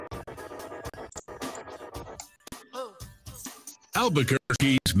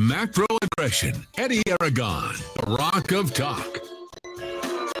Albuquerque's macro aggression. Eddie Aragon, the Rock of Talk.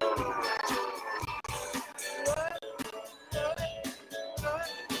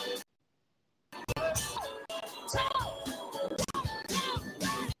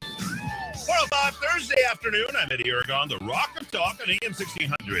 Thursday afternoon, I'm Eddie Aragon, the Rock of Talk on AM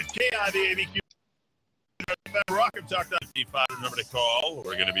 1600. KIVABQ. Rock of Talk, number to call.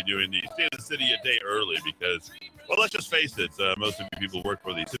 We're going to be doing the State of the City a day early because, well, let's just face it, most of you people work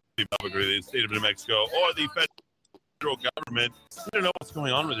for the City of Albuquerque, the State of New Mexico, or the federal government. You don't know what's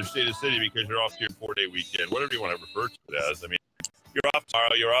going on with your State of the City because you're off to your 4-day weekend, whatever you want to refer to it as. I mean, you're off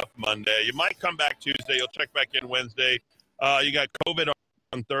tomorrow, you're off Monday. You might come back Tuesday. You'll check back in Wednesday. You got COVID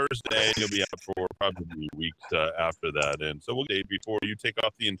on Thursday. You'll be out for probably weeks after that. And so we'll get before you take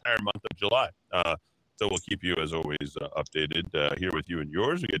off the entire month of July. So we'll keep you, as always, updated here with you and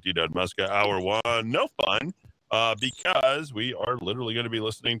yours. We get D-Dot Muska, Hour 1. No fun, because we are literally going to be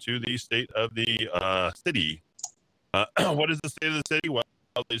listening to the State of the City. What is the State of the City? Well,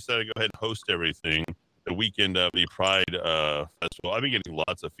 they decided to go ahead and host everything the weekend of the Pride Festival. I've been getting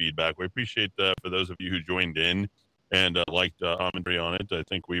lots of feedback. We appreciate for those of you who joined in and liked commentary on it. I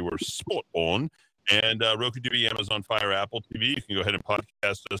think we were spot on. And Roku TV, Amazon Fire, Apple TV. You can go ahead and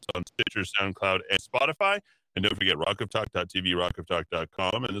podcast us on Stitcher, SoundCloud, and Spotify. And don't forget rockoftalk.tv,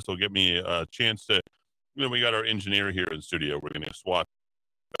 rockoftalk.com. And this will give me a chance to, we got our engineer here in the studio. We're going to swap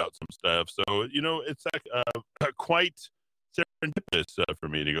out some stuff. So, it's quite serendipitous for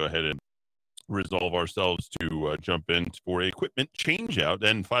me to go ahead and resolve ourselves to jump in for equipment change out.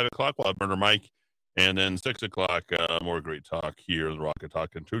 Then 5 o'clock, we'll have Murder Mike. And then 6 o'clock, more great talk here on the Rock of Talk,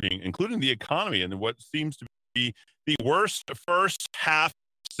 including the economy and what seems to be the worst first half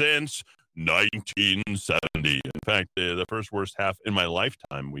since 1970. In fact, the first worst half in my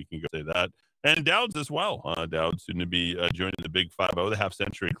lifetime, we can go say that. And Dowd's as well. Dowd's soon to be joining the Big 5-0, the Half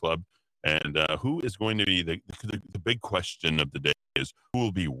Century Club. And who is going to be the big question of the day is who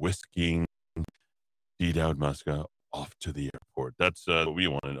will be whisking D. Dowd Muska off to the airport. That's what we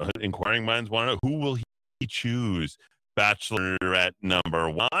want to know. Inquiring minds want to know who will he choose. Bachelorette number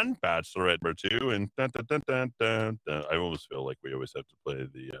 1, Bachelorette number 2, and dun, dun, dun, dun, dun, dun. I always feel like we always have to play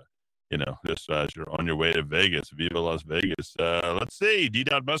the, just as you're on your way to Vegas, Viva Las Vegas. Let's see, D.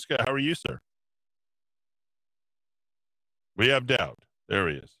 Dowd Muska, how are you, sir? We have Dowd. There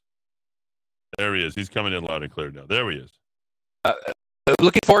he is. There he is. He's coming in loud and clear now. There he is.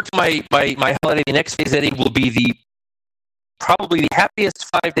 Looking forward to my holiday. The next phase, Eddie, will be probably the happiest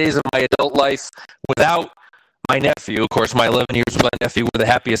 5 days of my adult life without my nephew. Of course, my 11 years with my nephew were the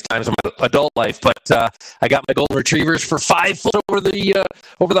happiest times of my adult life. But I got my golden retrievers for 5 over the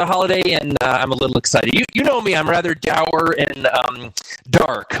holiday, and I'm a little excited. You know me, I'm rather dour and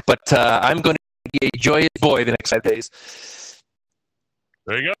dark, but I'm going to be a joyous boy the next 5 days.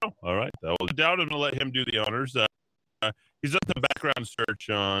 There you go. All right. Well, Dowd, I'm going to let him do the honors. He's done the background search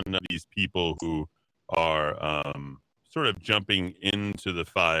on these people who are sort of jumping into the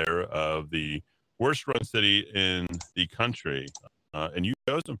fire of the worst run city in the country. And you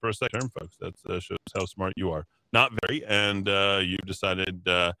chose them for a second term, folks. That shows how smart you are. Not very. And you've decided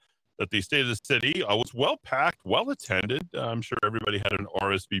that the State of the City was well packed, well attended. I'm sure everybody had an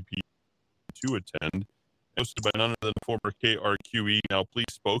RSVP to attend. Hosted by none other than former KRQE, now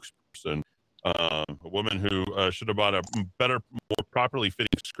police spokesperson. A woman who should have bought a better, more properly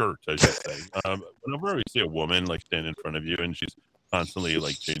fitting skirt, I should say. Whenever we see a woman like stand in front of you and she's constantly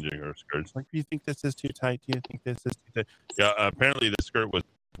like changing her skirt, it's like, do you think this is too tight? Do you think this is too tight? Yeah, apparently the skirt was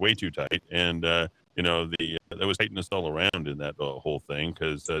way too tight, and there was tightness all around in that whole thing.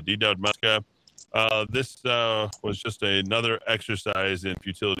 Because D. Dowd Muska, this was just another exercise in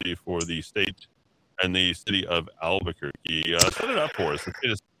futility for the state and the city of Albuquerque. Set it up for us.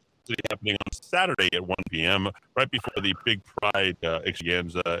 Happening on Saturday at 1 p.m. right before the Big Pride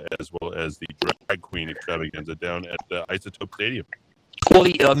extravaganza, as well as the Drag Queen extravaganza down at Isotope Stadium. Well,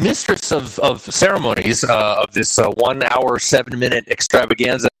 the mistress of ceremonies of this 1 hour, 7-minute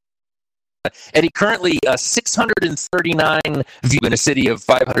extravaganza, Eddie, currently 639 views in a city of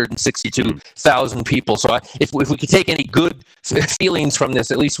 562,000 people. So if we could take any good feelings from this,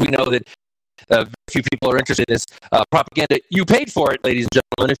 at least we know that very few people are interested in this propaganda. You paid for it, ladies and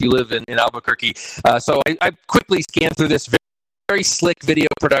gentlemen, if you live in Albuquerque. So I quickly scanned through this very slick video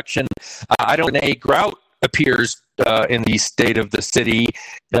production. Renee Grout appears in the State of the City,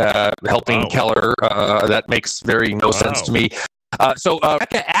 helping Keller. That makes no sense to me. So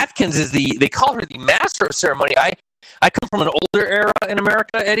Rebecca Atkins is they call her the master of ceremony. I come from an older era in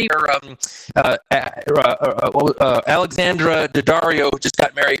America, Eddie, Alexandra Daddario just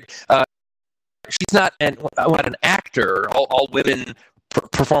got married. not an actor. All women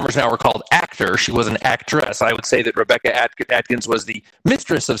performers now are called actor. She was an actress. I would say that Rebecca Atkins was the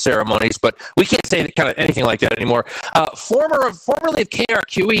mistress of ceremonies, but we can't say that kind of anything like that anymore. Formerly of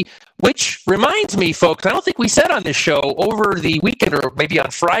KRQE, which reminds me, folks, I don't think we said on this show over the weekend or maybe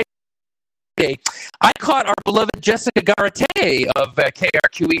on Friday, I caught our beloved Jessica Garate of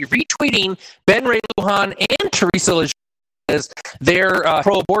KRQE retweeting Ben Ray Lujan and Teresa Lejeune as their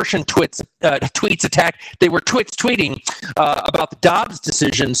pro-abortion tweets attacked. They were tweeting about the Dobbs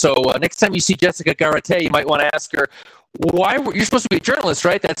decision. So next time you see Jessica Garate, you might want to ask her, you're supposed to be a journalist,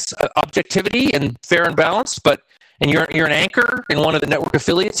 right? That's objectivity and fair and balanced, and you're an anchor in one of the network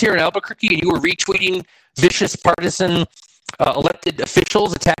affiliates here in Albuquerque, and you were retweeting vicious partisan elected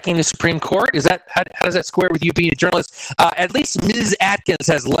officials attacking the Supreme Court. How does that square with you being a journalist? At least Ms. Atkins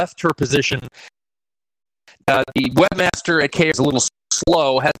has left her position. The webmaster at KRQE is a little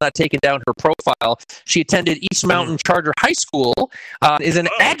slow, has not taken down her profile. She attended East Mountain Charter High School, is an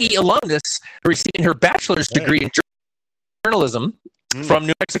Aggie alumnus, receiving her bachelor's degree in journalism from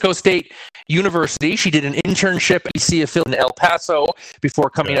New Mexico State University. She did an internship at ABC affiliate in El Paso before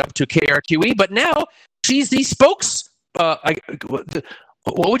coming up to KRQE, but now she's the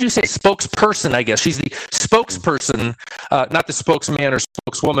what would you say, spokesperson, I guess. She's the spokesperson, not the spokesman or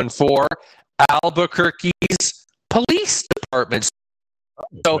spokeswoman for Albuquerque's police department.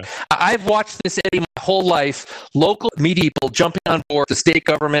 So I've watched this, Eddie, my whole life. Local media people jumping on board the state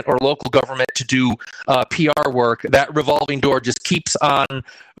government or local government to do PR work. That revolving door just keeps on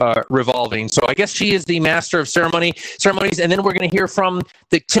revolving. So I guess she is the master of ceremonies. And then we're going to hear from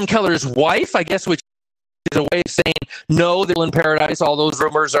Tim Keller's wife, I guess, which is a way of saying, no, they're in paradise. All those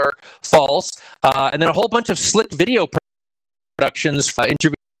rumors are false. And then a whole bunch of slick video productions,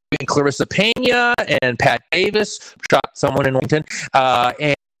 interviewing Clarissa Pena and Pat Davis, shot someone in Washington,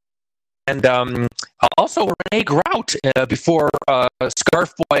 and also Renee Grout before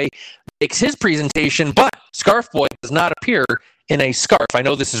Scarf Boy makes his presentation, but Scarf Boy does not appear in a scarf. I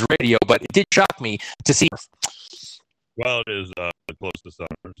know this is radio, but it did shock me to see. Well, it is close to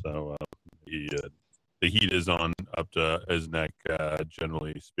summer, so the heat is on up to his neck,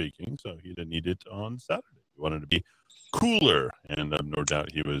 generally speaking, so he didn't need it on Saturday. He wanted to be cooler, and no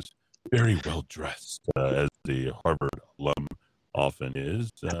doubt he was very well dressed, as the Harvard alum often is.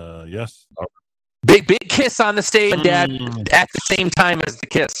 Yes. Big kiss on the stage, Dad, at the same time as the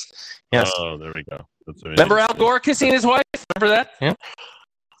kiss. Yes. Oh, there we go. Remember Al Gore kissing his wife? Remember that? Yeah.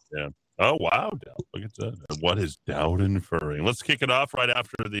 Yeah. Oh, wow. Look at that. What is Dowd inferring? Let's kick it off right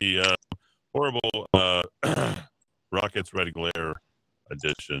after the horrible Rockets Red Glare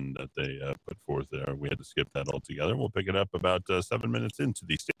edition that they put forth there. We had to skip that altogether. We'll pick it up about 7 minutes into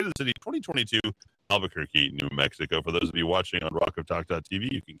the State of the City 2022 Albuquerque, New Mexico. For those of you watching on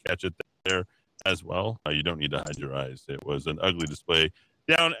rockoftalk.tv, you can catch it there as well. You don't need to hide your eyes. It was an ugly display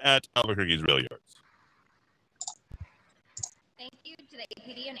down at Albuquerque's rail yards. Thank you to the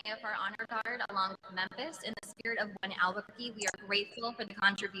APD and AFR Honor Guard along with Memphis. In the spirit of One Albuquerque, we are grateful for the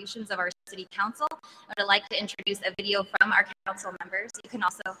contributions of our City Council. I would like to introduce a video from our council members. You can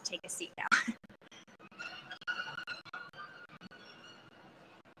also take a seat now.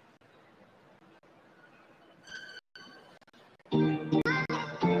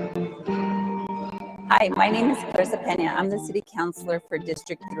 Hi, my name is Clarissa Pena. I'm the City Councilor for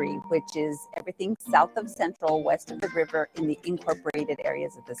District 3, which is everything south of Central, west of the river, in the incorporated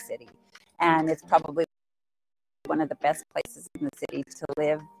areas of the city. And it's probably one of the best places in the city to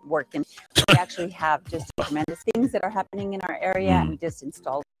live, work, and we actually have just tremendous things that are happening in our area. And we just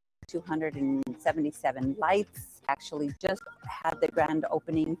installed 277 lights. Actually just had the grand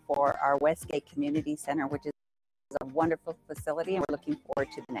opening for our Westgate Community Center, which is a wonderful facility, and we're looking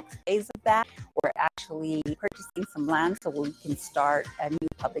forward to the next phase of that. We're actually purchasing some land so we can start a new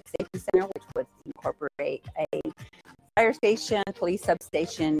public safety center, which would incorporate a fire station, police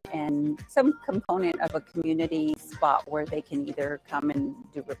substation, and some component of a community spot where they can either come and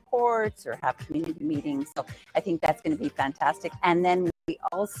do reports or have community meetings. So I think that's going to be fantastic. And then we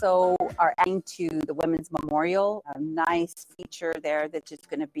also are adding to the Women's Memorial, a nice feature there that's just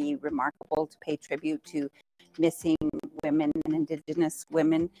going to be remarkable to pay tribute to missing women and Indigenous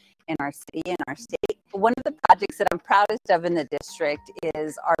women in our city and our state. One of the projects that I'm proudest of in the district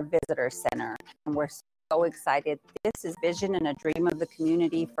is our visitor center, and we're so excited. This is vision and a dream of the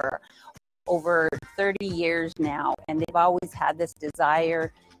community for over 30 years now, and they've always had this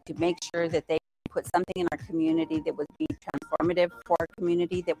desire to make sure that they put something in our community that would be transformative for our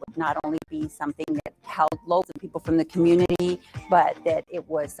community, that would not only be something that held loads of people from the community, but that it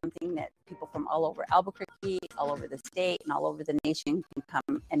was something that people from all over Albuquerque, all over the state, and all over the nation can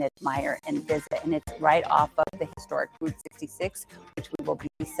come and admire and visit. And it's right off of the historic Route 66, which we will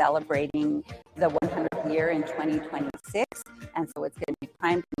be celebrating the 100th year in 2026. And so it's going to be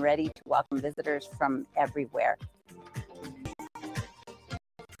primed and ready to welcome visitors from everywhere.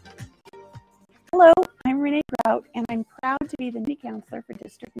 Hello, I'm Renee Grout, and I'm proud to be the new counselor for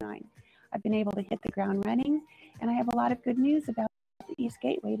District 9. I've been able to hit the ground running, and I have a lot of good news about the East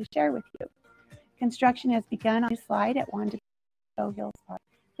Gateway to share with you. Construction has begun on the slide at Wandego Hills Park.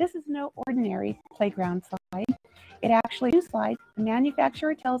 This is no ordinary playground slide. It actually is a slide. The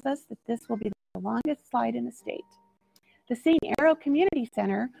manufacturer tells us that this will be the longest slide in the state. The St. Arrow Community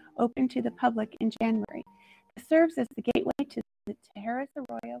Center opened to the public in January. This serves as the gateway to the Tijeras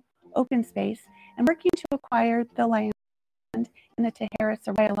Arroyo open space, and working to acquire the land in the Tijeras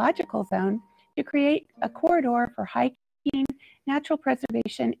Archaeological Zone to create a corridor for hiking, natural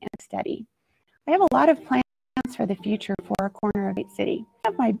preservation, and study. I have a lot of plans for the future for our corner of White City.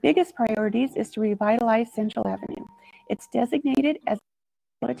 One of my biggest priorities is to revitalize Central Avenue. It's designated as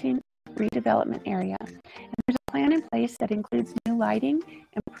a floating redevelopment area, and there's a plan in place that includes new lighting,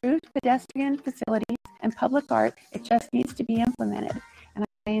 improved pedestrian facilities, and public art. It just needs to be implemented, and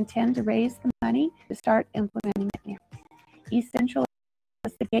I intend to raise the money to start implementing it now. East Central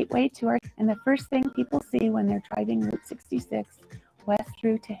is the gateway to our, and the first thing people see when they're driving Route 66 west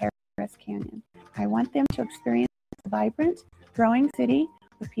through Tijeras Canyon. I want them to experience a vibrant, growing city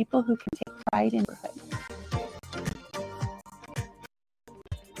with people who can take pride in it.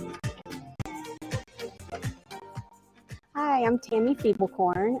 Hi, I'm Tammy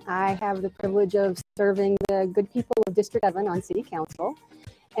Feeblecorn. I have the privilege of serving the good people of District 7 on City Council.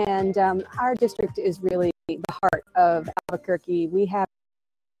 And our district is really the heart of Albuquerque. We have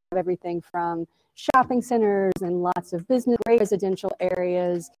everything from shopping centers and lots of business, residential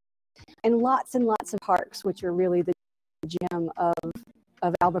areas, and lots of parks, which are really the gem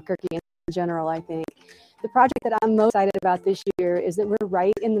of Albuquerque in general, I think. The project that I'm most excited about this year is that we're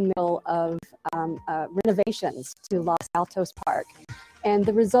right in the middle of renovations to Los Altos Park. And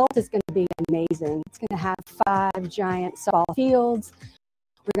the result is going to be amazing. It's going to have 5 giant softball fields.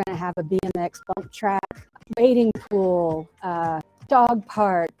 We're going to have a BMX bump track, wading pool, dog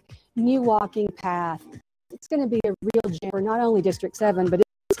park, new walking path. It's going to be a real gem for not only District 7, but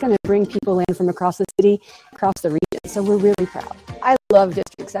it's going to bring people in from across the city, across the region. So we're really proud. I love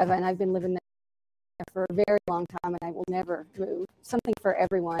District 7. I've been living there for a very long time, and I will never move. Something for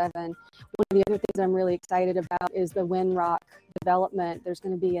everyone. And one of the other things I'm really excited about is the Windrock development. There's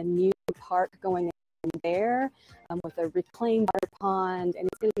going to be a new park going in there with a reclaimed water pond, and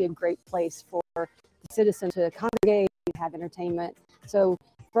it's going to be a great place for the citizens to congregate and have entertainment. So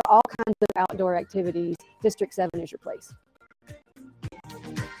for all kinds of outdoor activities, District 7 is your place.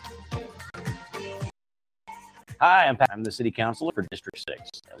 Hi, I'm Pat. I'm the City Councilor for District 6.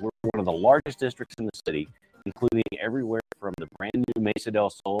 We're one of the largest districts in the city, including everywhere from the brand new Mesa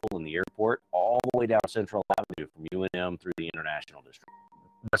del Sol and the airport all the way down Central Avenue from UNM through the International District.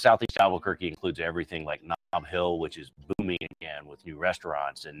 The Southeast Albuquerque includes everything like Nob Hill, which is booming again with new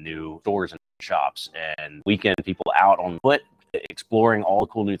restaurants and new stores and shops, and weekend people out on foot exploring all the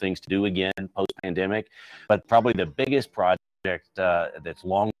cool new things to do again post-pandemic. But probably the biggest project that's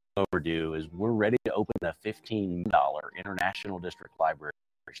long overdue is we're ready to open the $15 million International District Library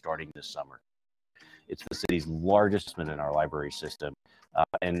starting this summer. It's the city's largest investment in our library system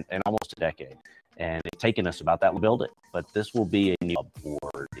in almost a decade. And it's taken us about that to build it. But this will be a new hub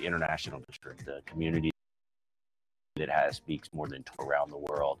for the International District, the community that speaks more than around the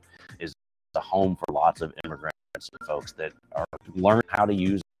world, is a home for lots of immigrants and folks that are learn how to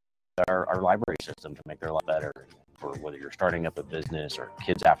use our library system to make their life better. For whether you're starting up a business or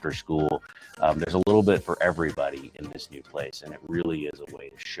kids after school, there's a little bit for everybody in this new place, and it really is a way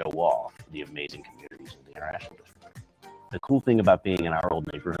to show off the amazing communities of the International District. The cool thing about being in our old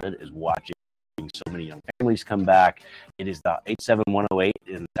neighborhood is watching so many young families come back. It is the 87108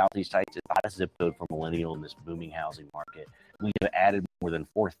 in Southeast Heights. It's the hottest zip code for millennial in this booming housing market. We have added more than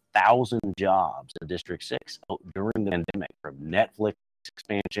 4,000 jobs to District 6 during the pandemic, from Netflix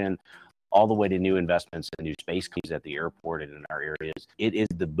expansion all the way to new investments and new space keys at the airport and in our areas. It is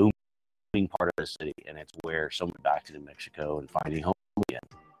the booming part of the city, and it's where so many back to New Mexico and finding home again.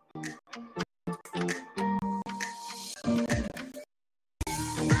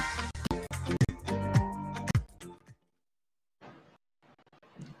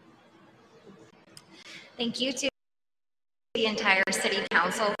 Thank you to the entire City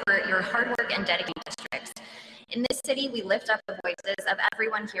Council for your hard work and dedicated districts. In this city, we lift up the voices of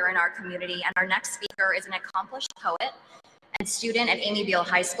everyone here in our community, and our next speaker is an accomplished poet and student at Amy Beale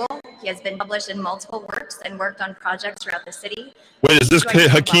High School. He has been published in multiple works and worked on projects throughout the city. Wait, is this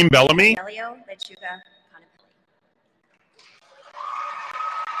Hakeem Bellamy?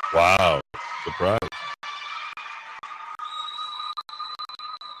 Wow, surprise.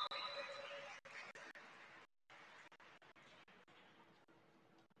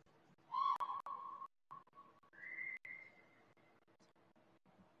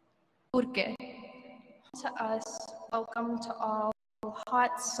 Urge. To us, welcome to all,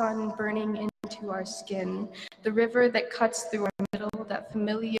 hot sun burning into our skin, the river that cuts through our middle, that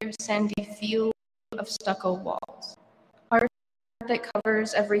familiar sandy field of stucco walls. Art that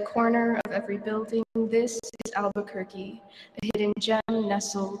covers every corner of every building. This is Albuquerque, a hidden gem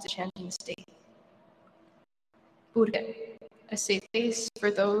nestled in enchanting state. Urge, a safe place for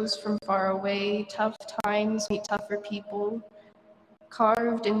those from far away. Tough times meet tougher people.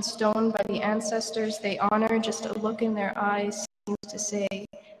 Carved in stone by the ancestors they honor, just a look in their eyes seems to say,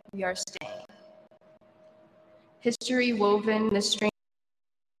 we are staying. History woven in the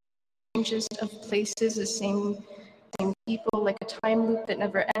strangest of places, the same people, like a time loop that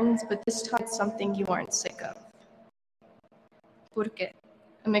never ends, but this time it's something you aren't sick of. Urge,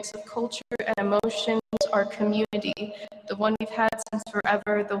 a mix of culture and emotions, our community, the one we've had since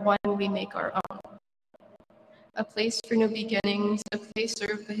forever, the one we make our own. A place for new beginnings, a place to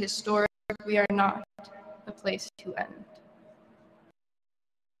serve the historic. We are not a place to end.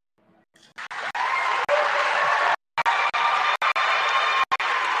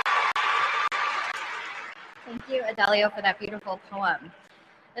 Thank you, Adelio, for that beautiful poem.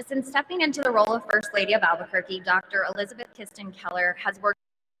 Since stepping into the role of First Lady of Albuquerque, Dr. Elizabeth Kiston Keller has worked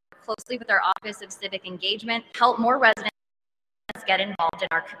closely with our Office of Civic Engagement, help more residents get involved in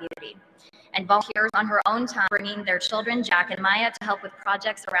our community, and volunteers on her own time, bringing their children, Jack and Maya, to help with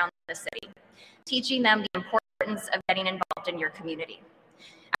projects around the city, teaching them the importance of getting involved in your community.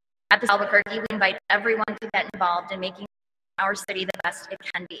 At the Albuquerque, we invite everyone to get involved in making our city the best it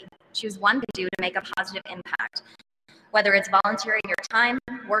can be. Choose one thing to do to make a positive impact, whether it's volunteering your time,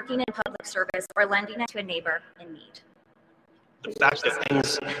 working in public service, or lending it to a neighbor in need. The fact that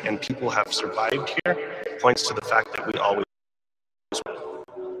things and people have survived here points to the fact that we always will.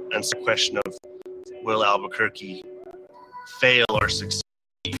 And it's a question of, will Albuquerque fail or succeed?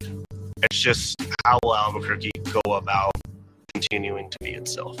 It's just, how will Albuquerque go about continuing to be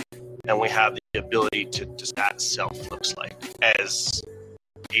itself? And we have the ability to just that self looks like as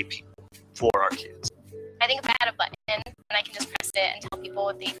a people for our kids. I think if I had a button and I can just press it and tell people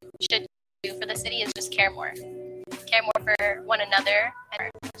what they should do for the city is just care more. Care more for one another.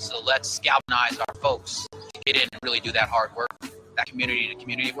 So let's galvanize our folks to get in and really do that hard work, that community to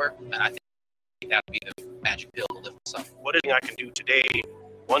community work. And I think that would be the magic pill to lift us up. What is the thing I can do today,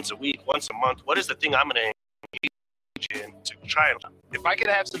 once a week, once a month? What is the thing I'm going to engage in to try and... If I could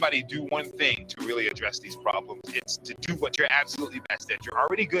have somebody do one thing to really address these problems, it's to do what you're absolutely best at. You're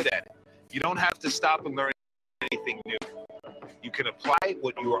already good at it. You don't have to stop and learn anything new. You can apply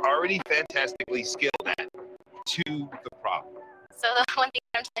what you are already fantastically skilled at to the problem. So the one thing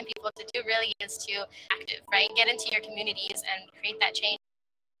I'm telling people to do really is to active, right? Get into your communities and create that change.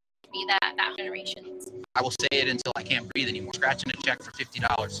 Be that generations. I will say it until I can't breathe anymore. Scratching a check for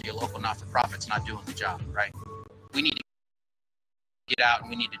 $50 to your local not-for-profit's not doing the job, right? We need to get out and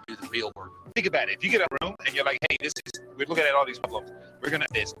we need to do the real work. Think about it. If you get a room and you're like, hey, we're looking at all these problems. We're going to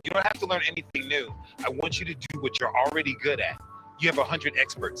this. You don't have to learn anything new. I want you to do what you're already good at. You have 100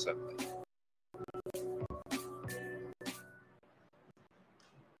 experts suddenly.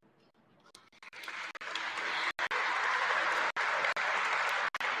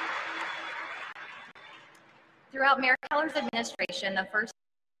 Throughout Mayor Keller's administration, the First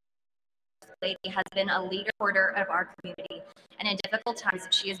Lady has been a leader supporter of our community, and in difficult times,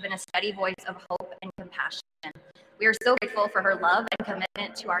 she has been a steady voice of hope and compassion. We are so grateful for her love and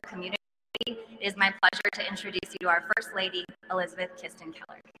commitment to our community. It is my pleasure to introduce you to our First Lady, Elizabeth Kiston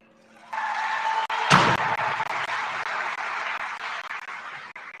Keller.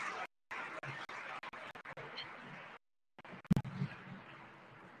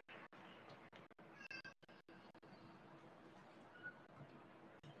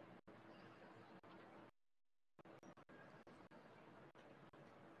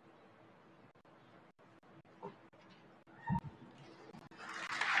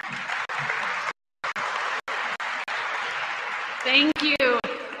 Thank you.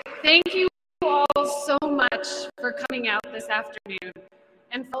 Thank you all so much for coming out this afternoon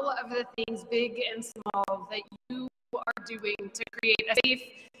and full of the things big and small that you are doing to create a safe,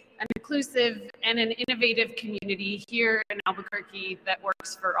 an inclusive, and an innovative community here in Albuquerque that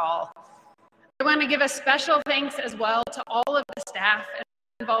works for all. I want to give a special thanks as well to all of the staff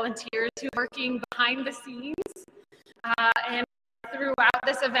and volunteers who are working behind the scenes and throughout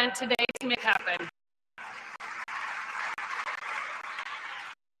this event today to make it happen.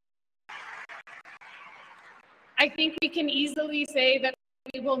 I think we can easily say that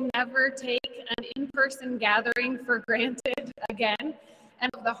we will never take an in-person gathering for granted again,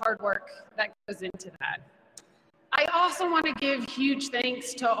 and the hard work that goes into that. I also want to give huge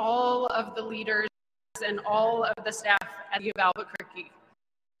thanks to all of the leaders and all of the staff at U of Albuquerque,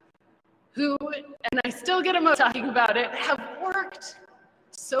 who, and I still get emotional talking about it, have worked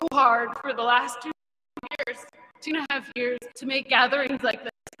so hard for the last 2.5 years to make gatherings like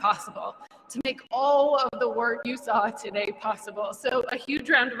this possible, to make all of the work you saw today possible. So a huge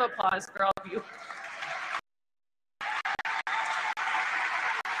round of applause for all of you.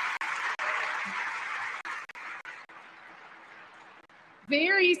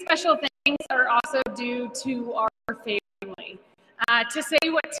 Very special thanks are also due to our family. To say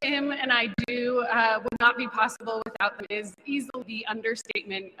what Tim and I do would not be possible without them is easily the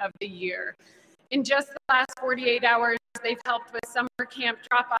understatement of the year. In just the last 48 hours, they've helped with summer camp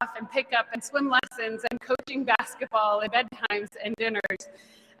drop-off and pickup and swim lessons and coaching basketball and bedtimes and dinners.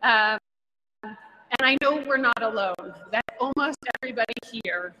 And I know we're not alone, that almost everybody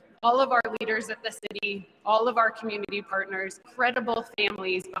here, all of our leaders at the city, all of our community partners, credible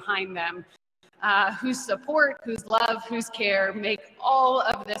families behind them, whose support, whose love, whose care make all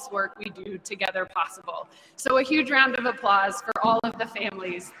of this work we do together possible. So a huge round of applause for all of the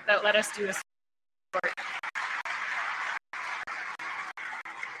families that let us do this work.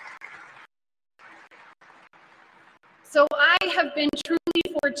 So I have been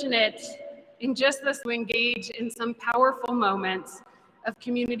truly fortunate in just this to engage in some powerful moments of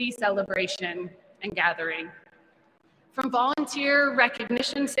community celebration and gathering. From volunteer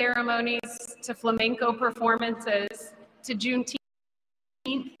recognition ceremonies to flamenco performances to Juneteenth,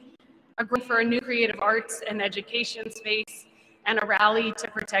 a group for a new creative arts and education space, and a rally to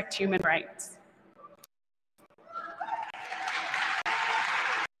protect human rights.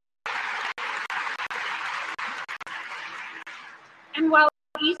 And while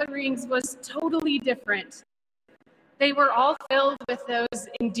each gatherings was totally different, they were all filled with those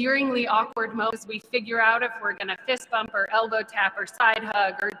endearingly awkward moments we figure out if we're gonna fist bump or elbow tap or side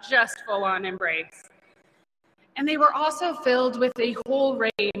hug or just full on embrace. And they were also filled with a whole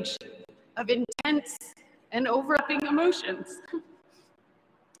range of intense and overlapping emotions.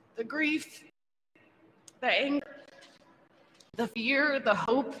 The grief, the anger, the fear, the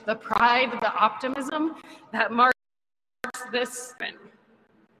hope, the pride, the optimism that marks this event.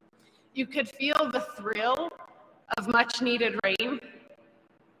 You could feel the thrill of much needed rain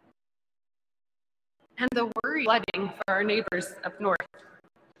and the worry flooding for our neighbors up north.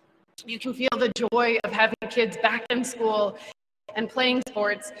 You can feel the joy of having kids back in school and playing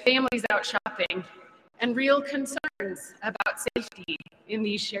sports, families out shopping, and real concerns about safety in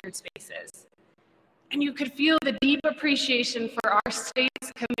these shared spaces. And you could feel the deep appreciation for our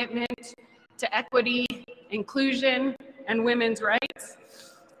state's commitment to equity, inclusion, and women's rights,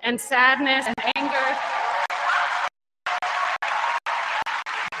 and sadness and anger.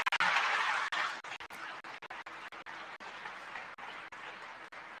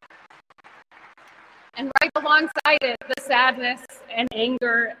 And right alongside it, the sadness and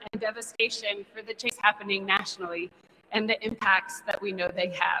anger and devastation for the change happening nationally and the impacts that we know they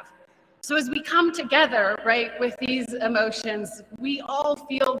have. So as we come together, right, with these emotions, we all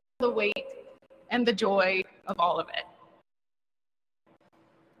feel the weight and the joy of all of it.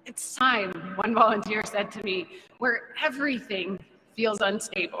 It's time, one volunteer said to me, where everything feels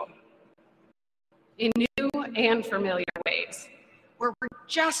unstable in new and familiar ways, where we're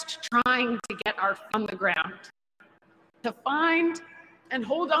just trying to get our feet on the ground, to find and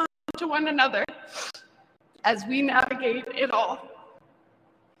hold on to one another as we navigate it all.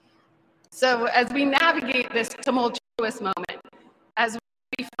 So as we navigate this tumultuous moment, as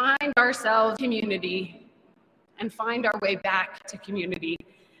we find ourselves community and find our way back to community,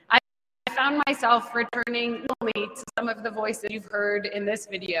 I found myself returning not only to some of the voices you've heard in this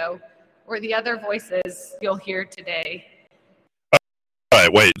video or the other voices you'll hear today. All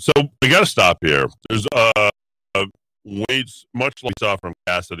right, wait. So we got to stop here. There's much like we saw from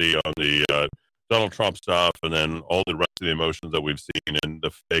Cassidy on the Donald Trump stuff, and then all the rest of the emotions that we've seen and the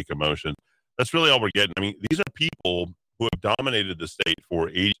fake emotions. That's really all we're getting. I mean, these are people who have dominated the state for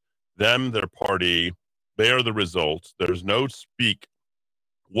 8 years. Them, their party, they are the results. There's no speak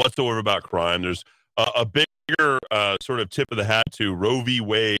whatsoever about crime. There's a big bigger sort of tip of the hat to Roe v.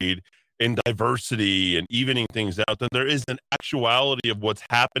 Wade in diversity and evening things out than there is an actuality of what's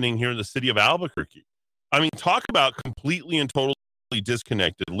happening here in the city of Albuquerque. I mean, talk about completely and totally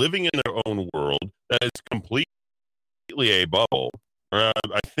disconnected, living in their own world that is completely a bubble. I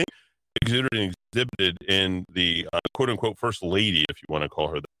think exhibited in the quote-unquote first lady, if you want to call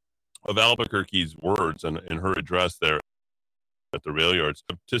her that, of Albuquerque's words and in her address there at the rail yards.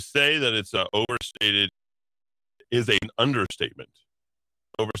 To say that it's overstated is an understatement.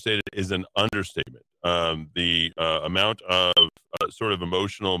 Overstated is an understatement. The amount of sort of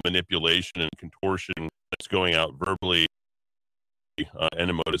emotional manipulation and contortion that's going out verbally and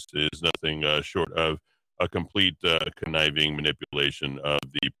emotis is nothing short of a complete conniving manipulation of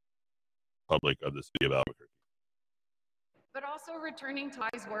the public of the city of Albuquerque. But also returning to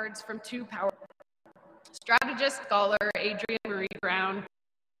wise words from two powerful strategist, scholar Adrienne Maree Brown,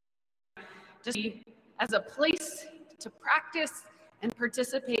 to see as a place to practice and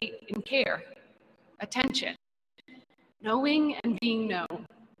participate in care, attention, knowing and being known,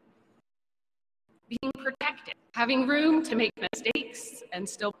 being protected, having room to make mistakes and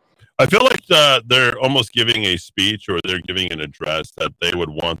still. I feel like they're almost giving a speech or they're giving an address that they would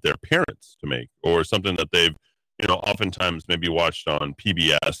want their parents to make, or something that they've, oftentimes maybe watched on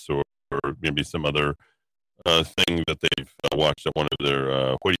PBS or maybe some other thing that they've watched at one of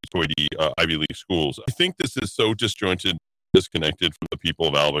their hoity-toity Ivy League schools. I think this is so disjointed, disconnected from the people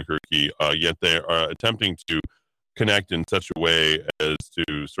of Albuquerque, yet they are attempting to connect in such a way as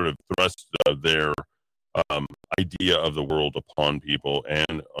to sort of thrust their idea of the world upon people,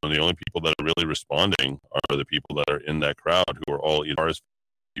 and the only people that are really responding are the people that are in that crowd who are all either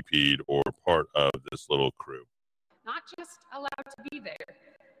RSVP'd or part of this little crew. Not just allowed to be there,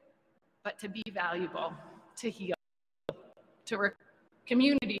 but to be valuable, to heal, to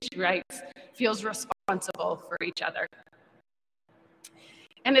community, she writes, feels responsible for each other.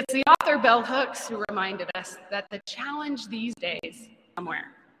 And it's the author Bell Hooks who reminded us that the challenge these days,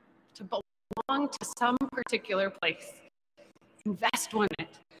 somewhere, to belong to some particular place, invest in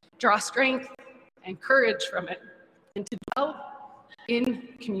it, draw strength and courage from it, and to dwell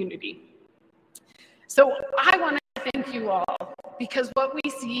in community. So I want to thank you all, because what we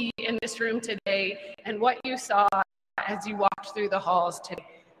see in this room today and what you saw as you walked through the halls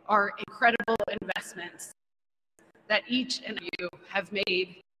today are incredible investments that each and you have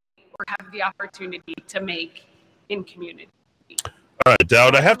made or have the opportunity to make in community. All right,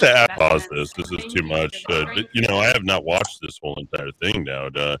 Dowd, I have to pause this. This is too much. I have not watched this whole entire thing,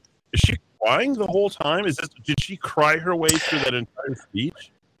 Dowd. Is she crying the whole time? Did she cry her way through that entire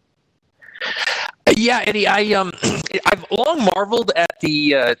speech? Yeah, Eddie, I've long marveled at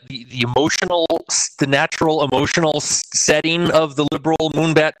the emotional, the natural emotional setting of the liberal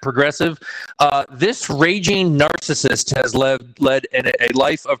moonbat progressive. This raging narcissist has led a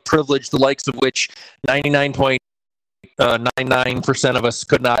life of privilege, the likes of which 99.99% of us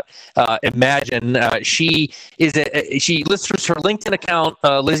could not imagine. She lists her LinkedIn account.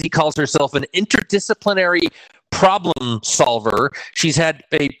 Lizzie calls herself an interdisciplinary problem solver. She's had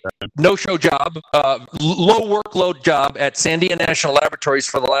a no-show job, low workload job at Sandia National Laboratories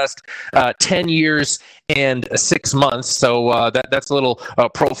for the last 10 years and 6 months. So that's a little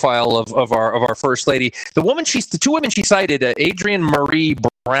profile of our first lady. The two women she cited, Adrienne Maree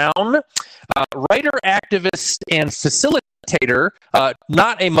Brown, writer, activist, and facilitator,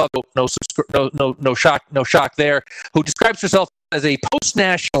 not a mother, no shock there, who describes herself as a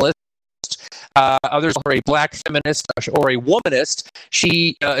post-nationalist. Others are a black feminist or a womanist.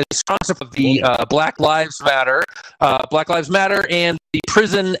 She is sponsor of the Black Lives Matter and the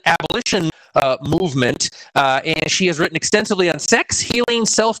prison abolition movement. And she has written extensively on sex, healing,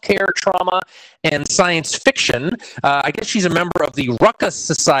 self-care, trauma, and science fiction. I guess she's a member of the Ruckus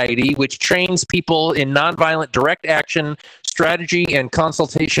Society, which trains people in nonviolent direct action, strategy, and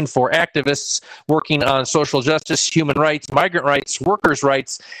consultation for activists working on social justice, human rights, migrant rights, workers'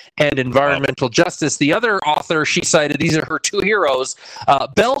 rights, and environmental justice. The other author she cited, these are her two heroes,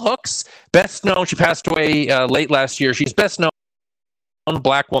 Bell Hooks, best known, she passed away late last year. She's best known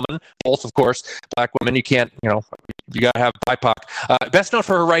black woman, both of course, black women, you can't, you gotta have BIPOC. Best known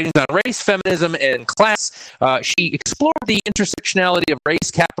for her writings on race, feminism, and class. She explored the intersectionality of race,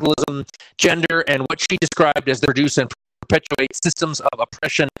 capitalism, gender, and what she described as the produce and perpetuate systems of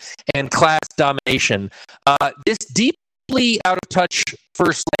oppression and class domination. This deeply out of touch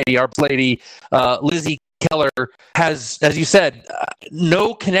First Lady, our lady, Lizzie Keller, has, as you said,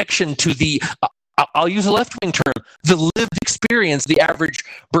 no connection to the I'll use a left-wing term, the lived experience, the average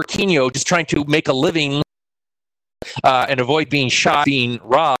Burkino just trying to make a living and avoid being shot, being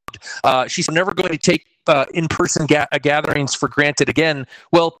robbed. She's never going to take in-person gatherings for granted again.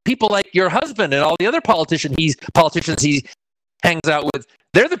 Well, people like your husband and all the other politicians he hangs out with,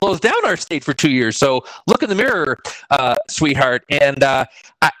 they're the closed down our state for 2 years. So look in the mirror, sweetheart. And I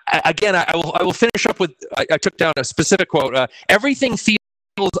will finish up with, I took down a specific quote. Everything feels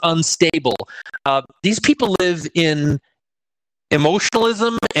unstable. These people live in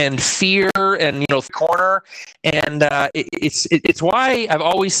emotionalism and fear and corner, and it's why I've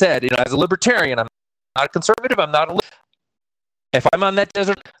always said, as a libertarian, I'm not a conservative, I'm not a, if I'm on that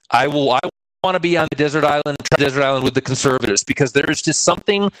desert, I want to be on the desert island with the conservatives, because there is just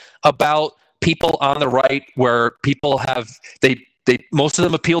something about people on the right where people have most of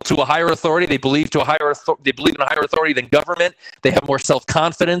them appeal to a higher authority. They believe in a higher authority than government. They have more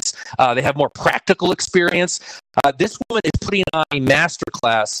self-confidence. They have more practical experience. This woman is putting on a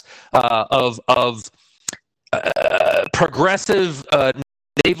masterclass of progressive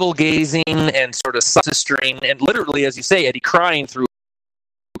navel-gazing and sort of sophistering, and literally, as you say, Eddie, crying through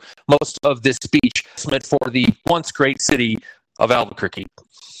most of this speech for the once great city of Albuquerque.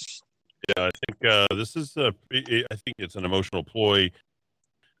 Yeah, I think this is I think it's an emotional ploy.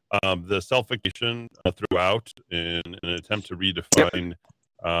 The self-fiction throughout in an attempt to redefine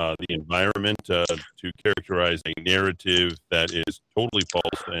the environment, to characterize a narrative that is totally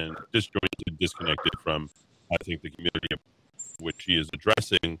false and disjointed, disconnected from, I think, the community which she is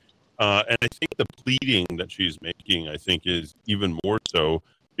addressing. And I think the pleading that she's making, I think, is even more so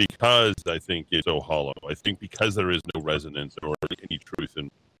because I think it's so hollow. I think because there is no resonance or any truth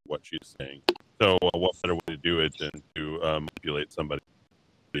in what she's saying. So what better way to do it than to manipulate somebody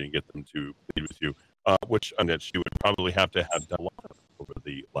and get them to plead with you, which that she would probably have to have done a lot of over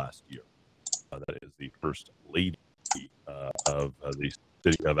the last year. That is the first lady of the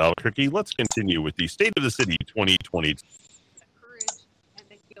city of Albuquerque. Let's continue with the State of the City 2020. Courage and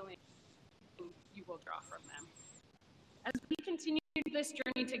the healing you will draw from them. As we continue this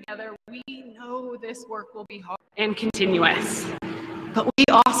journey together, we know this work will be hard and continuous, but we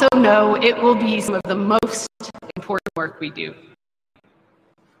also know it will be some of the most important work we do.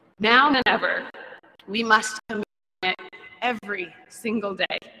 Now than ever, we must commit every single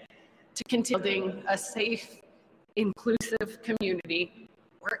day to continue building a safe, inclusive community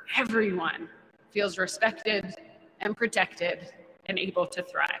where everyone feels respected and protected and able to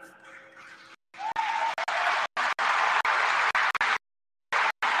thrive.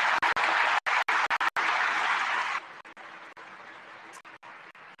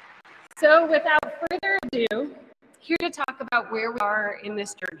 So without further ado, here to talk about where we are in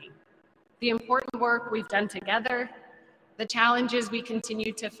this journey, the important work we've done together, the challenges we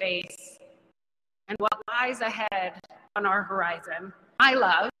continue to face, and what lies ahead on our horizon. I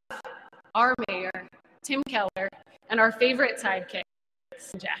love our mayor, Tim Keller, and our favorite sidekick,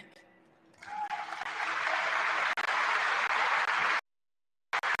 Jack.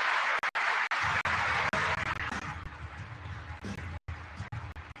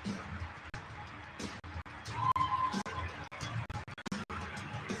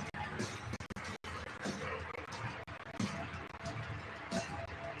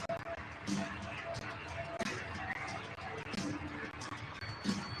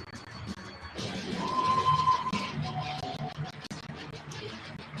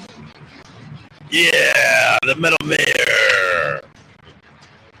 Yeah, the metal mayor.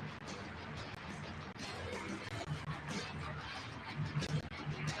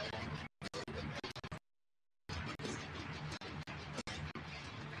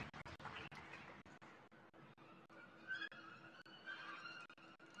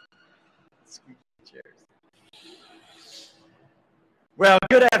 Well,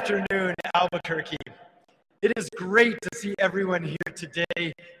 good afternoon, Albuquerque. It is great to see everyone here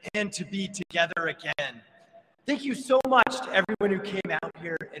today and to be together again. Thank you so much to everyone who came out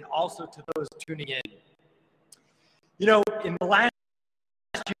here and also to those tuning in. You know, in the last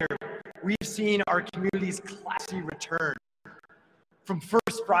year, we've seen our community's classy return. From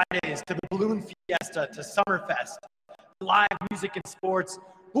First Fridays to the Balloon Fiesta to Summerfest, live music and sports,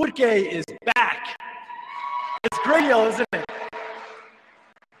 Burke is back. It's great, isn't it?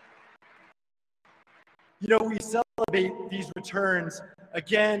 You know, we celebrate these returns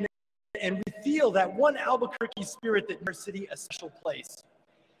again, and we feel that one Albuquerque spirit that makes our city a special place.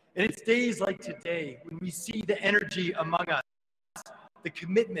 And it's days like today when we see the energy among us, the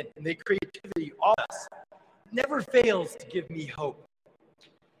commitment and the creativity of us, never fails to give me hope.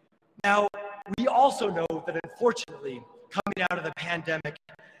 Now, we also know that unfortunately, coming out of the pandemic,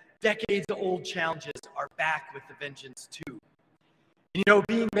 decades-old challenges are back with a vengeance too. You know,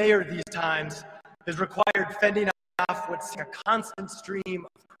 being mayor these times has required fending off what's a constant stream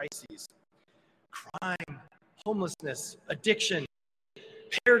of crises. crime, homelessness, addiction,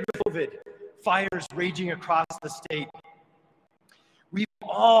 paired with COVID, fires raging across the state. We've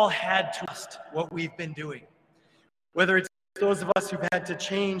all had to trust what we've been doing, whether it's those of us who've had to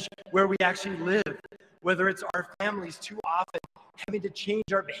change where we actually live, whether it's our families too often having to change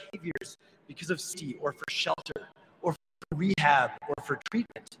our behaviors because of safety or for shelter or for rehab or for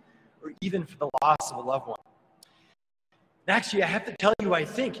treatment or even for the loss of a loved one. And actually, I have to tell you, I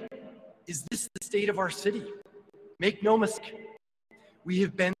think, is this the state of our city? Make no mistake, we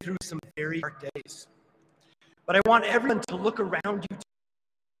have been through some very dark days. But I want everyone to look around you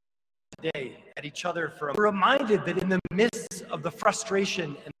today at each other for a moment, reminded that in the midst of the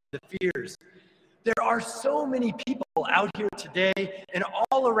frustration and the fears, there are so many people out here today and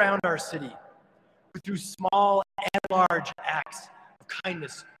all around our city who, through small and large acts of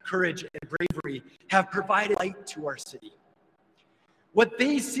kindness, courage, and bravery, have provided light to our city. What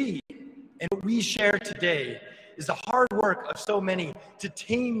they see and what we share today is the hard work of so many to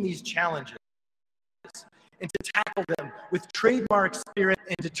tame these challenges and to tackle them with trademark spirit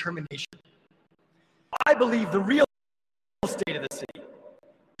and determination. I believe the real state of the city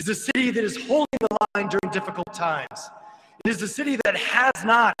is a city that is holding the line during difficult times. It is a city that has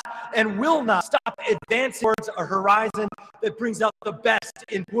not and will not stop advancing towards a horizon that brings out the best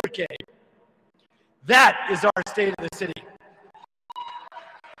in Burke. That is our state of the city.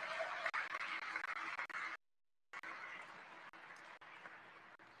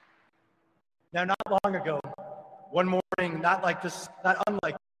 Now, not long ago, one morning, not unlike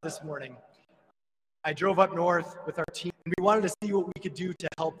this morning, I drove up north with our team, and we wanted to see what we could do to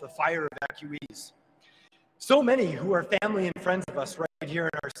help the fire evacuees. So many who are family and friends of us right here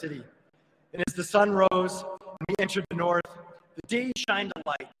in our city. And as the sun rose and we entered the north, the day shined a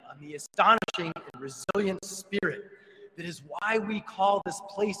light on the astonishing and resilient spirit that is why we call this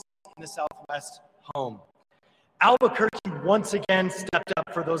place in the Southwest home. Albuquerque once again stepped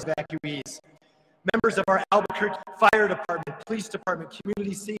up for those evacuees. Members of our Albuquerque Fire Department, Police Department,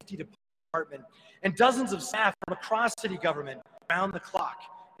 Community Safety Department, and dozens of staff from across city government around the clock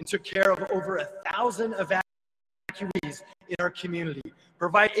and took care of over 1,000 evacuees in our community,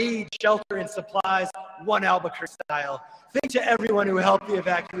 provide aid, shelter, and supplies, one Albuquerque style. Thank to everyone who helped the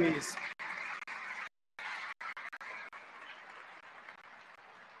evacuees.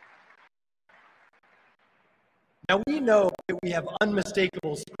 Now we know that we have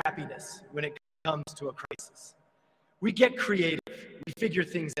unmistakable scrappiness when it comes to a crisis. We get creative, we figure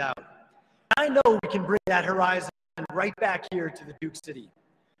things out. I know we can bring that horizon right back here to the Duke City.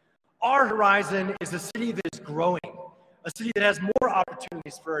 Our horizon is a city that is growing, a city that has more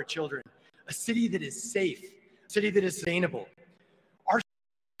opportunities for our children, a city that is safe, a city that is sustainable. Our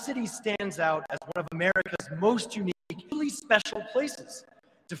city stands out as one of America's most unique, really special places,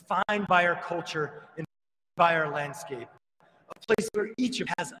 defined by our culture and by our landscape, a place where each of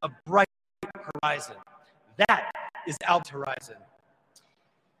us has a bright horizon. That is Albuquerque's horizon.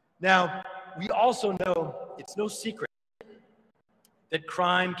 Now, we also know it's no secret that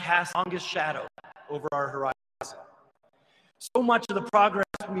crime casts the longest shadow over our horizon. So much of the progress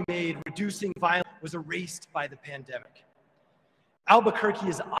we made reducing violence was erased by the pandemic. Albuquerque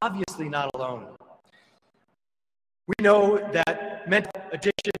is obviously not alone. We know that mental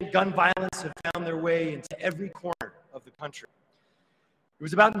addiction, gun violence have found their way into every corner of the country. It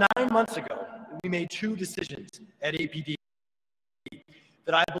was about 9 months ago that we made two decisions at APD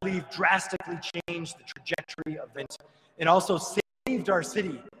that I believe drastically changed the trajectory of events and also saved our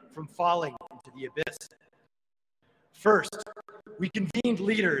city from falling into the abyss. First, we convened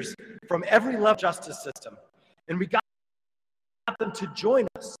leaders from every level of the justice system, and we got them to join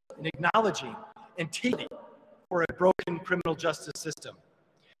us in acknowledging and taking for a broken criminal justice system.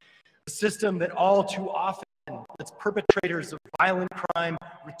 A system that all too often lets perpetrators of violent crime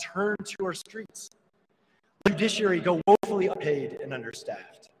return to our streets. The judiciary go woefully unpaid and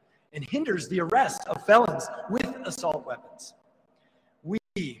understaffed, and hinders the arrest of felons with assault weapons.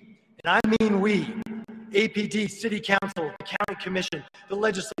 We, and I mean we, APD, City Council, the County Commission, the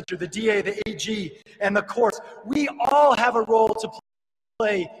Legislature, the DA, the AG, and the courts, we all have a role to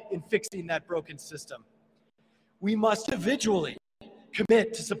play in fixing that broken system. We must individually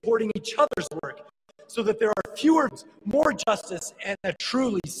commit to supporting each other's work so that there are fewer, more justice, and a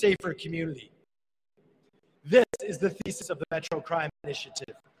truly safer community. This is the thesis of the Metro Crime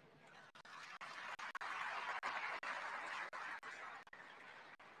Initiative.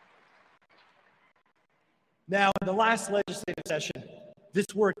 Now, in the last legislative session, this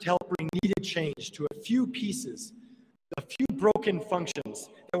work helped bring needed change to a few pieces, a few broken functions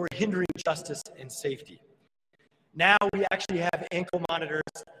that were hindering justice and safety. Now we actually have ankle monitors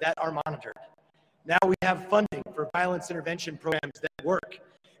that are monitored. Now we have funding for violence intervention programs that work,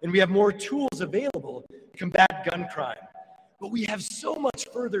 and we have more tools available to combat gun crime. But we have so much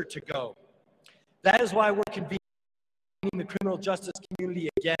further to go. That is why we're convening the criminal justice community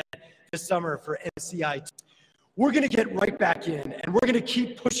again this summer for NCI. We're going to get right back in, and we're going to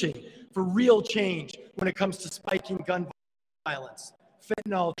keep pushing for real change when it comes to spiking gun violence,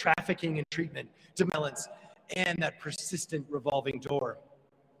 fentanyl trafficking and treatment, violence, and that persistent revolving door.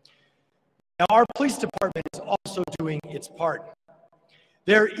 Now, our police department is also doing its part.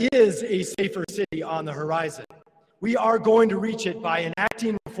 There is a safer city on the horizon. We are going to reach it by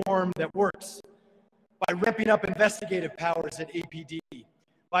enacting reform that works, by ramping up investigative powers at APD,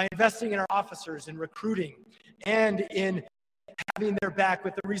 by investing in our officers in recruiting and in having their back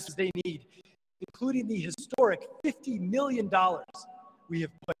with the resources they need, including the historic $50 million we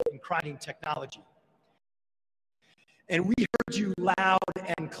have put in crime technology. And we heard you loud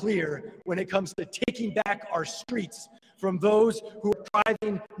and clear when it comes to taking back our streets from those who are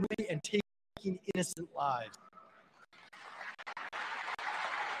driving and taking innocent lives.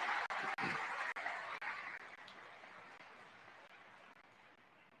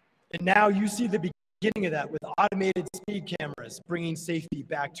 And now you see the beginning of that with automated speed cameras bringing safety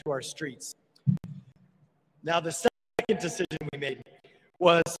back to our streets. Now, the second decision we made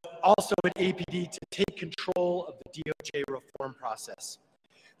was also at APD to take control of the DOJ reform process.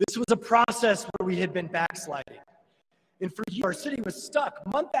 This was a process where we had been backsliding. And for years, our city was stuck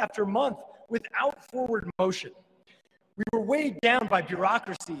month after month without forward motion. We were weighed down by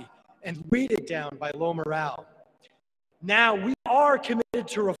bureaucracy and weighted down by low morale. Now we are committed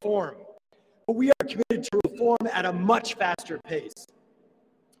to reform, but we are committed to reform at a much faster pace.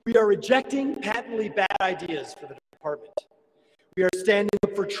 We are rejecting patently bad ideas for the department. We are standing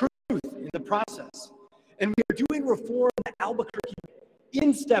up for truth in the process. And we are doing reform in Albuquerque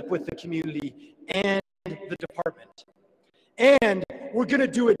in step with the community and the department. And we're going to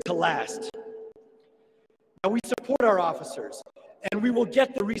do it to last. Now, we support our officers, and we will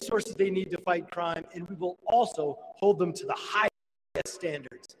get the resources they need to fight crime, and we will also hold them to the highest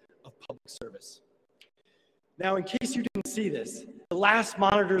standards of public service. Now, in case you didn't see this, the last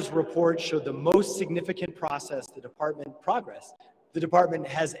monitor's report showed the most significant progress the department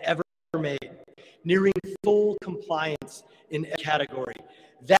has ever made, nearing full compliance in a category.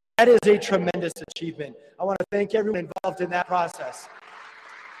 That is a tremendous achievement. I want to thank everyone involved in that process.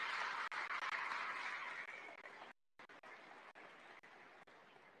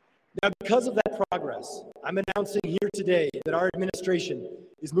 Now, because of that progress, I'm announcing here today that our administration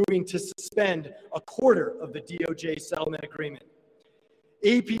is moving to suspend a quarter of the DOJ settlement agreement.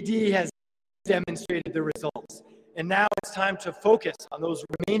 APD has demonstrated the results, and now it's time to focus on those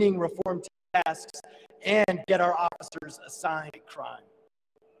remaining reform tasks and get our officers assigned crime.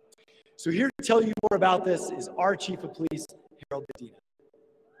 So here to tell you more about this is our Chief of Police, Harold Medina.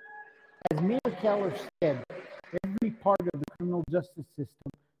 As Mayor Keller said, every part of the criminal justice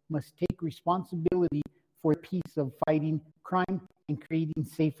system must take responsibility for a piece of fighting crime and creating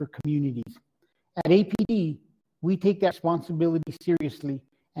safer communities. At APD, we take that responsibility seriously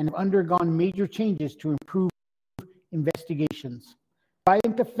and have undergone major changes to improve investigations.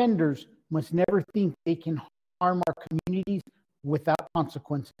 Violent offenders must never think they can harm our communities without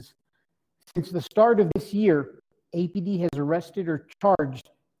consequences. Since the start of this year, APD has arrested or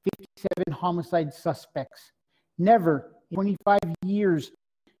charged 57 homicide suspects. Never in 25 years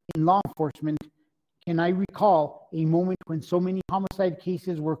in law enforcement can I recall a moment when so many homicide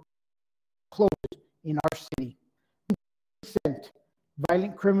cases were closed in our city.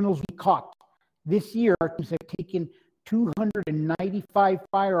 Violent criminals we caught. This year, our teams have taken 295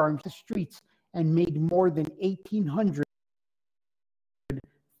 firearms to the streets and made more than 1,800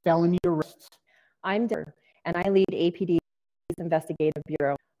 felony arrests. I'm Deborah, and I lead APD's Investigative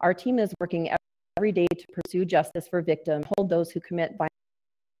Bureau. Our team is working every day to pursue justice for victims, hold those who commit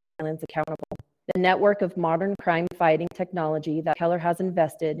violence accountable. The network of modern crime-fighting technology that Keller has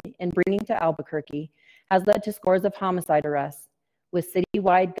invested in bringing to Albuquerque has led to scores of homicide arrests. With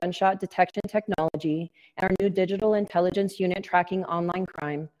citywide gunshot detection technology and our new digital intelligence unit tracking online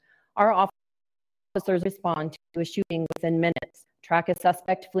crime, our officers respond to a shooting within minutes, track a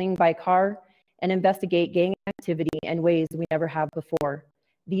suspect fleeing by car, and investigate gang activity in ways we never have before.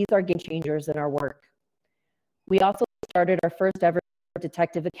 These are game changers in our work. We also started our first ever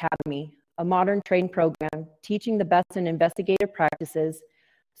Detective Academy, a modern training program teaching the best in investigative practices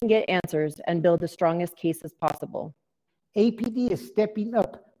to get answers and build the strongest cases possible. APD is stepping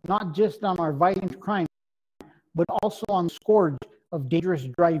up not just on our violent crime, but also on the scourge of dangerous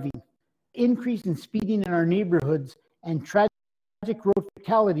driving. Increase in speeding in our neighborhoods and tragic road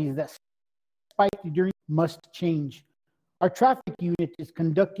fatalities that spike during must change. Our traffic unit is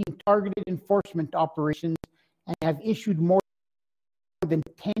conducting targeted enforcement operations and have issued more than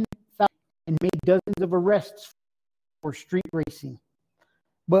 10,000 and made dozens of arrests for street racing.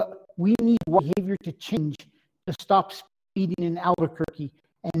 But we need behavior to change to stop speeding in Albuquerque,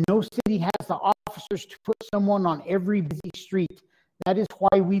 and no city has the officers to put someone on every busy street. That is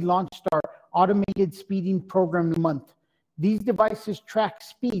why we launched our automated speeding program this month. These devices track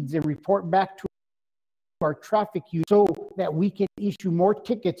speeds and report back to our traffic unit so that we can issue more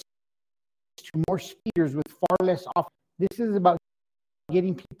tickets to more speeders with far less officers. This is about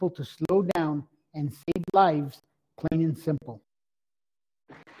getting people to slow down and save lives, plain and simple.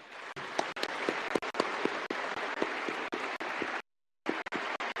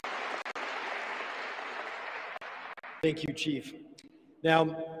 Thank you, Chief.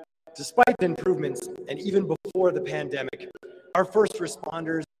 Now, despite the improvements and even before the pandemic, our first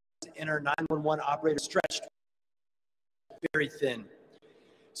responders and our 911 operators stretched very thin.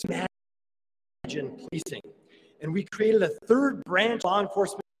 So imagine policing. And we created a third branch law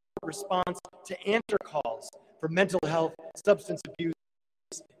enforcement response to answer calls for mental health, substance abuse,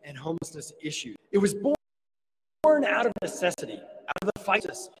 and homelessness issues. It was born out of necessity, out of the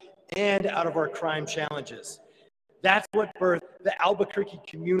fights, and out of our crime challenges. That's what birthed the Albuquerque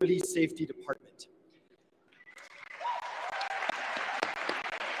Community Safety Department.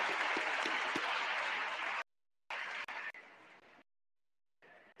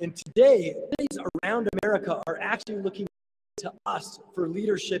 And today, cities around America are actually looking to us for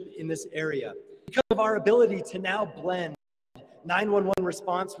leadership in this area because of our ability to now blend 911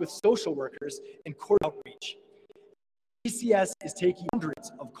 response with social workers and court outreach. ACS is taking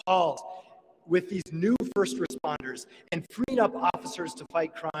hundreds of calls with these new first responders and freeing up officers to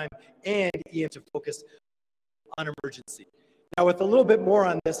fight crime and EM to focus on emergency. Now, with a little bit more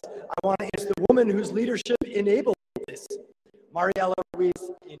on this, I want to introduce the woman whose leadership enabled this, Mariela Ruiz.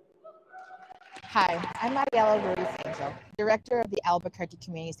 Hi, I'm Mariela Ruiz Angel, Director of the Albuquerque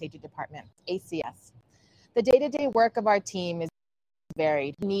Community Safety Department, ACS. The day-to-day work of our team is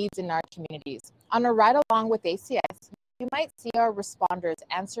varied needs in our communities. On a ride along with ACS, you might see our responders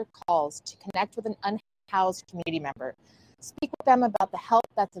answer calls to connect with an unhoused community member, speak with them about the help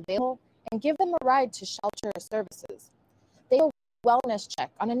that's available, and give them a ride to shelter services. They do a wellness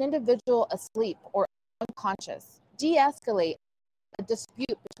check on an individual asleep or unconscious, de-escalate a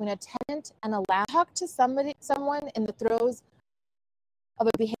dispute between a tenant and a landlord, talk to someone in the throes of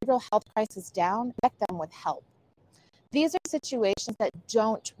a behavioral health crisis down, connect them with help. These are situations that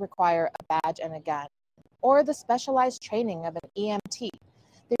don't require a badge and a gun, or the specialized training of an EMT.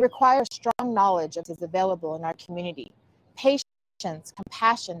 They require strong knowledge of what is available in our community, patience,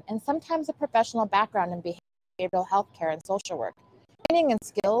 compassion, and sometimes a professional background in behavioral health care and social work. Training and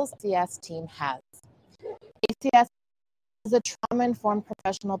skills the ACS team has. ACS is a trauma-informed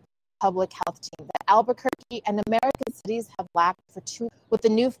professional public health team that Albuquerque and American cities have lacked for with the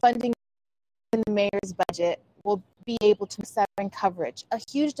new funding in the mayor's budget, will be able to accelerate coverage, a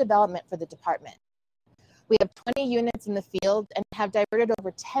huge development for the department. We have 20 units in the field and have diverted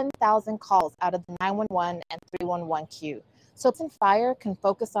over 10,000 calls out of the 911 and 311 queue. So Police and Fire can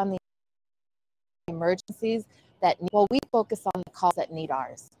focus on the emergencies that need, while we focus on the calls that need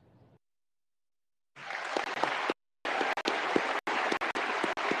ours.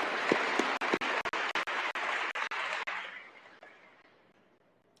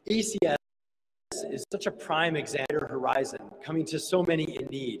 ACS is such a prime example of Horizon, coming to so many in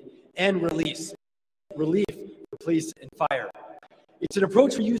need, and relief for police and fire. It's an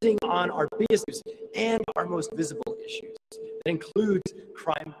approach we're using on our biggest issues and our most visible issues. That includes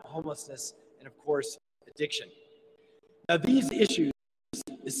crime, homelessness, and of course, addiction. Now, these issues,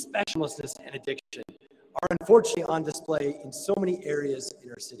 especially homelessness and addiction, are unfortunately on display in so many areas in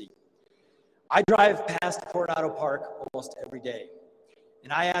our city. I drive past Coronado Park almost every day,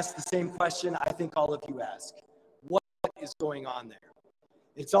 and I ask the same question I think all of you ask. What is going on there?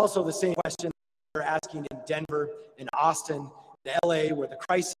 It's also the same question we're asking in Denver, in Austin, in LA, where the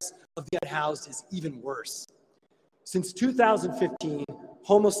crisis of the unhoused is even worse. Since 2015,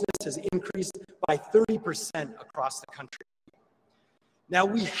 homelessness has increased by 30% across the country. Now,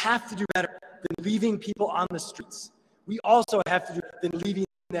 we have to do better than leaving people on the streets. We also have to do better than leaving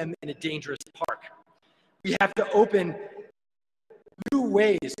them in a dangerous park. We have to open new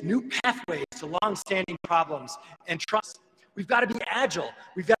ways, new pathways to long-standing problems and trust. We've got to be agile,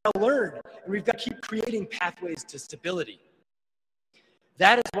 we've got to learn, and we've got to keep creating pathways to stability.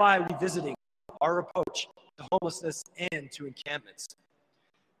 That is why we're visiting our approach to homelessness and to encampments.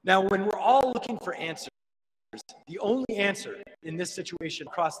 Now, when we're all looking for answers, the only answer in this situation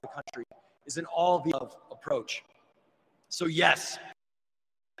across the country is an all-the-above approach. So yes,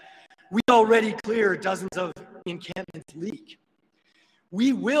 we already clear dozens of encampments leak.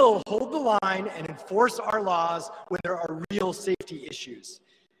 We will hold the line and enforce our laws when there are real safety issues,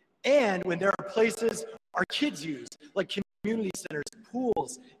 and when there are places our kids use, like community centers,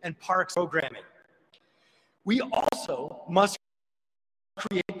 pools, and parks programming. We also must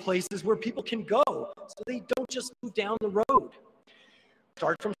create places where people can go so they don't just move down the road.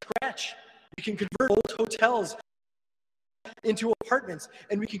 Start from scratch. We can convert old hotels into apartments,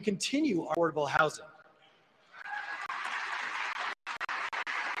 and we can continue our affordable housing.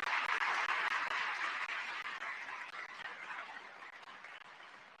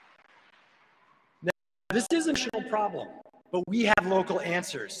 Now, this is a national problem, but we have local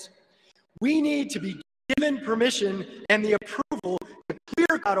answers. We need to be given permission and the approval to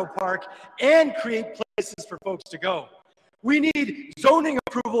clear Cotto Park and create places for folks to go. We need zoning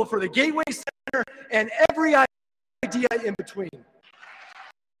approval for the Gateway Center and every idea in between.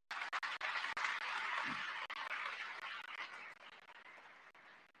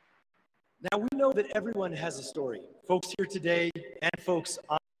 Now, we know that everyone has a story, folks here today and folks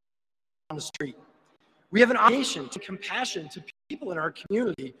on the street. We have an obligation to compassion to people in our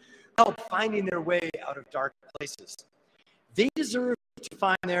community, help finding their way out of dark places. They deserve to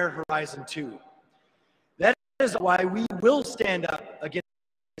find their horizon too. That is why we will stand up against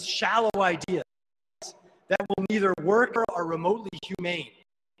shallow ideas that will neither work or are remotely humane.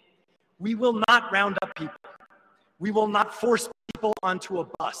 We will not round up people. We will not force people onto a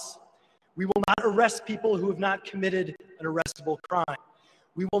bus. We will not arrest people who have not committed an arrestable crime.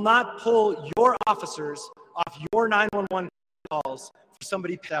 We will not pull your officers off your 911 calls for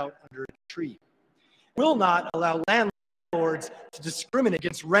somebody put out under a tree. We will not allow landlords to discriminate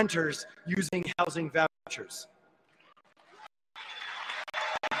against renters using housing vouchers.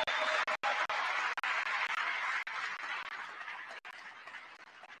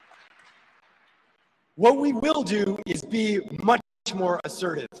 What we will do is be much more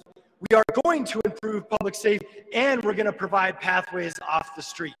assertive. We are going to improve public safety, and we're going to provide pathways off the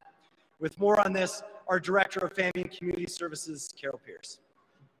street. With more on this, our Director of Family and Community Services, Carol Pierce.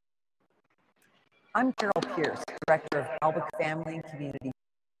 I'm Carol Pierce, Director of Albuquerque Family and Community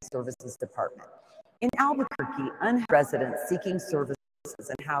Services Department. In Albuquerque, unhoused residents seeking services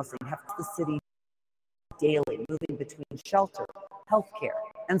and housing have the city daily, moving between shelter, healthcare,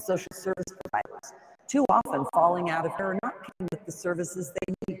 and social service providers, too often falling out of care or not paying with the services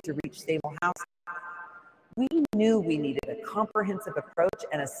they need to reach stable housing. We knew we needed a comprehensive approach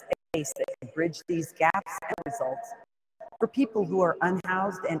and a space that could bridge these gaps and results for people who are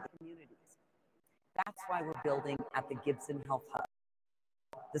unhoused and communities. That's why we're building at the Gibson Health Hub,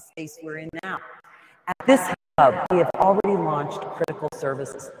 the space we're in now. At this hub, we have already launched critical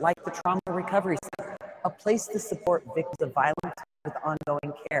services like the Trauma Recovery Center, a place to support victims of violence with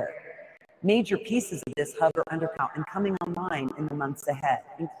ongoing care. Major pieces of this hub are under and coming online in the months ahead,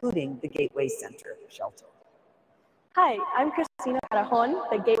 including the Gateway Center shelter. Hi, I'm Christina Parajon,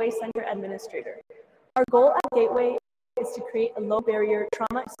 the Gateway Center Administrator. Our goal at Gateway is to create a low-barrier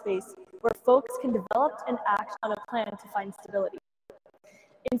trauma space where folks can develop and act on a plan to find stability.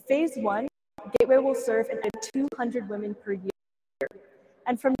 In Phase 1, Gateway will serve in 200 women per year.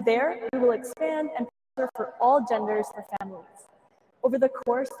 And from there, we will expand and serve for all genders or families. Over the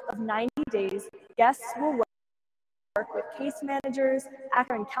course of 90 days, guests will work with case managers,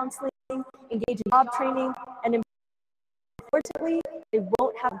 act in counseling, engage in job training, and importantly, they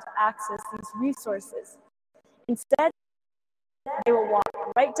won't have to access these resources. Instead, they will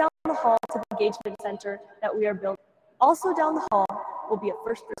walk right down the hall to the engagement center that we are building. Also down the hall will be a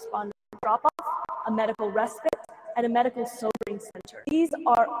first responder drop-off, a medical respite, and a medical sobering center. These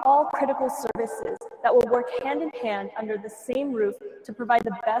are all critical services that will work hand in hand under the same roof to provide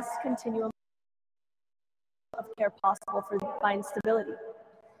the best continuum of care possible for find stability.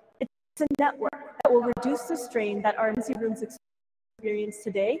 It's a network that will reduce the strain that our emergency rooms experience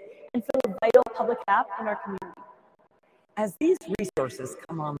today and fill a vital public gap in our community. As these resources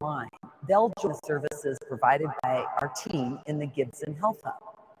come online, they'll join the services provided by our team in the Gibson Health Hub.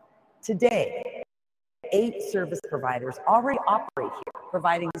 Today, 8 service providers already operate here,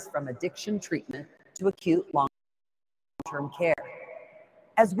 providing us from addiction treatment to acute long-term care.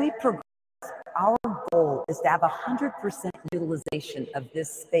 As we progress, our goal is to have 100% utilization of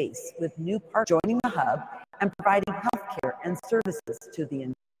this space, with new partners joining the hub and providing healthcare and services to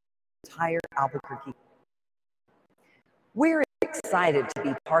the entire Albuquerque. We're excited to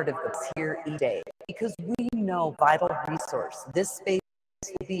be part of this here each day because we know vital resource this space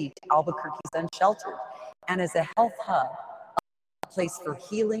will be to Albuquerque's unsheltered, and as a health hub, a place for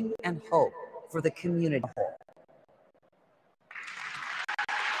healing and hope for the community as a whole.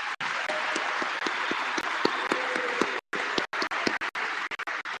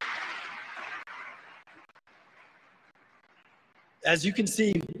 As you can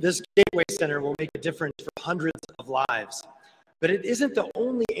see, this Gateway Center will make a difference for hundreds of lives. But it isn't the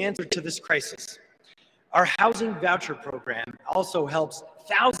only answer to this crisis. Our housing voucher program also helps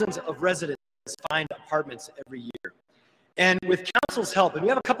thousands of residents find apartments every year. And with council's help, and we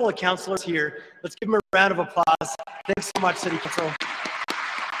have a couple of councilors here, let's give them a round of applause. Thanks so much, City Council.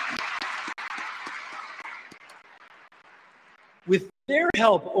 With their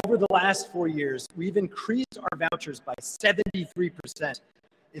help over the last 4 years, we've increased our vouchers by 73%.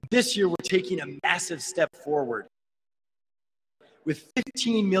 And this year, we're taking a massive step forward. With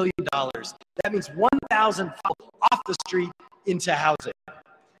 $15 million, that means 1,000 people off the street into housing.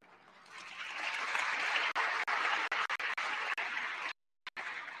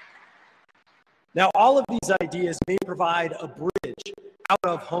 Now, all of these ideas may provide a bridge out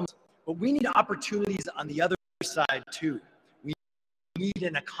of homes, but we need opportunities on the other side too. We need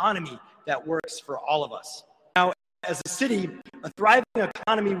an economy that works for all of us. Now, as a city, a thriving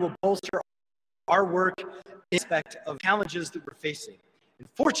economy will bolster our work in respect of challenges that we're facing. And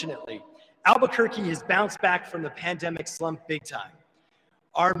fortunately, Albuquerque has bounced back from the pandemic slump big time.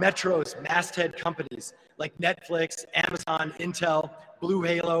 Our metro's masthead companies like Netflix, Amazon, Intel, Blue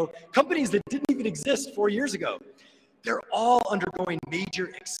Halo, companies that didn't even exist 4 years ago, they're all undergoing major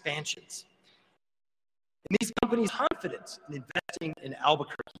expansions. And these companies have confidence in investing in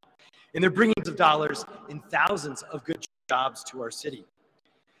Albuquerque, and they're bringing of dollars and thousands of good jobs to our city.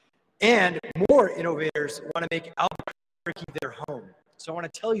 And more innovators want to make Albuquerque their home. So I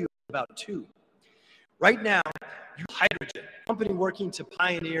want to tell you about two. Right now, Hydrogen, a company working to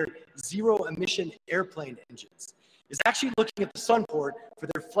pioneer zero-emission airplane engines, is actually looking at the Sunport for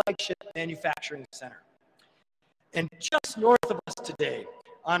their flagship manufacturing center. And just north of us today,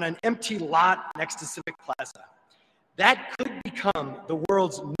 on an empty lot next to Civic Plaza, that could become the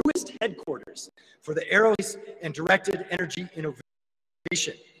world's newest headquarters for the aerospace and directed energy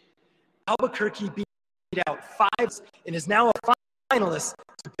innovation. Albuquerque beat out 5 and is now a finalist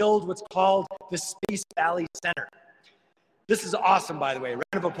to build what's called the Space Valley Center. This is awesome, by the way. Round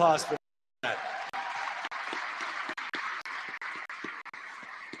of applause for that.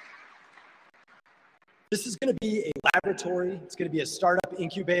 This is going to be a laboratory. It's going to be a startup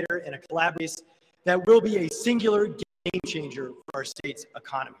incubator and a collaboration that will be a singular game changer for our state's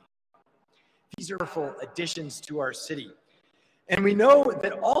economy. These are wonderful additions to our city. And we know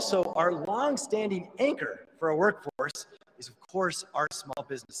that also our long-standing anchor for our workforce is, of course, our small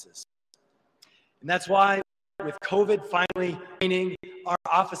businesses. And that's why, with COVID finally waning, our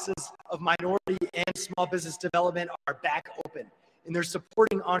offices of minority and small business development are back open, and they're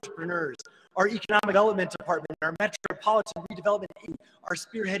supporting entrepreneurs. Our economic development department, our metropolitan redevelopment aid are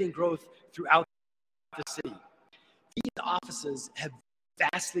spearheading growth throughout the city. These offices have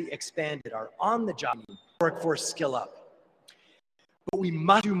vastly expanded our on-the-job workforce skill up. But we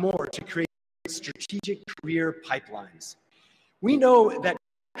must do more to create strategic career pipelines. We know that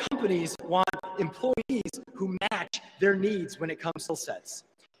companies want employees who match their needs when it comes to skill sets.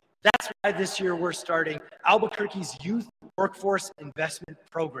 That's why this year we're starting Albuquerque's Youth Workforce Investment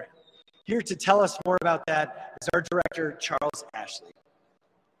Program. Here to tell us more about that is our director, Charles Ashley.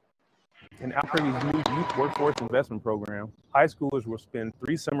 In Albuquerque's new Youth Workforce Investment Program, high schoolers will spend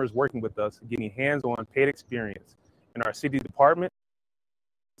 3 summers working with us, getting hands-on paid experience in our city department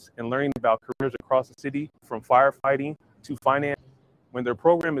and learning about careers across the city, from firefighting to finance. When their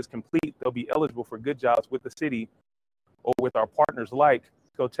program is complete, they'll be eligible for good jobs with the city or with our partners like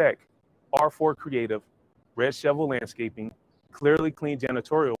Scotech, R4 Creative, Red Shovel Landscaping, Clearly Clean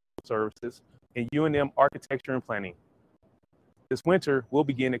Janitorial Services, and UNM Architecture and Planning. This winter, we'll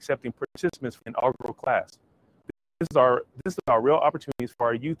begin accepting participants in inaugural class. This is our real opportunities for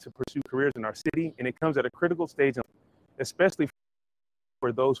our youth to pursue careers in our city, and it comes at a critical stage, especially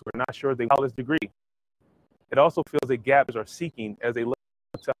for those who are not sure they have a college degree. It also fills a gap as are seeking as they look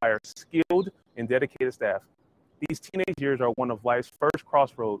to hire skilled and dedicated staff. These teenage years are one of life's first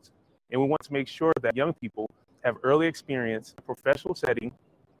crossroads, and we want to make sure that young people have early experience in a professional setting,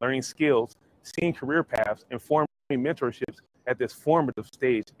 learning skills, seeing career paths, and forming mentorships at this formative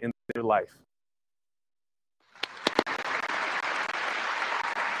stage in their life.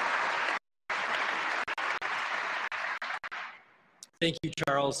 Thank you,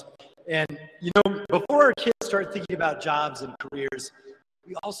 Charles. And you know, before our kids start thinking about jobs and careers,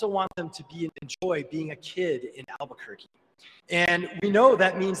 we also want them to enjoy being a kid in Albuquerque. And we know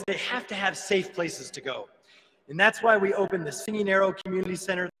that means they have to have safe places to go. And that's why we opened the Singing Arrow Community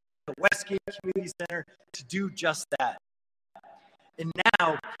Center, the Westgate Community Center, to do just that. And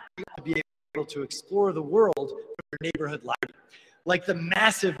now we will be able to explore the world from your neighborhood library, like the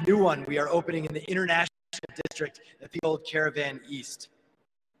massive new one we are opening in the International District at the old Caravan East.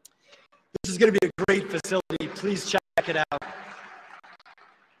 This is going to be a great facility. Please check it out.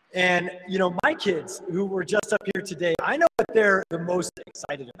 And, you know, my kids who were just up here today, I know what they're the most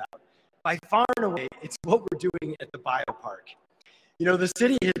excited about. By far and away, it's what we're doing at the biopark. You know, the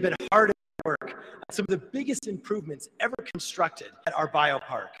city has been hard at work on some of the biggest improvements ever constructed at our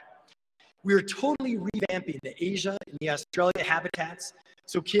biopark. We are totally revamping the Asia and the Australia habitats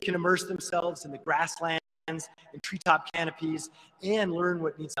so kids can immerse themselves in the grasslands and treetop canopies and learn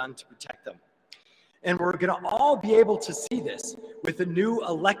what needs done to protect them. And we're going to all be able to see this with a new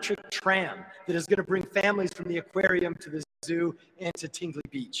electric tram that is going to bring families from the aquarium to the zoo and to Tingley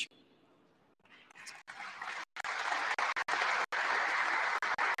Beach.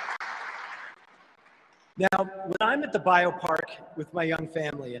 Now, when I'm at the biopark with my young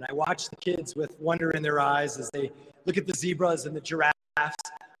family and I watch the kids with wonder in their eyes as they look at the zebras and the giraffes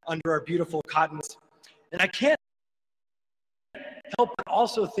under our beautiful cottons, and I can't help but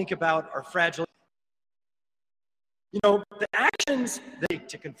also think about our fragile. You know, the actions they take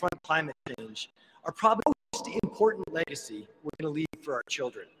to confront climate change are probably the most important legacy we're going to leave for our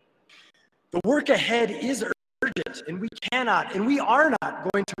children. The work ahead is urgent, and we cannot, and we are not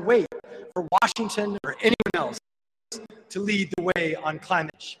going to wait for Washington or anyone else to lead the way on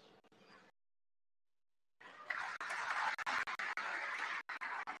climate change.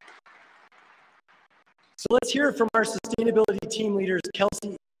 So let's hear from our sustainability team leaders,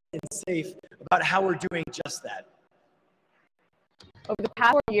 Kelsey and Safe, about how we're doing just that. Over the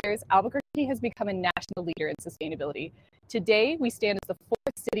past 4 years, Albuquerque has become a national leader in sustainability. Today, we stand as the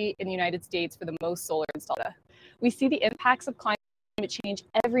 4th city in the United States for the most solar installed. We see the impacts of climate change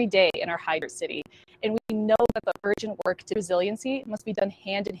every day in our Hyder city, and we know that the urgent work to resiliency must be done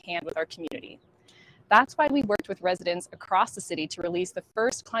hand in hand with our community. That's why we worked with residents across the city to release the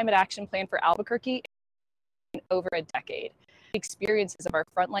first climate action plan for Albuquerque in over a decade. The experiences of our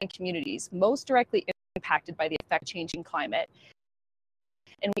frontline communities most directly impacted by the changing climate,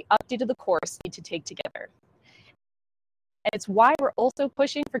 and we updated the course we need to take together. And it's why we're also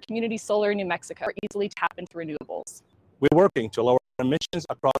pushing for community solar in New Mexico to easily tap into renewables. We're working to lower emissions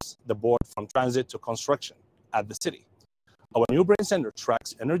across the board from transit to construction at the city. Our New Brain Center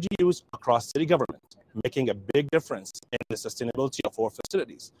tracks energy use across city government, making a big difference in the sustainability of our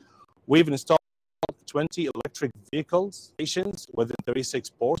facilities. We've installed 20 electric vehicle stations within 36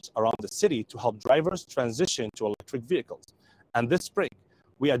 ports around the city to help drivers transition to electric vehicles. And this spring,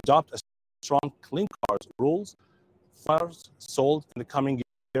 we adopt a strong clean cars rules. Cars sold in the coming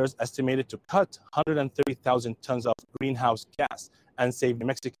years estimated to cut 130,000 tons of greenhouse gas and save New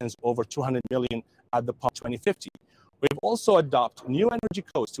Mexicans over $200 million at the pump 2050. We've also adopted new energy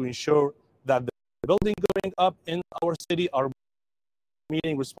codes to ensure that the buildings going up in our city are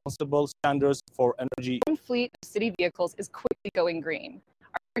meeting responsible standards for energy. Our fleet of city vehicles is quickly going green.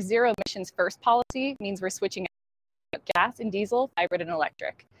 Our zero emissions first policy means we're switching out gas and diesel, hybrid and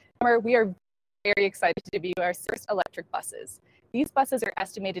electric. We are very excited to debut our first electric buses. These buses are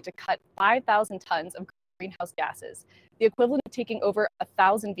estimated to cut 5,000 tons of greenhouse gases, the equivalent of taking over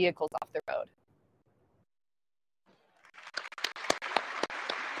 1,000 vehicles off the road.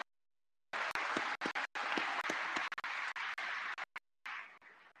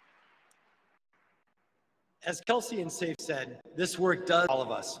 As Kelsey and Safe said, this work does all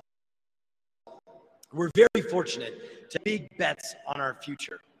of us. We're very fortunate to make big bets on our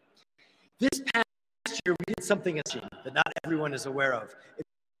future. This past year, we did something that not everyone is aware of.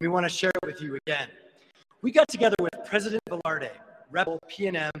 We want to share it with you again. We got together with President Velarde, Rebel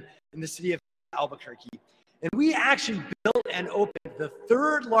PNM in the city of Albuquerque, and we actually built and opened the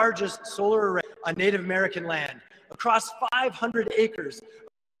 3rd largest solar array on Native American land across 500 acres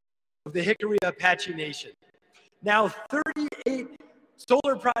of the Jicarilla Apache Nation. Now, 38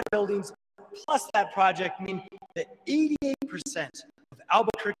 solar project buildings plus that project mean that 88% of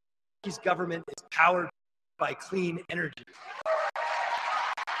Albuquerque's government is powered by clean energy.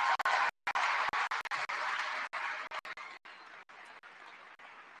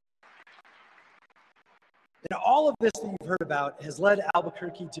 And all of this that you've heard about has led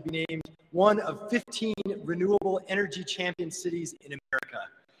Albuquerque to be named one of 15 renewable energy champion cities in America.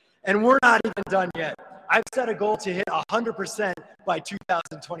 And we're not even done yet. I've set a goal to hit 100% by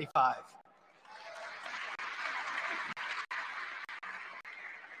 2025.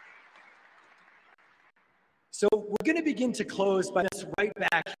 So we're going to begin to close by us right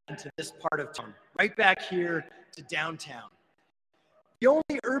back into this part of town, right back here to downtown. The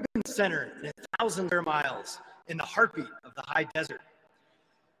only urban center in 1,000 square miles in the heartbeat of the high desert.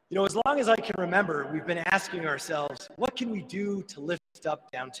 You know, as long as I can remember, we've been asking ourselves, what can we do to lift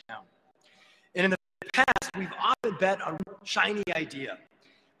up downtown? And in the past, we've often bet on a shiny idea,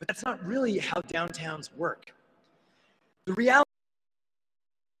 but that's not really how downtowns work. The reality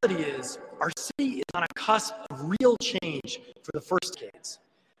is our city is on a cusp of real change for the first decades.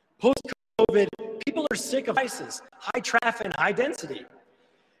 Post-COVID, people are sick of prices, high traffic, and high density.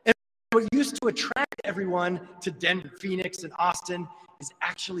 And what used to attract everyone to Denver, Phoenix, and Austin is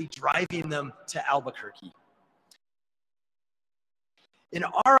actually driving them to Albuquerque. In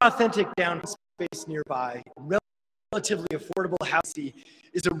our authentic downtown space nearby, relatively affordable housing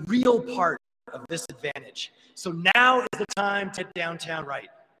is a real part of this advantage. So now is the time to get downtown right.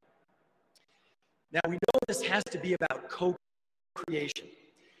 Now we know this has to be about co-creation.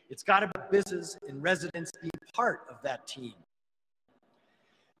 It's got to be business and residents being part of that team.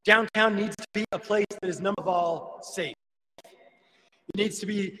 Downtown needs to be a place that is, number of all, safe. It needs to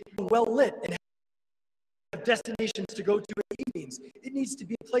be well lit and have destinations to go to in evenings. It needs to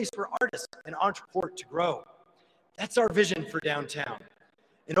be a place for artists and entrepreneurs to grow. That's our vision for downtown.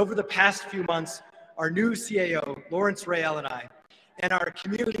 And over the past few months, our new CAO, Lawrence Rael, and I, and our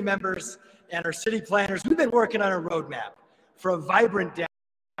community members and our city planners, we've been working on a roadmap for a vibrant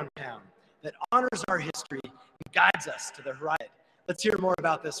downtown that honors our history and guides us to the horizon. Let's hear more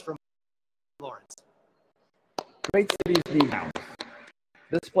about this from Lawrence. Great cities need towns.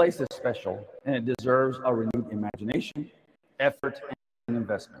 This place is special, and it deserves a renewed imagination, effort, and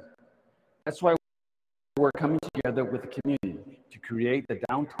investment. That's why we're coming together with the community to create the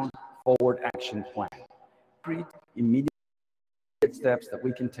Downtown Forward Action Plan. Concrete, immediate steps that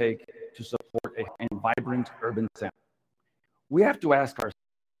we can take to support a vibrant urban center. We have to ask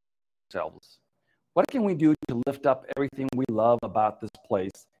ourselves, what can we do to lift up everything we love about this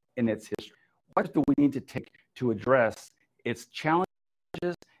place and its history? What do we need to take to address its challenges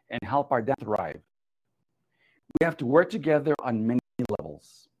and help our downtown thrive? We have to work together on many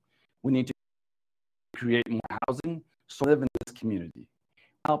levels. We need to create more housing so live in this community.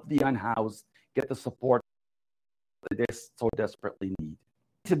 Help the unhoused get the support that they so desperately need.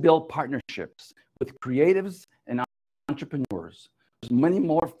 To build partnerships with creatives and entrepreneurs. There's many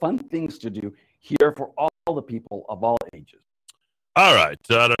more fun things to do here for all the people of all ages. All right.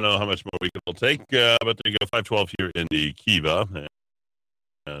 I don't know how much more we can take, but there you go, 512 here in the Kiva.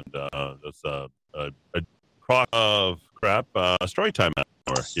 And that's a crock of crap story time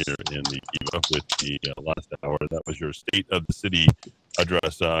hour here in the Kiva with the last hour. That was your State of the City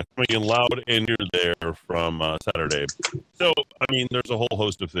address coming in loud and you're there from Saturday. So, I mean, there's a whole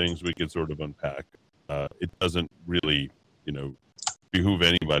host of things we could sort of unpack. It doesn't really, behoove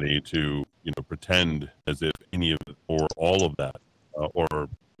anybody to, pretend as if any of it or all of that or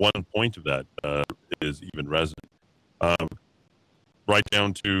one point of that is even resonant. Right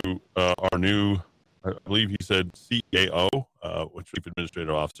down to our new, I believe he said CAO, which Chief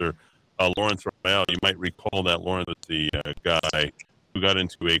Administrative Officer, Lawrence Rael. You might recall that Lawrence was the guy who got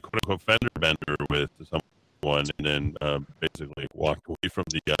into a quote-unquote fender bender with someone and then basically walked away from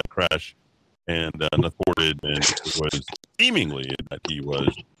the crash and unafforded, and it was seemingly that he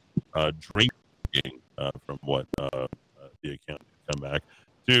was drinking from what the account come back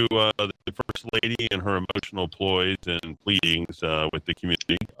to the First Lady and her emotional ploys and pleadings with the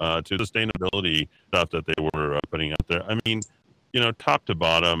community to sustainability stuff that they were putting out there. I mean, top to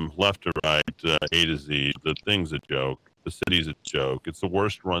bottom, left to right, A to Z, the thing's a joke. The city's a joke. It's the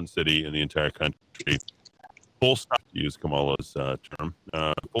worst run city in the entire country. Full stop, to use Kamala's term.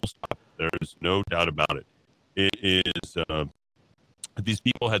 Full stop. There's no doubt about it. It is, these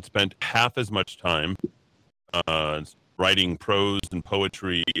people had spent half as much time writing prose and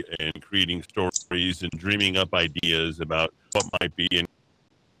poetry and creating stories and dreaming up ideas about what might be and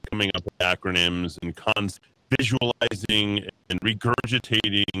coming up with acronyms and visualizing and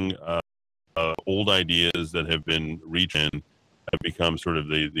regurgitating old ideas that have been reached and have become sort of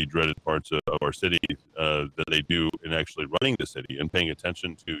the dreaded parts of our city that they do in actually running the city and paying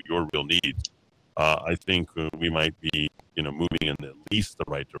attention to your real needs. I think we might be, moving in at least the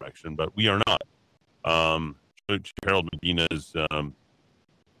right direction, but we are not. Harold Medina's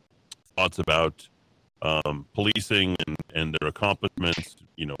thoughts about policing and their accomplishments,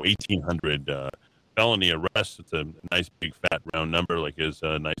 1,800 felony arrests. It's a nice big fat round number, like his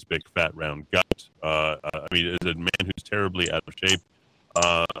nice big fat round gut. I mean, as a man who's terribly out of shape,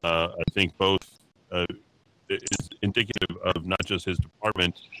 I think both is indicative of not just his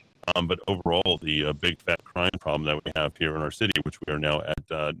department, But overall, the big fat crime problem that we have here in our city, which we are now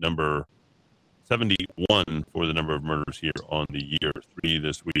at number 71 for the number of murders here on the year, 3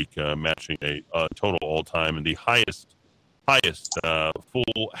 this week, matching a total all-time and the highest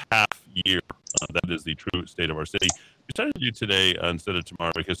full half year. That is the true state of our city. We decided to do today instead of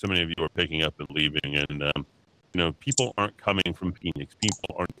tomorrow because so many of you are picking up and leaving, and people aren't coming from Phoenix,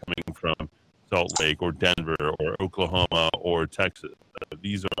 people aren't coming from Salt Lake or Denver or Oklahoma or Texas.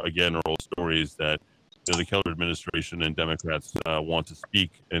 These are, again, are all stories that the Keller administration and Democrats want to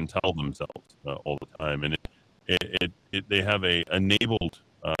speak and tell themselves all the time. And they have enabled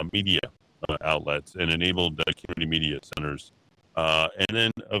media outlets and enabled community media centers. And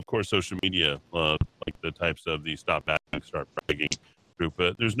then, of course, social media, like the types of the Stop Backing, Start Bragging group.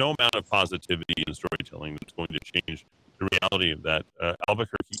 There's no amount of positivity and storytelling that's going to change the reality of that.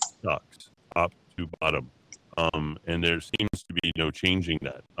 Albuquerque sucks, top to bottom. And there seems to be no changing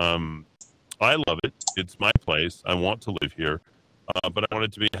that. I love it. It's my place. I want to live here. But I want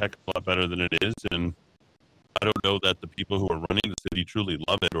it to be a heck of a lot better than it is. And I don't know that the people who are running the city truly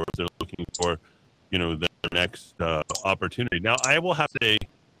love it, or if they're looking for, their next opportunity. Now, I will have to say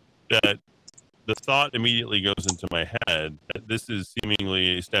that the thought immediately goes into my head that this is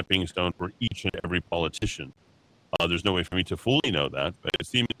seemingly a stepping stone for each and every politician. There's no way for me to fully know that, but it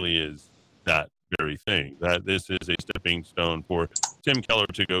seemingly is that very thing, that this is a stepping stone for Tim Keller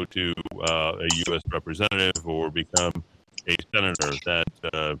to go to a U.S. representative or become a senator,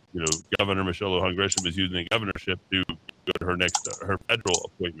 that Governor Michelle Lujan Grisham is using the governorship to go to her federal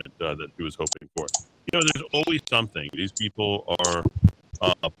appointment that she was hoping for. There's always something. These people are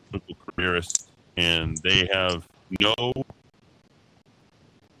political careerists, and they have no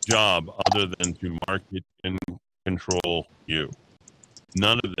job other than to market and control you.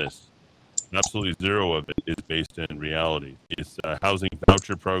 None of this, absolutely zero of it, is based in reality. It's a housing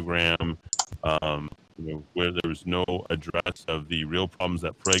voucher program, where there's no address of the real problems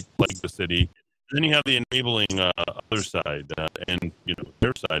that plague the city. And then you have the enabling other side, and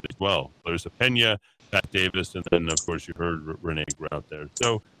their side as well. There's Pena, Pat Davis, and then of course you heard Renee Grout there.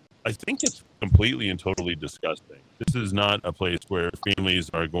 So I think it's completely and totally disgusting. This is not a place where families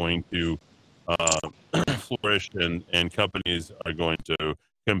are going to flourish and companies are going to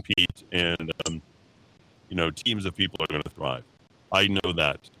compete, and teams of people are going to thrive. I know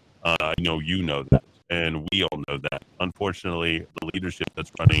that. I know you know that, and we all know that. Unfortunately, the leadership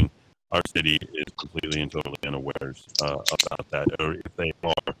that's running our city is completely and totally unawares about that, or if they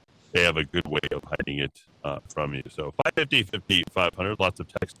are, they have a good way of hiding it from you. So 550-500, lots of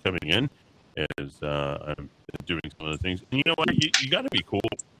text coming in as I'm doing some of the things. And you know what? You got to be cool.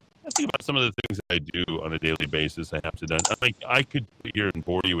 I think about some of the things that I do on a daily basis. I have to do. I could sit here and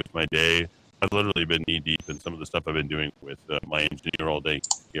bore you with my day. I've literally been knee deep in some of the stuff I've been doing with my engineer all day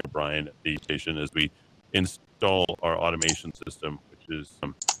here, Brian, at the station, as we install our automation system, which is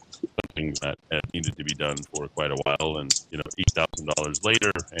something that needed to be done for quite a while. And, $8,000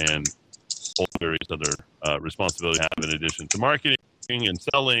 later, and all the various other responsibilities I have in addition to marketing and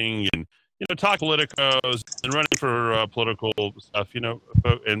selling and, talk politicos and running for political stuff,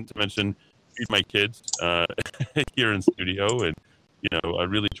 and to mention feed my kids here in studio. And, I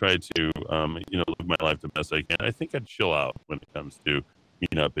really try to, live my life the best I can. I think I'd chill out when it comes to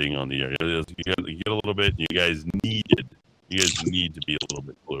not being on the air. You get a little bit, you guys need to be a little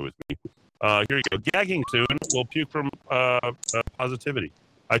bit cooler with me. Here you go. Gagging soon. We'll puke from positivity.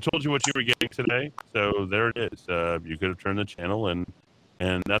 I told you what you were getting today, so there it is. You could have turned the channel, and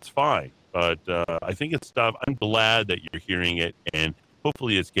that's fine. But I think it's stuff. I'm glad that you're hearing it, and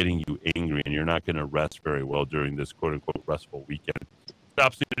hopefully it's getting you angry, and you're not going to rest very well during this quote-unquote restful weekend.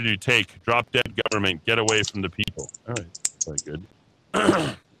 Stop seeing to take. Drop dead government. Get away from the people. All right. Very good.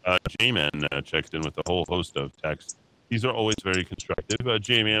 J-Man checks in with a whole host of texts. These are always very constructive.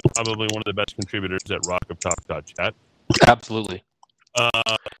 J-Man, probably one of the best contributors at rockoftalk.chat. Absolutely.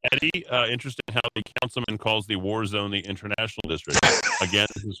 Eddie, interesting how the councilman calls the war zone the international district. Again,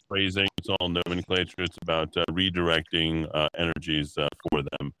 this is phrasing. It's all nomenclature. It's about redirecting energies for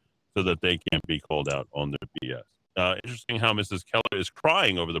them so that they can't be called out on their BS. Interesting how Mrs. Keller is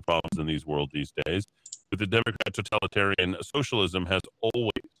crying over the problems in these world these days. With the Democrat totalitarian socialism has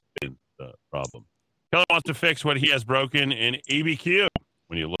always been the problem. Keller wants to fix what he has broken in ABQ.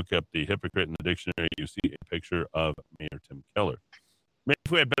 When you look up the hypocrite in the dictionary, you see a picture of Mayor Tim Keller. Maybe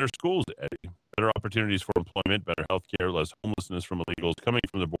if we had better schools, Eddie, better opportunities for employment, better health care, less homelessness from illegals coming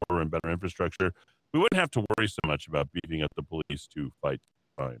from the border, and better infrastructure, we wouldn't have to worry so much about beefing up the police to fight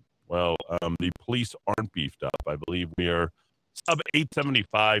crime. Well, the police aren't beefed up. I believe we are sub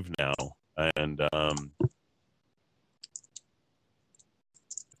 875 now. And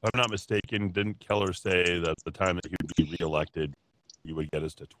I'm not mistaken, didn't Keller say that the time that he would be reelected, he would get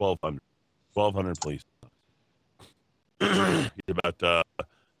us to 1,200 police? He's about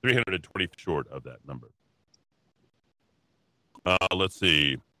 320 short of that number. Let's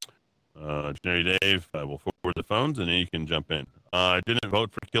see. Generic Dave, I will forward the phones and then you can jump in. I didn't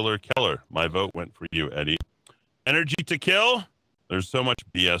vote for Killer Keller. My vote went for you, Eddie. Energy to kill? There's so much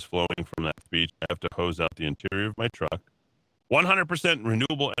BS flowing from that speech. I have to hose out the interior of my truck. 100%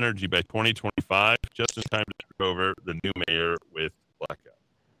 renewable energy by 2025, just in time to take over the new mayor with blackout.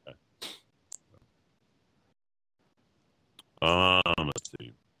 Okay. Let's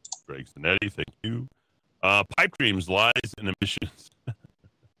see. Greg Zanetti, thank you. Pipe dreams, lies, and emissions.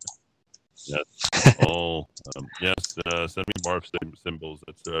 Yes. All. Yes. Send me barf symbols.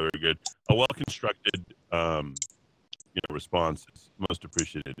 That's very good. A well-constructed, response is most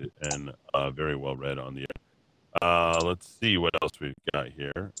appreciated and very well read on the air. Let's see what else we've got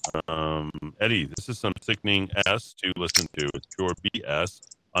here. Eddie, this is some sickening S to listen to. It's pure BS.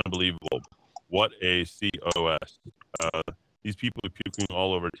 Unbelievable. What a COS. These people are puking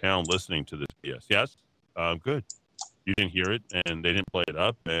all over town listening to this BS. Yes? Good. You didn't hear it, and they didn't play it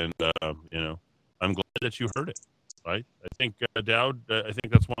up, and, I'm glad that you heard it, right? I think, Dowd, I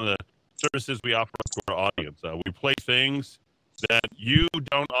think that's one of the services we offer to our audience. We play things that you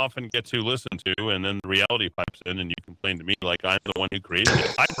don't often get to listen to, and then the reality pipes in, and you complain to me like I'm the one who created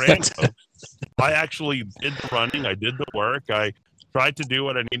it. I ran, folks. I actually did the running. I did the work. I tried to do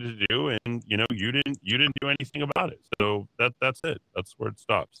what I needed to do, and you didn't do anything about it. So that's it. That's where it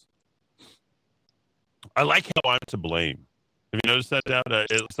stops. I like how I'm to blame. Have you noticed that, Dad?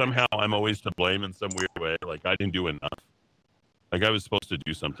 Somehow I'm always to blame in some weird way. Like I didn't do enough. Like I was supposed to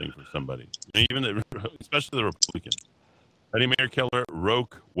do something for somebody. Especially the Republicans. Eddie Mayor Keller,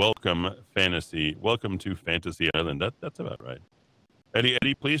 Roke, welcome fantasy. Welcome to Fantasy Island. That's about right.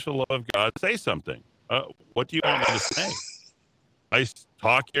 Eddie, please, for the love of God, say something. What do you want me to say? I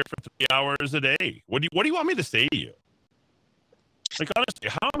talk here for 3 hours a day. What do you want me to say to you? Like, honestly,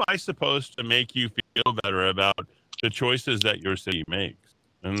 how am I supposed to make you feel better about the choices that your city makes?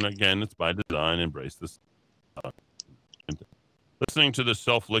 And again, it's by design. Embrace this. Listening to the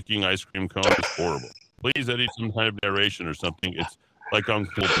self-licking ice cream cone is horrible. Please edit some kind of narration or something. It's like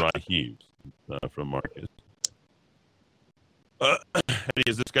Uncle Dry Heaves from Marcus. Eddie,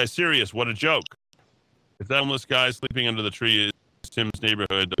 is this guy serious? What a joke. If that homeless guy sleeping under the tree is Tim's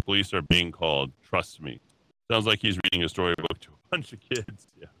neighborhood, the police are being called. Trust me. Sounds like he's reading a storybook to a bunch of kids.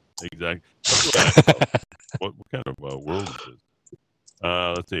 Yeah, exactly. What kind of world is this?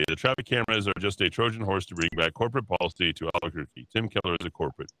 Let's see. The traffic cameras are just a Trojan horse to bring back corporate policy to Albuquerque. Tim Keller is a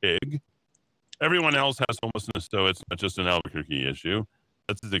corporate pig. Everyone else has homelessness, so it's not just an Albuquerque issue.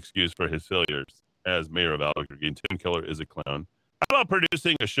 That's his excuse for his failures as mayor of Albuquerque. And Tim Keller is a clown. How about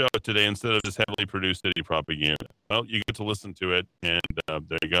producing a show today instead of this heavily produced city propaganda? Well, you get to listen to it, and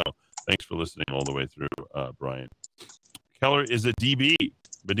there you go. Thanks for listening all the way through, Brian. Keller is a DB.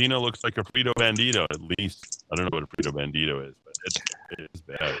 Medina looks like a Frito Bandito, at least. I don't know what a Frito Bandito is, but it is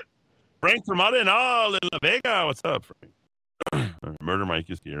bad. Frank from in La Vega. What's up, Frank? Murder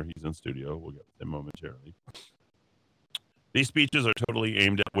Mike is here. He's in studio. We'll get to him momentarily. These speeches are totally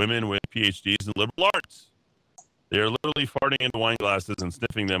aimed at women with PhDs in liberal arts. They are literally farting into wine glasses and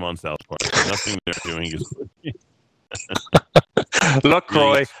sniffing them on South Park. Nothing they're doing is...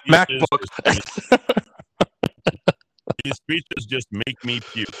 LaCroix, MacBook. These speeches just make me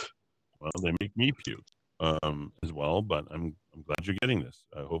puke. Well, they make me puke as well, but I'm glad you're getting this.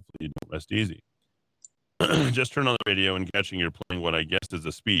 Hopefully you don't rest easy. Just turn on the radio and catching you're playing what I guess is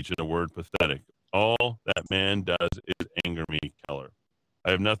a speech in a word pathetic. All that man does is anger me, Keller. I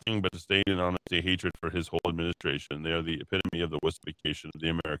have nothing but disdain and honesty hatred for his whole administration. They are the epitome of the wussification of the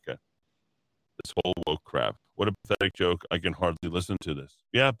America. This whole woke crap. What a pathetic joke. I can hardly listen to this.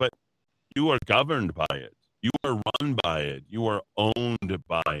 Yeah, but you are governed by it. You are run by it. You are owned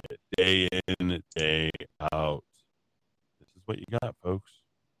by it. Day in, day out. This is what you got, folks.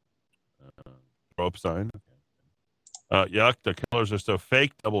 Throw up sign. Okay. Yuck, the Kellers are so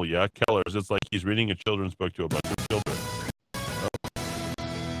fake. Double yuck. Kellers, it's like he's reading a children's book to a bunch of children.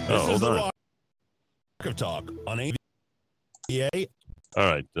 Hold on. Rock of Talk on AVA. All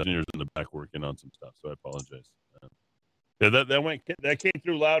right, Junior's in the back working on some stuff, so I apologize. Yeah, that came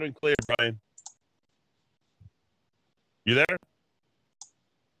through loud and clear, Brian. You there?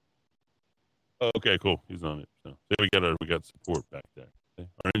 Oh, okay, cool. He's on it. So we got support back there. Okay?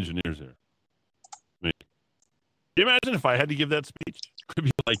 Our engineer's here. Can you imagine if I had to give that speech? It could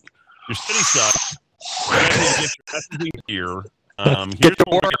be like, your city sucks. You guys need to get your messaging here. Here's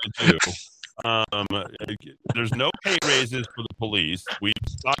what we're going to do. There's no pay raises for the police. We've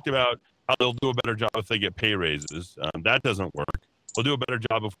talked about how they'll do a better job if they get pay raises. That doesn't work. We'll do a better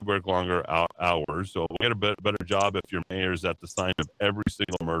job if we work longer hours. So we'll get a better job if your mayor's at the site of every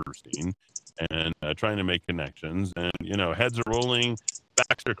single murder scene and trying to make connections. And, heads are rolling,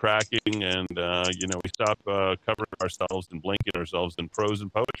 backs are cracking, and, we stop covering ourselves and blanking ourselves in prose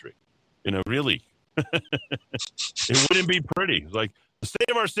and poetry. Really. It wouldn't be pretty. Like the state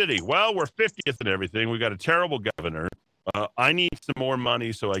of our city. Well, we're 50th and everything. We got a terrible governor. I need some more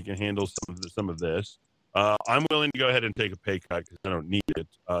money so I can handle some of this. I'm willing to go ahead and take a pay cut because I don't need it.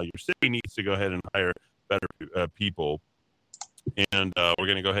 Your city needs to go ahead and hire better people. And we're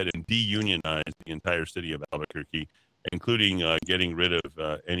going to go ahead and de-unionize the entire city of Albuquerque, including getting rid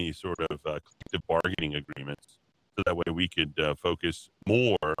of any sort of collective bargaining agreements. So that way we could focus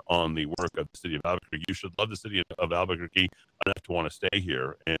more on the work of the city of Albuquerque. You should love the city of Albuquerque enough to want to stay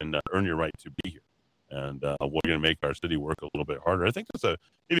here and earn your right to be here. And we're going to make our city work a little bit harder. I think that's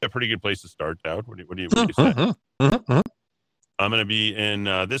maybe a pretty good place to start out. What do you say? I'm going to be in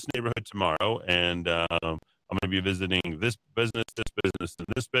this neighborhood tomorrow, and I'm going to be visiting this business, and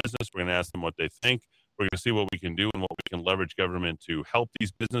this business. We're going to ask them what they think. We're going to see what we can do and what we can leverage government to help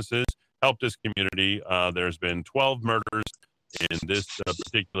these businesses, help this community. There's been 12 murders in this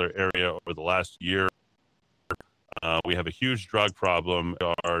particular area over the last year. We have a huge drug problem.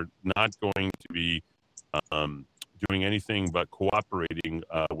 We are not going to be doing anything but cooperating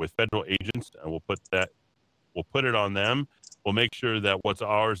with federal agents, and we'll put it on them. We'll make sure that what's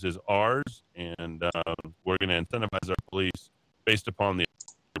ours is ours, and we're going to incentivize our police based upon the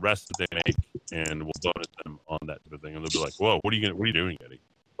arrests that they make, and we'll bonus them on that type of thing. And they'll be like, "Whoa, what are you doing, Eddie?"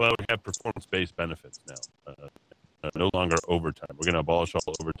 Well, we have performance-based benefits now, no longer overtime. We're going to abolish all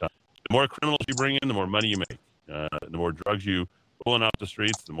overtime. The more criminals you bring in, the more money you make. The more drugs you pulling out the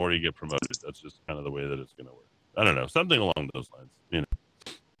streets, the more you get promoted. That's just kind of the way that it's going to work. I don't know, something along those lines. I'm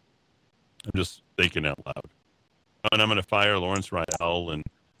just thinking out loud. And I'm going to fire Lawrence Rydell and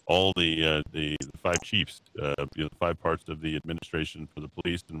all the 5 chiefs, the 5 parts of the administration for the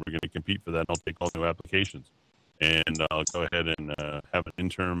police, and we're going to compete for that. And I'll take all new applications, and I'll go ahead and have an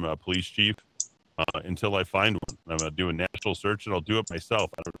interim police chief until I find one. I'm going to do a national search, and I'll do it myself.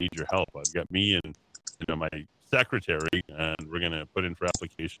 I don't need your help. I've got me and my secretary, and we're going to put in for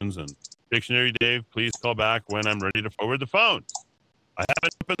applications. And Dictionary Dave, please call back when I'm ready to forward the phones. I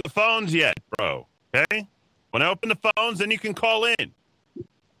haven't opened the phones yet, bro. Okay? When I open the phones, then you can call in.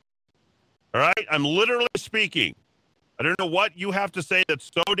 All right? I'm literally speaking. I don't know what you have to say that's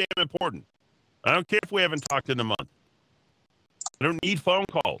so damn important. I don't care if we haven't talked in a month. I don't need phone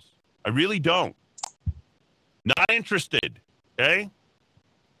calls. I really don't. Not interested. Okay?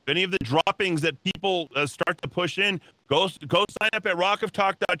 If any of the droppings that people start to push in, go sign up at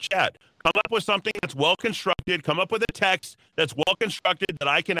rockoftalk.chat. Come up with something that's well constructed. Come up with a text that's well constructed that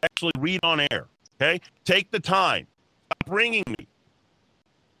I can actually read on air. Okay? Take the time. Stop ringing me.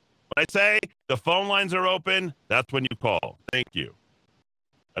 When I say the phone lines are open, that's when you call. Thank you.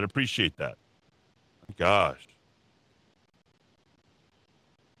 I'd appreciate that. My gosh.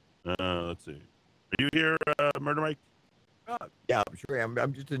 Let's see. Are you here, Murder Mike? Yeah, I'm sure.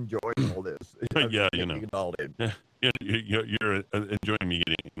 I'm just enjoying all this. Yeah, taking it all in. You're enjoying me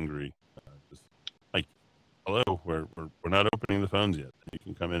getting angry. Just like, hello, we're not opening the phones yet. You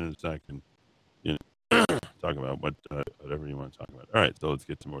can come in a second. Talk about whatever you want to talk about. All right, so let's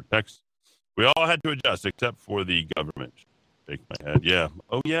get some more text. We all had to adjust except for the government. Shake my head. Yeah.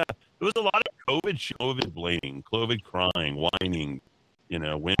 Oh yeah. There was a lot of COVID blaming, COVID crying, whining,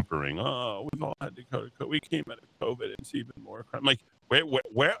 whimpering. Oh, we've all had to go. We came out of COVID and it's even more crime. Like,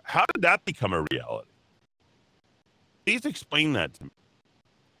 where? How did that become a reality? Please explain that to me.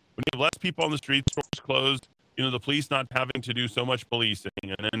 When you have less people on the streets, stores closed, the police not having to do so much policing,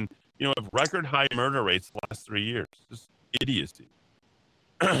 and then have record high murder rates the last 3 years. Just idiocy.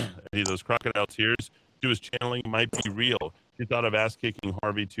 Those crocodile tears to his channeling might be real. He thought of ass kicking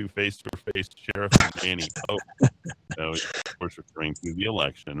Harvey two-faced sheriff and Danny. Oh, no, of course, referring to the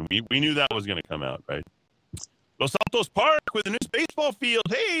election. We knew that was going to come out, right? Los Altos Park with a new baseball field.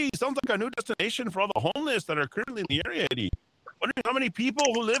 Hey, sounds like a new destination for all the homeless that are currently in the area, Eddie. Wondering how many people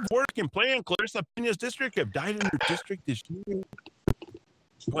who live, work, and play in Clarissa Pena's district have died in your district this year.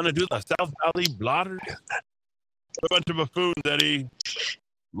 You want to do the South Valley blotters? A bunch of buffoons, Eddie.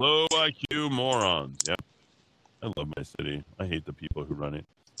 Low IQ morons. Yep. I love my city. I hate the people who run it.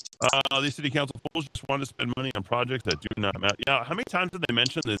 These city council fools just want to spend money on projects that do not matter. Yeah, how many times did they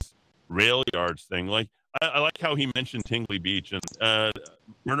mention this rail yards thing? Like, I like how he mentioned Tingley Beach. And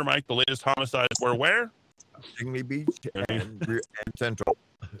Murder Mike, the latest homicides were where? Tingley Beach and Central.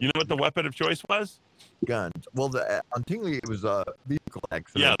 You know what the weapon of choice was? Guns. Well, on Tingley, it was a vehicle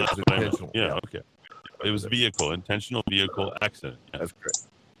accident. Yeah, It that's was what I meant. intentional. Yeah, okay. It was intentional vehicle accident. Yeah. That's correct.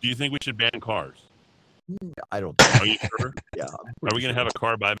 Do you think we should ban cars? I don't. Are you sure? Yeah. Are we going to have a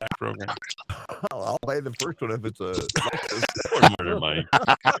car buyback program? I'll buy the first one if it's a. Poor Murder Mike.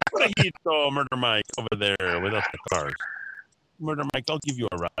 What a heat throw, Murder Mike over there without the cars. Murder Mike, I'll give you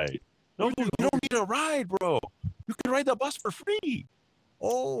a ride. No, you don't need a ride, bro. You can ride the bus for free.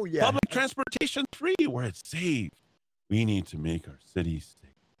 Oh, yeah. Public transportation free where it's safe. We need to make our city safe.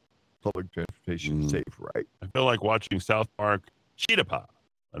 Public transportation safe, right? I feel like watching South Park Cheetah Pop.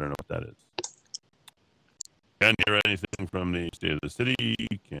 I don't know what that is. Can't hear anything from the state of the city.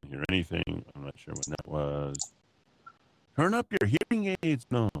 Can't hear anything. I'm not sure when that was. Turn up your hearing aids.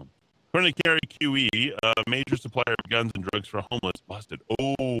 No. According to Carrie QE, a major supplier of guns and drugs for homeless busted.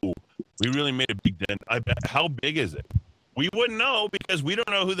 Oh, we really made a big dent. I bet. How big is it? We wouldn't know because we don't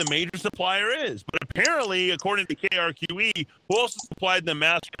know who the major supplier is. But apparently, according to KRQE, who also supplied the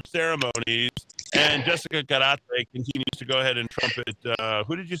master ceremonies, and Jessica Karate continues to go ahead and trumpet.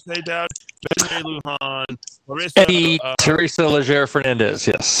 Who did you say, Dad? Benjay Lujan, Eddie Marissa. Teresa Leger Fernandez.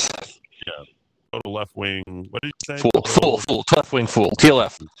 Yes. Yeah. Total left wing. What did you say? Fool. Left wing fool.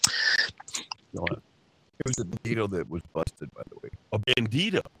 TLF. It was a bandito that was busted, by the way. A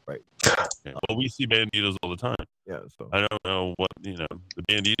bandito, right? Okay. Well, we see banditos all the time. Yeah. So I don't know what the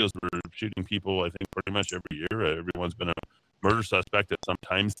banditos were shooting people. I think pretty much every year. Everyone's been a murder suspect at some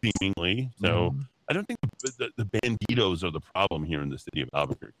time, seemingly. So I don't think the banditos are the problem here in the city of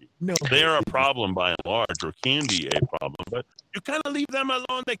Albuquerque. No, they are a problem by and large, or can be a problem. But you kind of leave them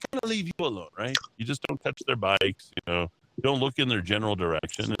alone. They kind of leave you alone, right? You just don't touch their bikes. Don't look in their general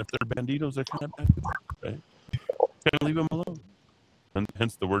direction. If they're banditos, they're kind of bad, right? Kind of leave them alone. And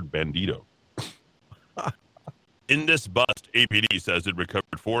hence the word bandito. In this bust, APD says it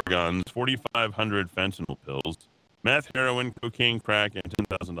recovered 4 guns, 4,500 fentanyl pills, meth, heroin, cocaine, crack, and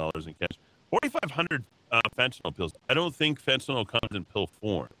 $10,000 in cash. 4,500 fentanyl pills. I don't think fentanyl comes in pill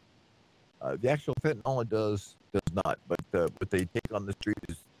form. The actual fentanyl does not, but what they take on the street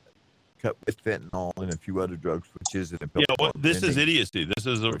is cut with fentanyl and a few other drugs, which is in a pill form. This is idiocy. This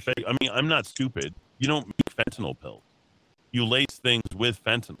is a fake. I mean, I'm not stupid. You don't make fentanyl pills. You lace things with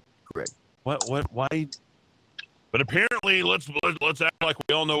fentanyl. Correct. Why? But apparently, let's act like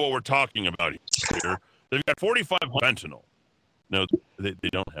we all know what we're talking about here. They've got 45 fentanyl. No, they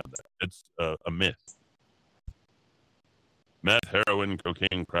don't have that. It's a myth. Meth, heroin,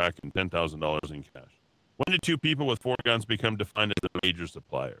 cocaine, crack, and $10,000 in cash. 1 to 2 people with 4 guns become defined as a major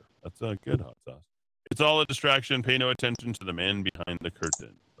supplier. That's a good hot sauce. It's all a distraction. Pay no attention to the man behind the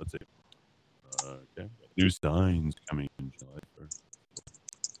curtain. Let's see. Okay. New signs coming in July 1st.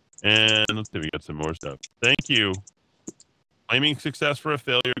 And let's see, we got some more stuff. Thank you. Claiming success for a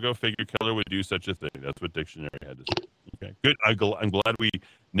failure, go figure. Keller would do such a thing. That's what dictionary had to say. Okay, good. I'm glad we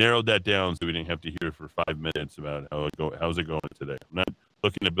narrowed that down so we didn't have to hear for 5 minutes about how's it going today. I'm not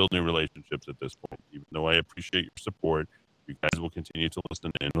looking to build new relationships at this point, even though I appreciate your support. You guys will continue to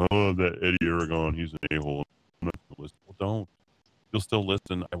listen in. Oh, that Eddie Aragon, he's an a-hole. I'm not going to listen. Well, don't. You'll still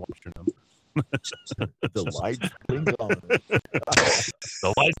listen. I watched your numbers. The light blinks on.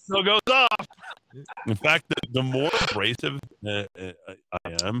 The light still goes off. In fact, the more abrasive I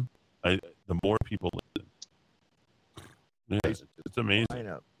am, the more people listen. Yeah, it's amazing. I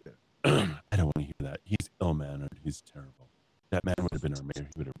know. I don't want to hear that. He's ill-mannered. He's terrible. That man would have been our mayor.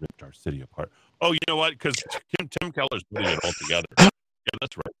 He would have ripped our city apart. Oh, you know what? Because Tim Keller's putting it all together. Yeah,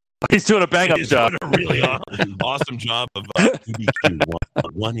 that's right. He's doing a bang-up job. He's doing a really awesome job of ABQ,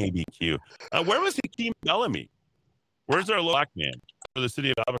 one ABQ. Where was Hakeem Bellamy? Where's our black man for the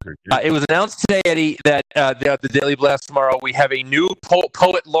city of Albuquerque? It was announced today, Eddie, that the Daily Blast tomorrow, we have a new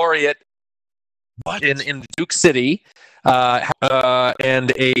poet laureate in Duke City. And let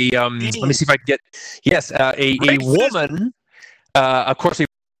me see if I can get, a woman, of course, a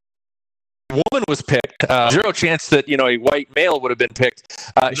woman was picked. Zero chance that a white male would have been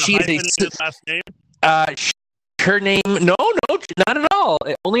picked. She is his last name. Her name, no, not at all.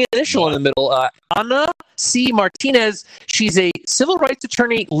 Only initial in the middle. Ana C. Martinez. She's a civil rights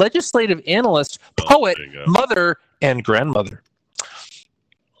attorney, legislative analyst, poet, mother, and grandmother.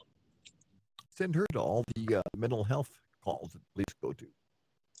 Send her to all the mental health calls that police go to.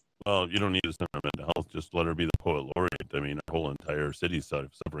 Well, you don't need to send her mental health. Just let her be the poet laureate. I mean, our whole entire city's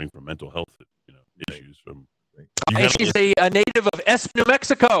suffering from mental health, issues. And she's a native of Espa, New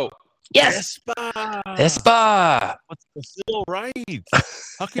Mexico. Yes. Espa. What's the civil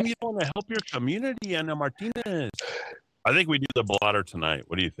rights? How come you don't want to help your community, Ana Martinez? I think we do the blotter tonight.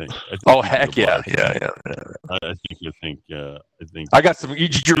 What do you think? Oh heck yeah. I think. I got some.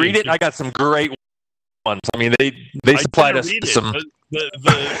 Did you read it? I got some great ones. I mean, they supplied us some.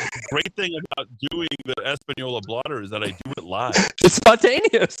 The great thing about doing the Espanola blotter is that I do it live. It's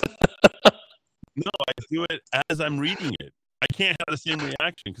spontaneous. No, I do it as I'm reading it. I can't have the same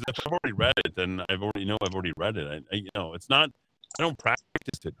reaction because if I've already read it, then I've already read it. It's not. I don't practice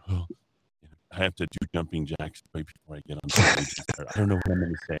it. I have to do jumping jacks right before I get on stage. I don't know what I'm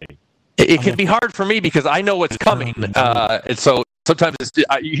going to say. It can be hard for me because I know what's coming, and so sometimes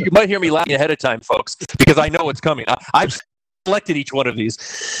you might hear me laughing ahead of time, folks, because I know what's coming. I've selected each one of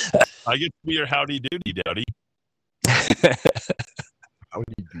these. I get to be your howdy doody, Dowdy.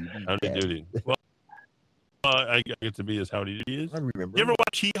 Howdy doody. Well, I get to be as howdy doody is. I remember. You ever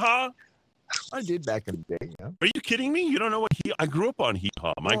watch Hee Haw? I did back in the day. Yeah. Are you kidding me? You don't know what I grew up on Hee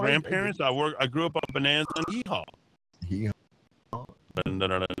Haw. My No, grandparents. I grew up on Bonanza and Hee Haw. Hee Haw.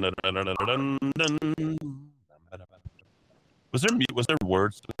 Was there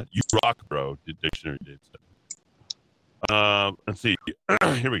words to that? You rock, bro. The dictionary did say. Let's see.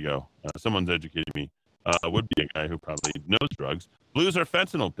 Here we go. Someone's educating me. Would be a guy who probably knows drugs. Blues are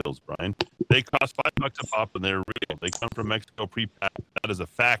fentanyl pills, Brian. They cost $5 a pop and they're real. They come from Mexico pre-packed. That is a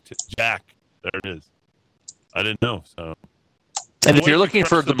fact, Jack. There it is. I didn't know. So. And if you're looking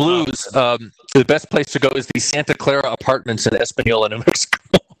for the blues, the best place to go is the Santa Clara Apartments in Espanola, New Mexico.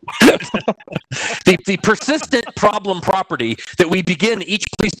 the persistent problem property that we begin each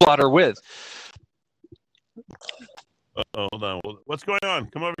police blotter with. Hold on. What's going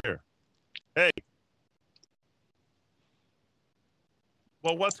on? Come over here. Hey.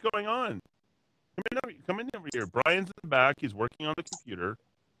 Well, what's going on? Come in over here. Brian's in the back. He's working on the computer.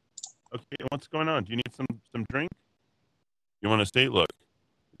 Okay, what's going on? Do you need some drink? You want to stay? Look,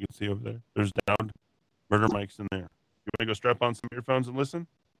 you can see over there. There's Dowd. Murder Mike's in there. You want to go strap on some earphones and listen?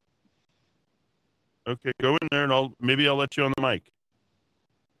 Okay, go in there and I'll let you on the mic.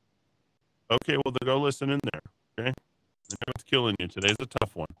 Okay, well, then go listen in there. Okay, I know it's killing you. Today's a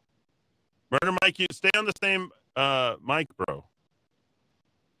tough one. Murder Mike, you stay on the same mic, bro.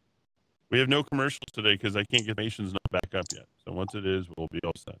 We have no commercials today because I can't get the nation's not back up yet. So once it is, we'll be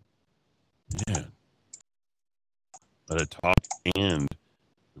all set. Yeah. But I talk and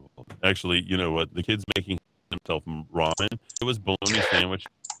actually, you know what? The kid's making himself ramen. It was bologna sandwiches,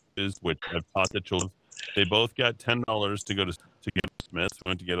 which I've taught the children. They both got $10 to go to Ghetto Smith's. We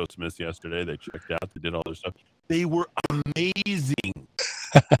went to Ghetto Smith's yesterday. They checked out. They did all their stuff. They were amazing. You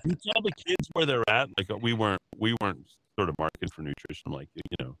tell the kids where they're at. Like we weren't sort of marketing for nutrition. I'm like, you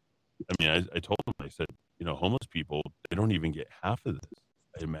know, I mean, I told them. I said, you know, homeless people, they don't even get half of this.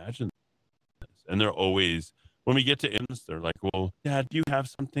 I imagine this. And they're always, when we get to ends, they're like, well, Dad, do you have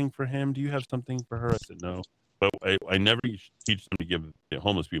something for him? Do you have something for her? I said, no. But I never teach them to give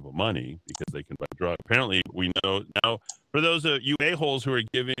homeless people money because they can buy drugs. Apparently, we know now, for those of you a-holes who are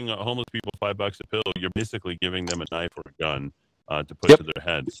giving homeless people $5 a pill, you're basically giving them a knife or a gun to put to their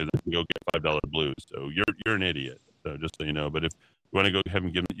head so they can go get $5 blues. So you're an idiot. So just so you know. But if you want to go have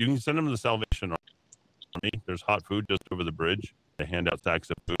them give them, you can send them to the Salvation Army. There's hot food just over the bridge. They hand out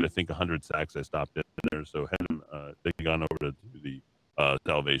sacks of food. I think 100 sacks. I stopped in there. So had them, they've gone over to the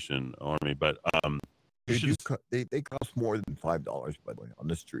Salvation Army. But they cost more than $5, by the way, on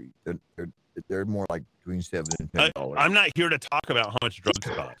the street. They're more like between $7 and $10. I'm not here to talk about how much drugs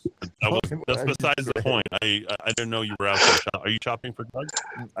cost. That's besides the point. I didn't know you were out there. Are you shopping for drugs?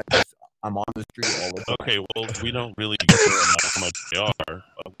 I'm on the street all the time. Okay, well, we don't really care about how much they are.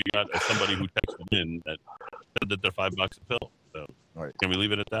 We got somebody who texted in that said that they're $5 a pill. So can we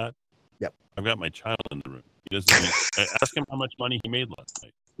leave it at that? Yep. I've got my child in the room. He doesn't. Ask him how much money he made last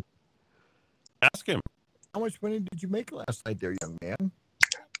night. Ask him. How much money did you make last night there, young man?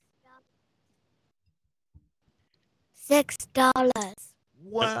 $6.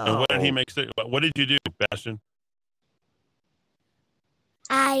 Wow. And what did he make? What did you do, Bastion?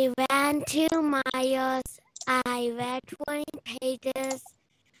 I ran 2 miles. I read 20 pages.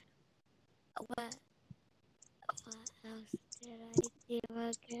 What else did I do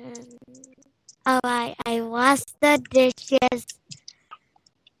again? Oh, I washed the dishes.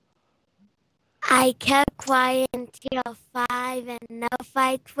 I kept quiet until 5 and no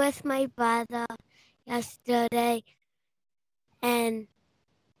fights with my brother yesterday. And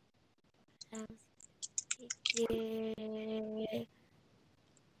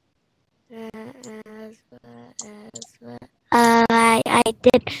I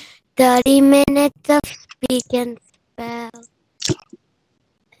did 30 minutes of speak and spell.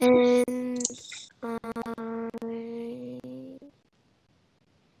 And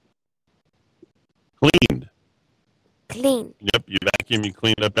cleaned. clean Yep, you vacuum, you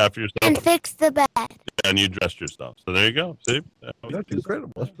clean up after yourself, and fix the bed. and you dressed yourself. So there you go. See, That's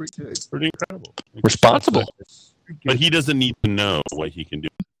incredible. That's pretty good. Pretty incredible. Responsible. But he doesn't need to know what he can do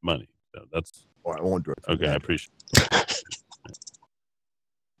with money. So that's. Oh, I won't do it. Okay, I appreciate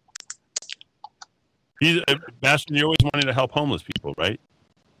it. Bastion, you're always wanting to help homeless people, right?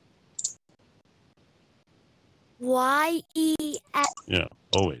 YES. Yeah,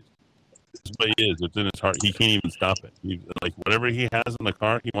 always. That's what he is. It's in his heart. He can't even stop it. Like whatever he has in the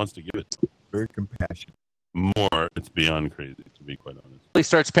car, he wants to give it to him. Very compassionate. More, it's beyond crazy, to be quite honest. He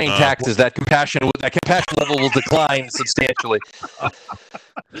starts paying taxes, that compassion level will decline substantially.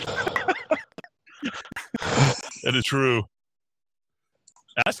 That is true.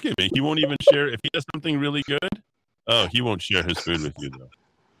 Ask him. He won't even share. If he has something really good, he won't share his food with you, though.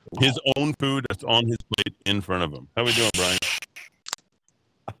 His own food that's on his plate in front of him. How we doing, Brian?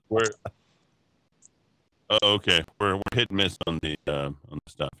 Okay. We're hit and miss on the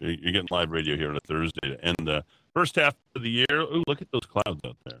stuff. You're getting live radio here on a Thursday to end the first half of the year. Ooh, look at those clouds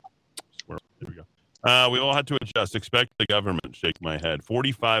out there. There we go. We all had to adjust. Expect the government. Shake my head.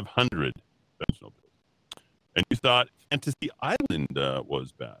 4,500 conventional bills. And you thought Fantasy Island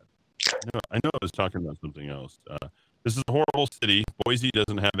was bad. I know I was talking about something else. This is a horrible city. Boise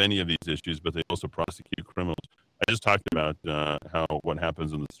doesn't have any of these issues, but they also prosecute criminals. I just talked about what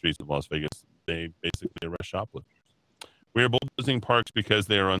happens in the streets of Las Vegas. They basically arrest shoplifters. We are bulldozing parks because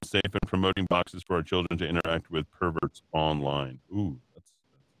they are unsafe and promoting boxes for our children to interact with perverts online. Ooh, that's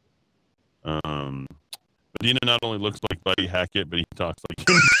Medina not only looks like Buddy Hackett, but he talks like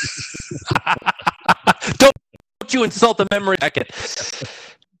Don't you insult the memory Hackett.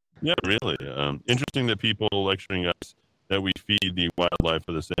 Yeah, really. Interesting that people lecturing us that we feed the wildlife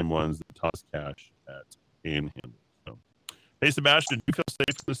are the same ones that toss cash at Panhandle. So, hey, Sebastian, do you feel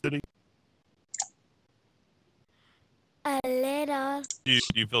safe in the city? A little. Do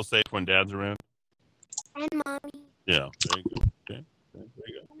you feel safe when Dad's around? And mommy. Yeah, there you go. Okay, there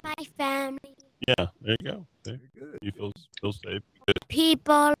you go. My family. Yeah, there you go. There you go. You feel safe. Good.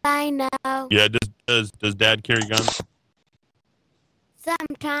 People I know. Yeah, does Dad carry guns?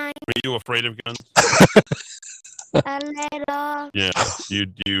 Sometimes. Are you afraid of guns? A little. Yeah, you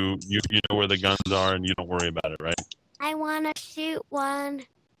know where the guns are and you don't worry about it, right? I want to shoot one.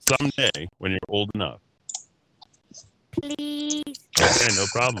 Someday, when you're old enough. Please. Okay, no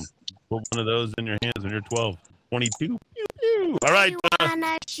problem. Put one of those in your hands when you're 12. 22. Pew, pew. All right. I want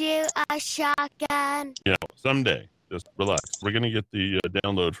to shoot a shotgun. Yeah, someday. Just relax. We're going to get the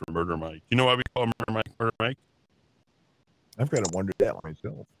download for Murder Mike. You know why we call Murder Mike? I've kind of wondered that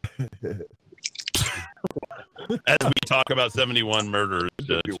myself. As we talk about 71 murders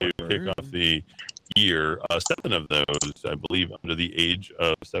to kick off the year, 7 of those, I believe, under the age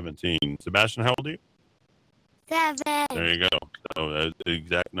of 17. Sebastian, how old are you? 7. There you go. So that's the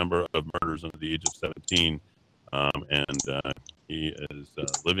exact number of murders under the age of 17. And he is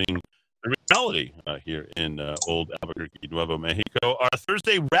living the reality here in old Albuquerque, Nuevo Mexico. Our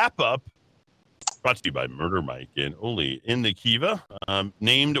Thursday wrap-up brought to you by Murder Mike and Oli in the Kiva,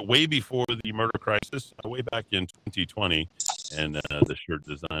 named way before the murder crisis, way back in 2020. And the shirt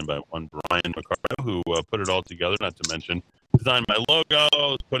designed by one Brian McCardo, who put it all together, not to mention designed my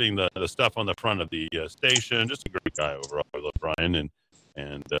logo, putting the stuff on the front of the station. Just a great guy overall. I love Brian.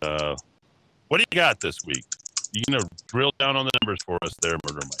 And what do you got this week? You going to drill down on the numbers for us there,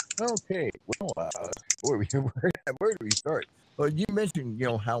 Murder Mike? Okay. Well, where do we start? Well, you mentioned,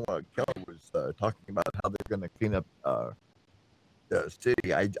 how Keller was talking about how they're going to clean up the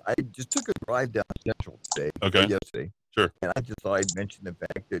city. I just took a drive down Central today. Okay. Yesterday. Sure. And I just thought I'd mention the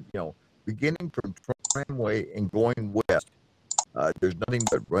fact that, beginning from Tramway and going west, there's nothing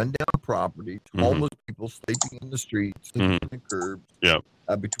but rundown properties, homeless people sleeping in the streets, sleeping in the curbs. Yep.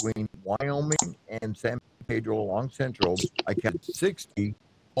 Between Wyoming and San Pedro along Central, I counted 60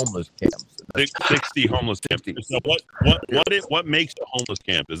 homeless camps. 60 homeless camps. So what makes a homeless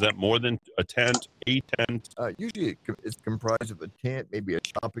camp? Is that more than a tent, a tent? Usually it's comprised of a tent, maybe a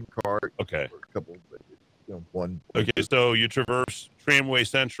shopping cart. Okay. Or a couple, one. Okay, so you traverse Tramway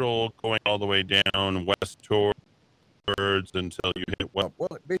Central, going all the way down west towards until you hit what?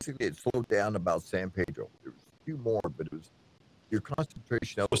 Well, basically it slowed down about San Pedro. There was a few more, but it was your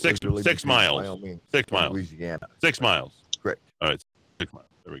concentration. Well, 6 miles. Wyoming 6 miles. Louisiana. 6 miles. Correct. All right, 6 miles.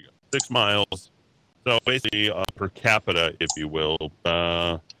 There we go. 6 miles. So basically, per capita, if you will,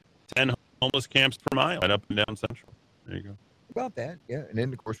 10 homeless camps per mile, right up and down Central. There you go. About that, yeah. And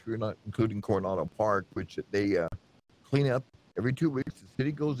then, of course, we're not including Coronado Park, which they clean up every 2 weeks. The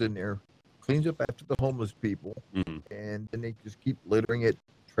city goes in there, cleans up after the homeless people, and then they just keep littering it,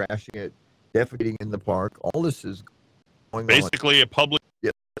 trashing it, defecating in the park. All this is going on. Basically, a public.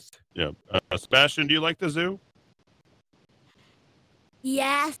 Yes. Yeah. Sebastian, do you like the zoo?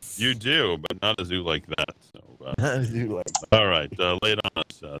 Yes. You do, but not a zoo like that. So, Not a zoo like that. All right, lay it on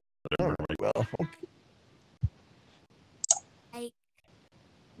us. Well, Like,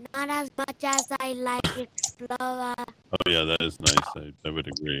 not as much as I like Explorer. Oh yeah, that is nice. I would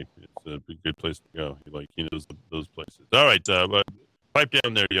agree. It's a good place to go. He knows those places. All right, but pipe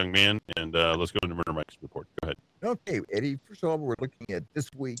down there, young man, and let's go into Murder Mike's report. Go ahead. Okay, Eddie. First of all, we're looking at this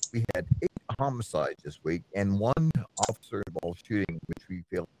week. We had 8 homicides this week and 1 officer-involved shooting, which we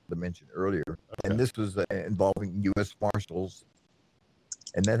failed to mention earlier. And this was involving U.S. Marshals,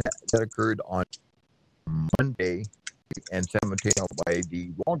 and that occurred on Monday in San Mateo by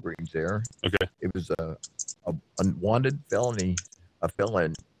the Walgreens there. Okay. It was a unwanted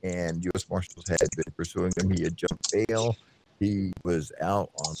felon, and U.S. Marshals had been pursuing him. He had jumped bail. He was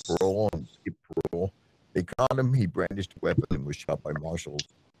out on parole and skipped parole. They caught him. He brandished a weapon and was shot by marshals,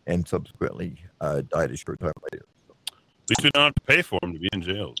 and subsequently died a short time later. At least we don't have to pay for him to be in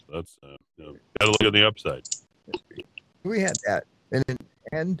jail. So that's gotta look on the upside. We had that,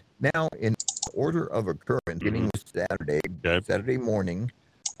 and now in order of occurrence, beginning with Saturday morning,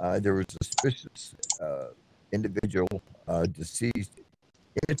 there was a suspicious individual deceased in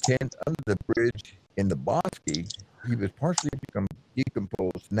a tent under the bridge in the Bosque. He was partially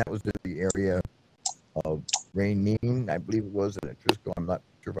decomposed, and that was in the area of Rainine, I believe it was, in Atrisco. I'm not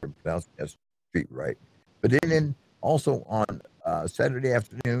sure if I'm pronouncing that street right. But then also on Saturday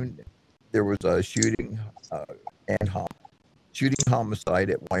afternoon, there was a shooting homicide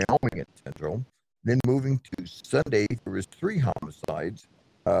at Wyoming at Central. Then moving to Sunday, there was 3 homicides.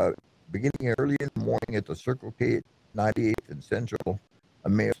 Beginning early in the morning at the Circle K at 98th and Central, a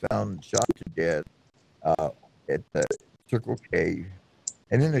man found shot to death at the Circle K.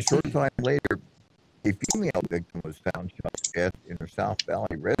 And then a short time later, a female victim was found shot to death in her South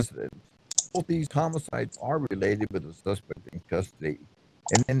Valley residence. Both these homicides are related with the suspect in custody.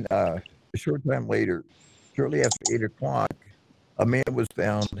 And then a short time later, shortly after 8 o'clock, a man was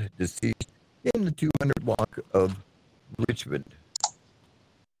found deceased in the 200 block of Richmond,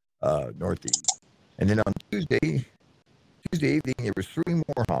 Northeast. And then on Tuesday evening, there was 3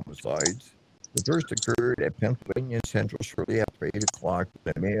 more homicides. The first occurred at Pennsylvania Central shortly after 8 o'clock.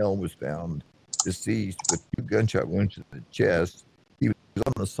 The male was found deceased with 2 gunshot wounds to the chest. He was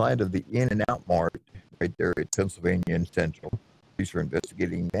on the side of the In-N-Out Mart right there at Pennsylvania and Central. Police are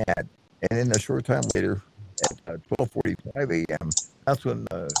investigating that. And then a short time later, at 12:45 a.m., that's when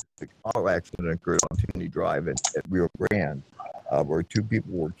the auto accident occurred on Tierney Drive at Rio Grande, where 2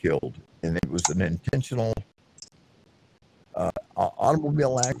 people were killed. And it was an intentional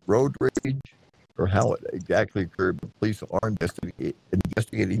automobile act, road rage, or how it exactly occurred. But police are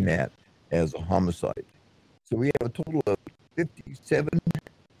investigating that as a homicide. So we have a total of 57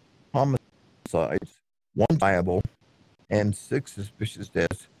 homicides, 1 viable, and 6 suspicious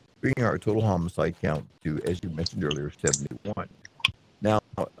deaths, bringing our total homicide count to, as you mentioned earlier, 71. Now,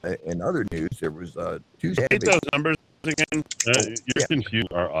 in other news, there was 2 Hit those numbers again. You're confusing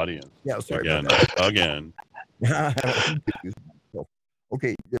our audience. Yeah, sorry. Again.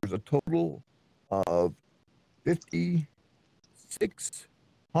 Okay, there's a total of 56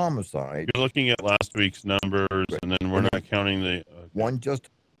 homicides. You're looking at last week's numbers, and then we're not counting the 1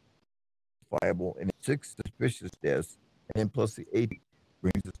 justifiable and 6 suspicious deaths, and then plus the 80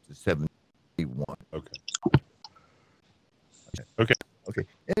 brings us to 71. Okay.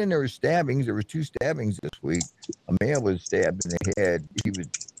 And then there were stabbings. There were 2 stabbings this week. A male was stabbed in the head. He was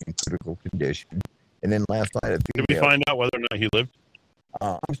in critical condition. And then last night, did we find out whether or not he lived?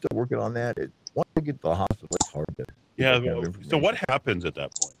 I'm still working on that. Once they get to the hospital, it's hard to. Yeah. So what happens at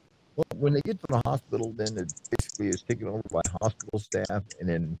that point? Well, when they get to the hospital, then it basically is taken over by hospital staff, and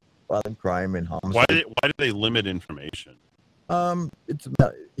then violent crime and homicide. Why do they limit information? It's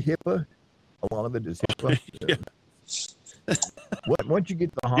about HIPAA. A lot of it is HIPAA. Once you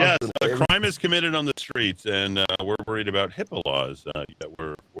get to the hospital, crime is committed on the streets, and we're worried about HIPAA laws that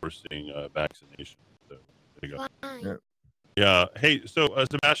we're forcing vaccination. So there you go. Yeah. Hey, so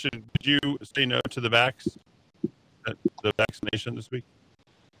Sebastian, did you say no to the vaccination this week?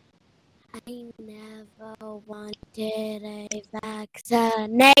 I never wanted a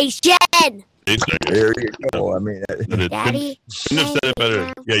vaccination. There you go. I mean, Daddy, couldn't have said it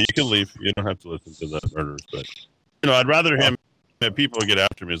better. Yeah, you can leave. You don't have to listen to that murderers, but I'd rather that people get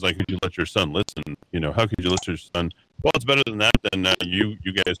after me. It's like, could you let your son listen? How could you let your son? Well, it's better than that. Than you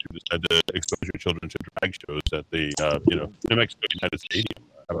guys who decide to expose your children to drag shows at the New Mexico United Stadium.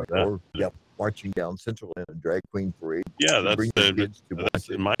 How about that? Or, marching down Central in a drag queen parade. Yeah, Bring the kids to watch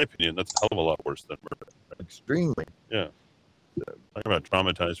in my opinion, that's a hell of a lot worse than murder. extremely. Yeah. Talk about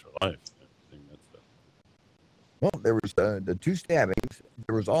traumatized for life. Well, there was the 2 stabbings.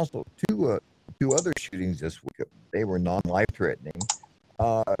 There was also two other shootings this week. They were non-life threatening.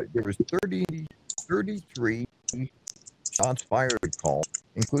 There was 33 shots fired call,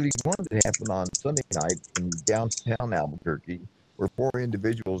 including one that happened on Sunday night in downtown Albuquerque, where 4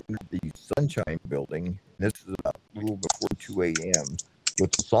 individuals entered the Sunshine Building. This is about a little before 2 a.m.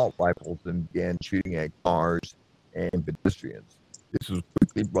 with assault rifles and began shooting at cars and pedestrians. This was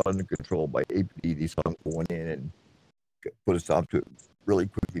quickly brought under control by APD. They saw them going in and put a stop to it really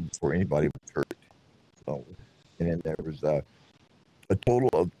quickly before anybody was hurt. So, and then there was a total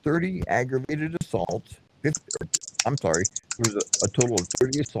of 30 aggravated assaults. There was a total of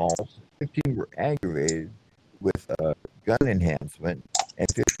 30 assaults. 15 were aggravated with gun enhancement, and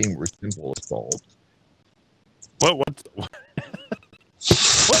 15 were simple assaults. What's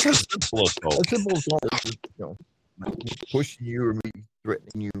a simple assault? A simple assault is, pushing you or me,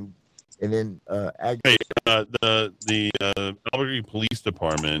 threatening you, and then Hey, the Albuquerque Police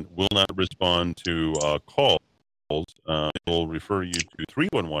Department will not respond to calls. It will refer you to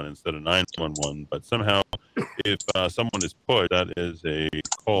 311 instead of 911. But somehow, if someone is pushed, that is a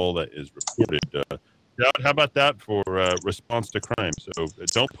call that is reported. How about that for response to crime? So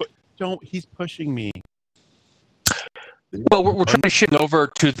he's pushing me. Well, we're trying to shift over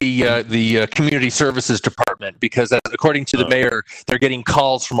to the community services department because, according to the mayor, they're getting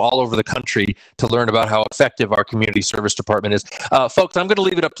calls from all over the country to learn about how effective our community service department is. Folks, I'm going to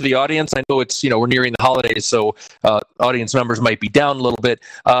leave it up to the audience. I know it's we're nearing the holidays, so audience numbers might be down a little bit.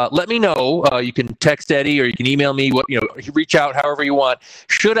 Let me know. You can text Eddie or you can email me. Reach out however you want.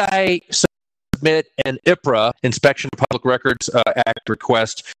 Should I submit an IPRA, Inspection of Public Records Act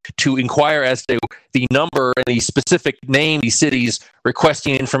request, to inquire as to the number and the specific name these cities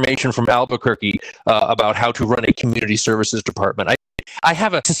requesting information from Albuquerque about how to run a community services department? I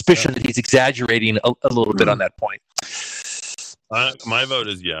have a suspicion that he's exaggerating a little bit on that point. My vote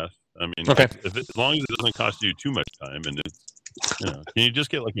is yes. I mean, okay. As long as it doesn't cost you too much time, and it's can you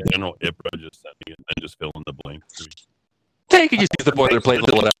just get like a general IPRA, just send me it, and just fill in the blanks? Yeah, you can just use the boilerplate and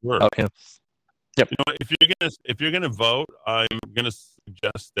fill it out. Yeah. Yep. If you're gonna vote, I'm gonna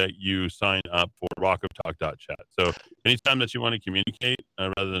suggest that you sign up for rockoftalk.chat. So anytime that you want to communicate,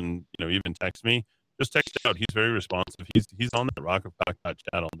 rather than even text me, just text out. He's very responsive. He's on that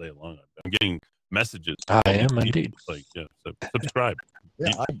rockoftalk.chat all day long. I'm getting messages. I am indeed. So subscribe.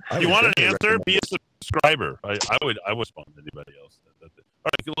 Yeah, if you want an answer, be a subscriber. I would respond to anybody else.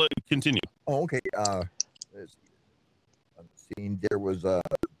 All right, continue. Oh, okay. I'm seeing there was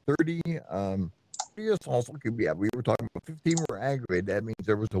 30 assaults. We were talking about 15 were aggravated. That means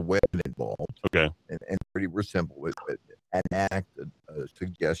there was a weapon involved. Okay. And 30 were simple with an act, a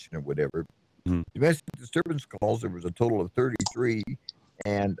suggestion, or whatever. Mm-hmm. Domestic disturbance calls, there was a total of 33,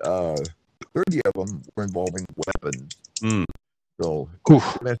 and 30 of them were involving weapons. So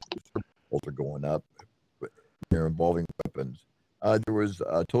domestic disturbance calls are going up, but they're involving weapons. There was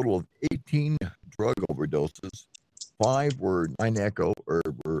a total of 18 drug overdoses. 5 were 9-echo or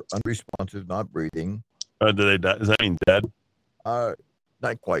were unresponsive, not breathing. Did they die? Does that mean dead?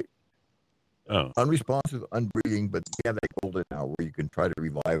 Not quite. Oh. Unresponsive, unbreathing, but they have that golden hour where you can try to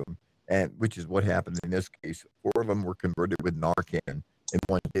revive them, and which is what happened in this case. 4 of them were converted with Narcan, and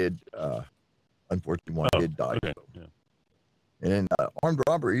one did, unfortunately, one did die. Okay. Yeah. And then armed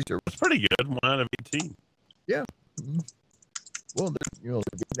robberies. That's pretty good. 1 out of 18. Yeah. Mm-hmm. Well, they're getting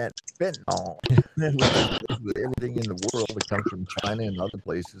that fentanyl. Everything in the world that comes from China and other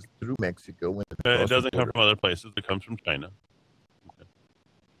places through Mexico. It doesn't come from other places. It comes from China. Okay.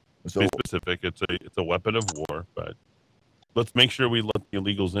 So, to be specific, it's a weapon of war. But let's make sure we let the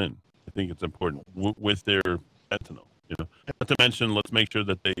illegals in. I think it's important with their fentanyl. Not to mention, let's make sure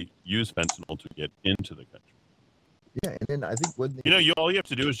that they use fentanyl to get into the country. Yeah, and then I think all you have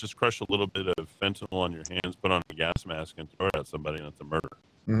to do is just crush a little bit of fentanyl on your hands, put on a gas mask, and throw it at somebody, and it's a murder.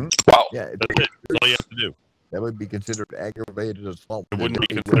 Mm-hmm. Wow. Yeah, that's it. That's all you have to do. That would be considered aggravated assault. It wouldn't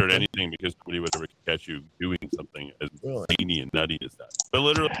be considered anything because nobody would ever catch you doing something as zany and nutty as that. But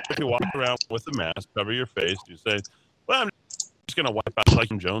literally, if you walk around with a mask, cover your face, you say, "Well, I'm just going to wipe out like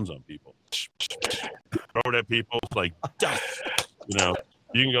Jones on people, throw it at people like dust."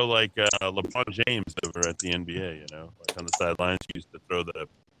 You can go like LeBron James over at the NBA, like on the sidelines. He used to throw the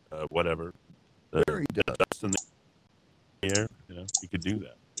dust in the air. You could do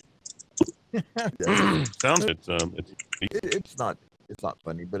that. Sounds it's not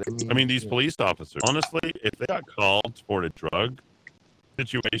funny, but I mean these police officers. Honestly, if they got called for a drug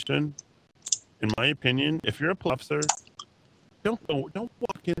situation, in my opinion, if you're a police officer, don't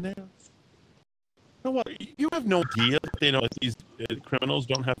walk in there. know what? You have no idea that they know that these criminals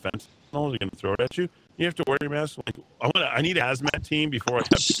don't have fentanyl. They're going to throw it at you. You have to wear your mask. Like, I need a hazmat team before I have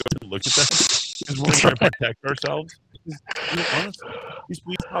to go and look at that because we're trying to protect ourselves. Honestly, these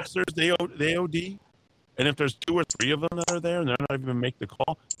police officers, they OD, and if there's 2 or 3 of them that are there and they're not even make the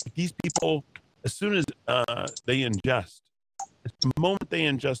call, like these people, as soon as they ingest, the moment they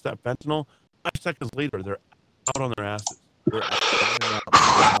ingest that fentanyl, 5 seconds later they're out on their asses.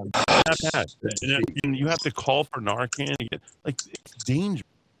 And you have to call for Narcan. Like, it's dangerous.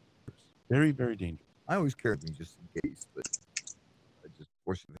 Very, very dangerous. I always carry me just in case, but I just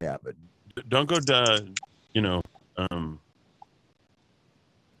force of habit. Don't go to,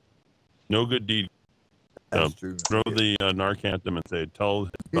 no good deed. That's true. Throw the Narcan at them and say, tell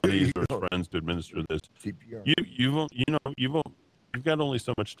his buddies or his friends to administer this. CPR. You've got only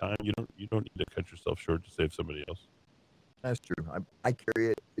so much time. You don't need to cut yourself short to save somebody else. That's true. I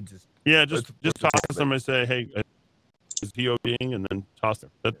carry it. It just just toss them and say, hey, is he ODing? And then toss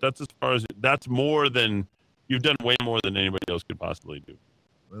them. That's as far as that's more than you've done. Way more than anybody else could possibly do.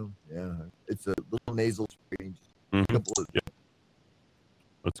 Well, yeah, it's a little nasal spray. That's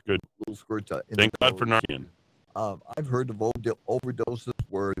good. Little squirts. Thank God for Narcan. I've heard of overdoses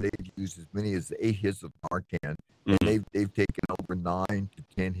where they've used as many as 8 hits of Narcan, and they've taken over 9 to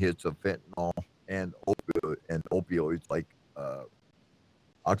 10 hits of fentanyl and opioids like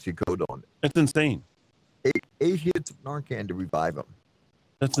oxycodone. That's insane. 8 hits of Narcan to revive them.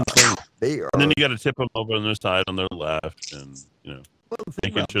 That's insane. They are. And then you got to tip them over on their side, on their left, and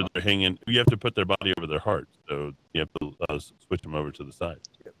making sure they're hanging. You have to put their body over their heart, so you have to switch them over to the side.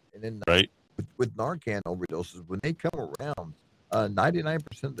 Yep. And then right with Narcan overdoses, when they come around,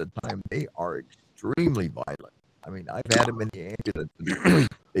 99% of the time they are extremely violent. I mean, I've had them in the ambulance.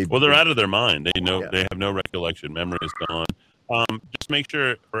 They're out of their mind. They know they have no recollection. Memory is gone. Just make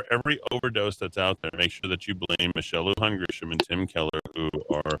sure for every overdose that's out there, make sure that you blame Michelle Lujan Grisham and Tim Keller, who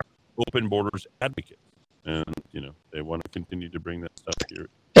are open borders advocates, and they want to continue to bring that stuff here.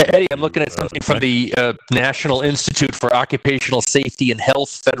 Eddie, I'm looking at something from the National Institute for Occupational Safety and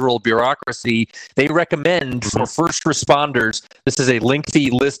Health Federal Bureaucracy. They recommend for first responders, this is a lengthy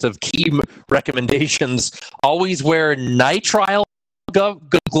list of key recommendations, always wear nitrile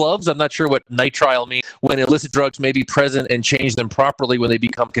gloves. I'm not sure what nitrile means. When illicit drugs may be present, and change them properly when they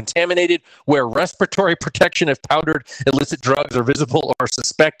become contaminated. Wear respiratory protection if powdered illicit drugs are visible or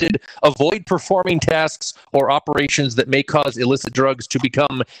suspected. Avoid performing tasks or operations that may cause illicit drugs to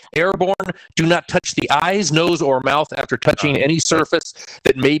become airborne. Do not touch the eyes, nose, or mouth after touching any surface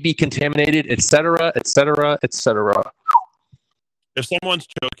that may be contaminated, etc., etc., etc. If someone's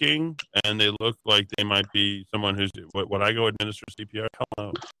choking and they look like they might be someone who's, would I go administer CPR?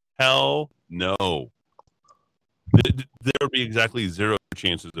 Hell no. There would be exactly 0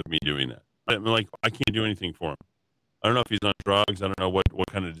 chances of me doing that. I'm like, I can't do anything for him. I don't know if he's on drugs. I don't know what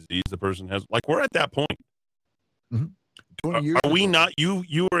kind of disease the person has. Like, we're at that point. Mm-hmm. Are we not?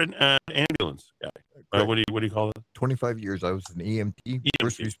 You were an ambulance guy. What do you call it? 25 years. I was an EMT,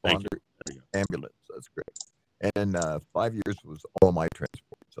 first responder, ambulance. That's great. And 5 years was all my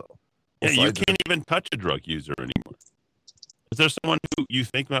transport. So you can't even touch a drug user anymore. Is there someone who you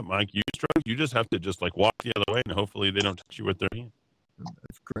think that might use drugs? You just have to walk the other way, and hopefully they don't touch you with their hand.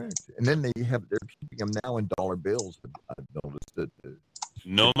 That's correct. And then they're keeping them now in dollar bills. I've noticed that.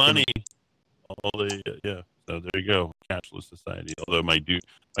 No money. So there you go. Cashless society. Although my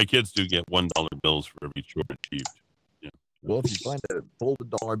kids do get $1 bills for every chore achieved. Well, if you find a folded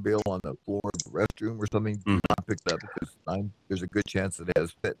dollar bill on the floor of the restroom or something, do not pick that because there's a good chance that it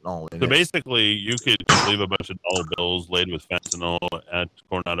has fentanyl in it. So basically, you could just leave a bunch of dollar bills laid with fentanyl at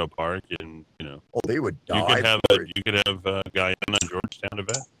Coronado Park, and they would die. You could have a guy in a Georgetown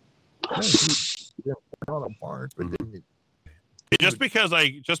event. Coronado Park, but then just because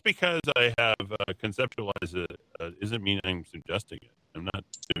I have conceptualized it doesn't mean I'm suggesting it. I'm not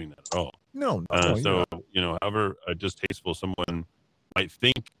doing that at all. No. However distasteful someone might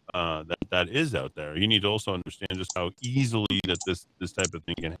think that is out there, you need to also understand just how easily that this type of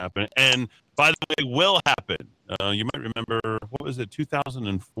thing can happen. And by the way, will happen. You might remember, what was it,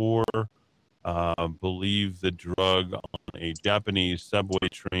 2004? Believe the drug on a Japanese subway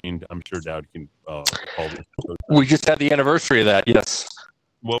train. I'm sure Dowd can call this. We just had the anniversary of that. Yes.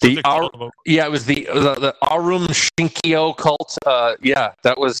 What was it called? It was the Arum Shinkyo cult.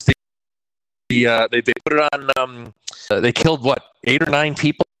 That was they put it on. They killed 8 or 9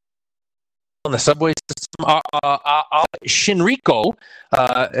 people on the subway system. Shinriko,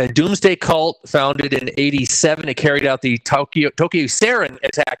 a doomsday cult founded in '87. It carried out the Tokyo sarin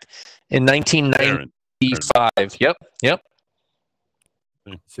attack in 1995. Yep.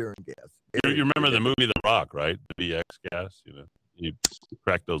 sarin gas. You remember the movie The Rock, right? The VX gas. You know, you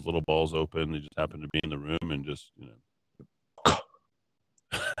crack those little balls open. They just happen to be in the room, and just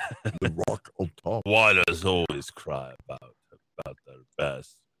The Rock will talk. Why does always cry about the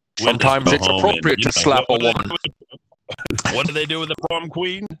best? Sometimes it's appropriate to slap a woman. What do they do with the prom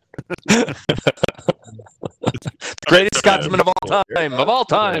queen? Greatest Scotsman of all time. Of all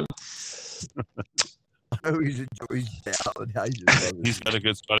time. I always enjoy his sound. He's got a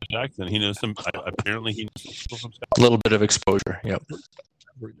good Scottish accent. He knows some. Apparently, he knows some people from Scotland. A little bit of exposure. Yep.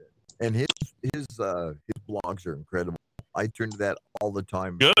 And his blogs are incredible. I turn to that all the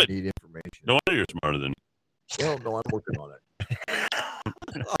time. Good. When I need information. No wonder you're smarter than me. Well, no, I'm working on it.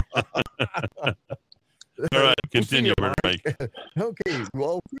 All right, continue, Mike. Okay,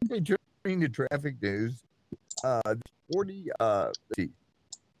 well, quickly turning to traffic news. 40. Let's see.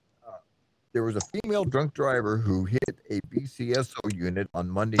 There was a female drunk driver who hit a BCSO unit on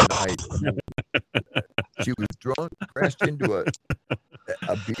Monday night. She was drunk, crashed into a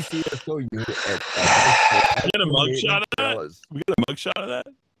BCSO unit at. We get a mugshot of that. We get a mugshot of that.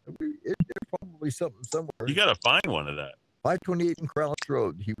 There's probably something somewhere. You got to find one of that. 528 in Krause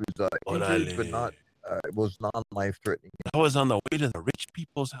Road. He was injured, but not. Was non-life threatening. I was on the way to the rich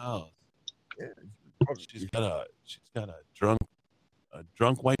people's house. Yeah, she's got a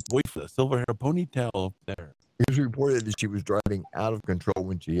drunk white boy with a silver hair ponytail up there. It was reported that she was driving out of control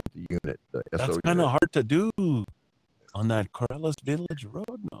when she hit the unit. That's kind of hard to do on that Corellis Village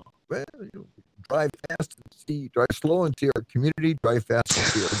Road. No. Well, drive fast and see. Drive slow and see our community. Drive fast and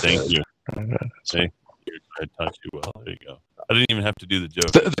see our. Thank you. Thank you. I taught you well. There you go. I didn't even have to do the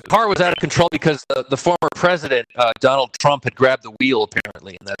joke. The car was out of control because the former president, Donald Trump, had grabbed the wheel,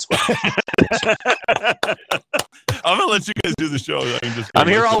 apparently, and that's why. I'm going to let you guys do the show. I'm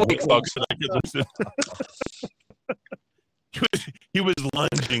here all week, folks. He was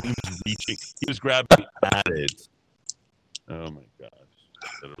lunging. He was reaching. He was grabbing at it. Oh, my gosh.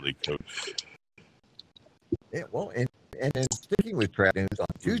 Literally, coach. Yeah, well, and then sticking with traffic news, on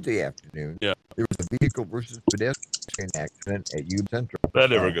Tuesday afternoon, there was a vehicle versus pedestrian accident at U Central. That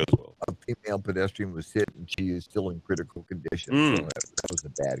never goes well. A female pedestrian was hit, and she is still in critical condition. So that was a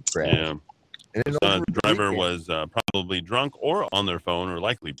bad crash. Yeah. And then The driver was probably drunk or on their phone, or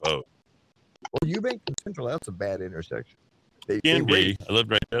likely both. Well, Eubank and Central, that's a bad intersection. Can be. I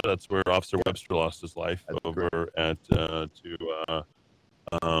lived right there. That's where Officer Webster lost his life over at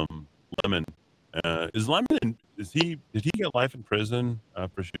Lemon. Is Lemon? Did he get life in prison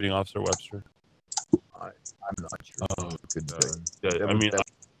for shooting Officer Webster? I'm not sure. I mean,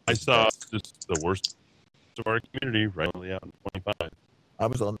 I saw just the worst of our community right out in 25. I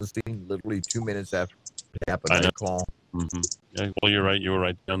was on the scene literally 2 minutes after it happened. I call. Mm-hmm. Yeah, well, you're right. You were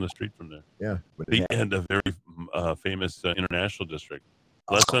right down the street from there. Yeah. The end of very famous international district.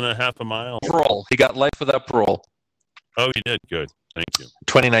 Less than a half a mile. Parole. He got life without parole. Oh, he did. Good. Thank you.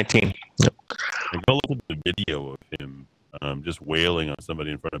 2019. Yep. And go look at the video of him just wailing on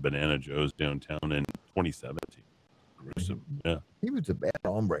somebody in front of Banana Joe's downtown in 2017. Gruesome. Yeah. He was a bad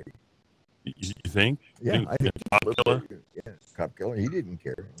hombre. You think? Yeah, I think cop killer. Yeah, cop killer. He didn't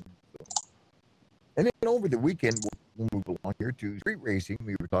care. So. And then over the weekend, we'll move along here to street racing.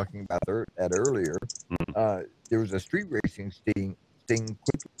 We were talking about that earlier. There was a street racing sting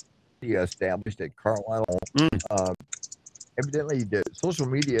quickly established at Carlisle. Evidently, the social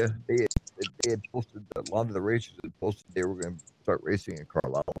media, they had posted, a lot of the racers had posted they were going to start racing at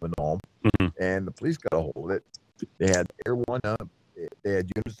Carlisle and all. And the police got a hold of it. They had Air One up. They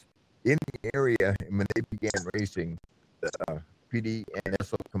had units in the area, and when they began racing, the PD and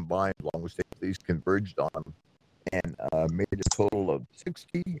SO combined, along with state police, converged on them and made a total of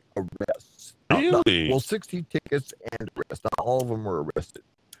 60 arrests. Really? 60 tickets and arrests. Not all of them were arrested,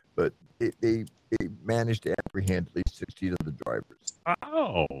 but they managed to apprehend at least 60 of the drivers.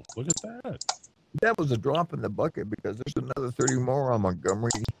 Oh, look at that. That was a drop in the bucket because there's another 30 more on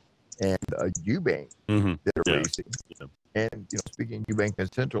Montgomery and Eubank that are racing. Yeah. And, speaking of Eubank and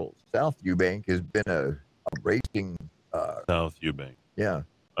Central, South Eubank has been a racing. South Eubank. Yeah.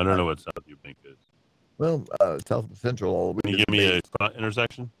 I don't know what South Eubank is. Well, South of Central all the way. Can you give me a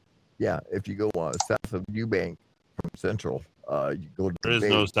intersection? Yeah. If you go south of Eubank from Central, you go to There is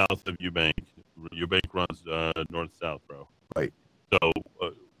no south of Eubank. Eubank runs north-south, bro. Right. So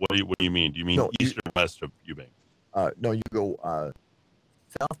what do you mean? Do you mean east or west of Eubank? No, you go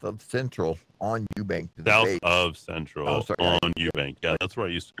south of Central on Eubank. To the South base. of Central on Eubank. Yeah, that's where I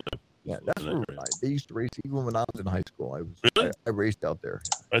used to live. Yeah, that's where they used to race even when I was in high school. I raced out there.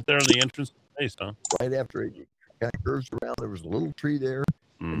 Right there in the entrance to the base, huh? Right after it kind of curves around, there was a little tree there,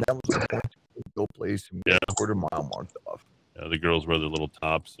 and that was the point to go place and get a quarter mile marked off. The girls wear their little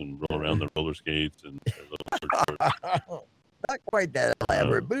tops and roll around their roller skates and their little short. Not quite that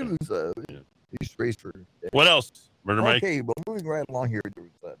elaborate, but it was these race for. What else, Murder Mike? Okay, well, moving right along here, there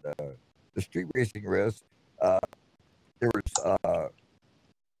was the street racing arrest. There was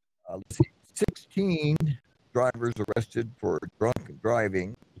let's see, 16 drivers arrested for drunk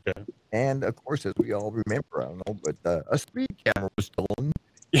driving. Okay. And of course, as we all remember, I don't know, but a speed camera was stolen.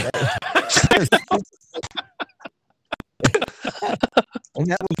 And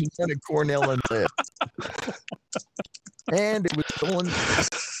that was in front of Cornell and Liv. And it was stolen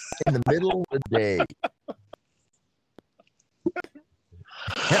in the middle of the day.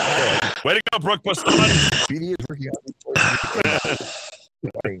 Way to go, Brooke Poisson. PD is working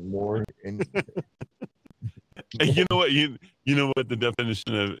on more. And you know what? You know what the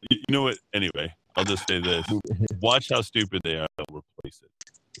definition of you know what? Anyway, I'll just say this: watch how stupid they are. They'll replace it,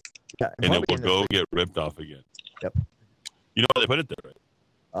 and it will go get ripped off again. Yep. You know why they put it there, right?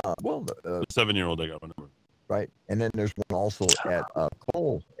 Well, the 7-year-old I got one number. Right, and then there's one also at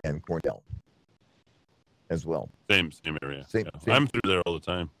Cole and Cornell as well. Same area. Same. I'm through there all the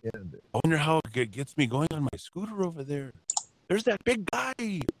time. Yeah. I wonder how it gets me going on my scooter over there. There's that big guy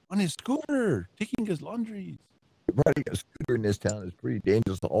on his scooter taking his laundries. Riding a scooter in this town is pretty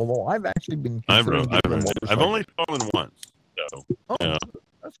dangerous. Although I've actually been. I've only fallen once. So,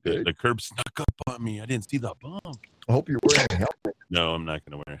 that's good. The curb snuck up on me. I didn't see the bump. I hope you're wearing a helmet. No, I'm not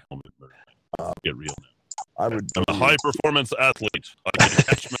going to wear a helmet. Get real now. I'm a high performance athlete. I can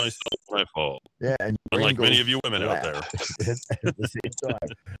catch myself when I fall. Yeah, and unlike many of you women out there. At the same time.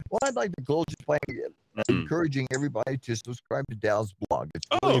 Well, I'd like to close just by encouraging everybody to subscribe to Dow's blog. It's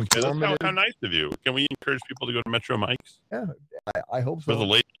really Okay, that's informative. how nice of you. Can we encourage people to go to Metro Mike's? Yeah, I hope so. For the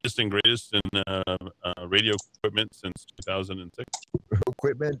latest and greatest in radio equipment since 2006.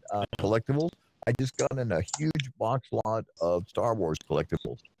 Equipment, collectibles. I just got in a huge box lot of Star Wars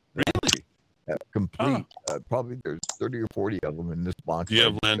collectibles. Really? Complete. Probably there's 30 or 40 of them in this box. Do you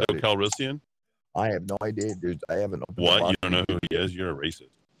have Lando Calrissian? I have no idea. I haven't opened the What? box. You don't know who he is? You're a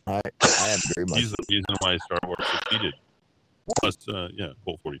racist. I am very much. He's the reason why Star Wars succeeded. Plus,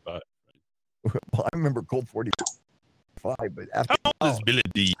 Colt 45. Well, I remember Colt 45, but after how old is Billy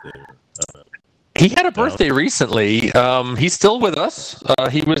D? He had a birthday recently. He's still with us.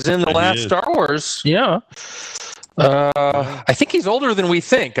 He was in the last Star Wars. Yeah. I think he's older than we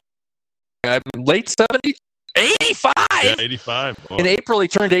think. Late 70s. 85. Yeah, 85. Oh. In April, he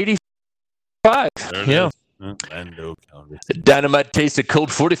turned 85. There it Yeah. is. Lando Calrissian. Dynamite taste of Colt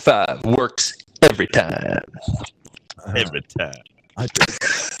 45 works every time. Every time.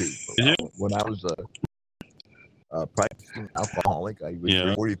 When I was practicing alcoholic, I was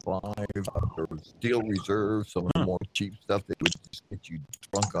 45. There was Steel Reserve, some of the more cheap stuff that would just get you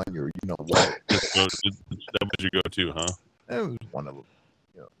drunk on your, you know what. That was your go-to, huh? That was one of them.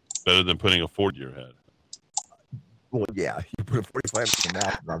 Better than putting a 40 in your head. Well, yeah, you put a 45 in your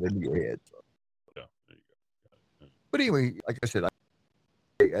mouth, not into your head. So. Yeah, there you go. But anyway, like I said, I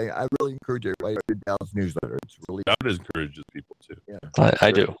really encourage everybody to read Dow's newsletter. It's really. That encourages people too. Yeah,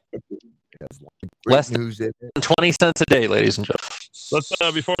 I do. Less than 20 cents a day, ladies and gentlemen. Let's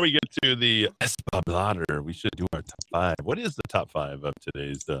before we get to the Espablader, we should do our top 5. What is the top 5 of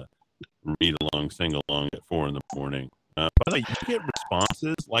today's read along, sing along at 4 in the morning? By the way, you get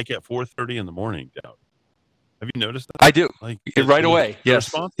responses like at 4:30 in the morning, Dowd. Have you noticed that? I do. Like right away. The Yes.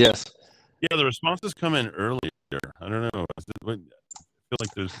 responses? Yes. Yeah, the responses come in earlier. I don't know. I feel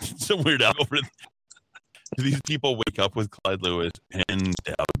like there's some weird algorithm. Do these people wake up with Clyde Lewis and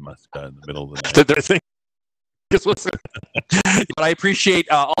Dowd Muska in the middle of the night? But I appreciate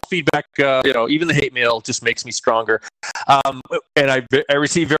all feedback. Even the hate mail just makes me stronger. And I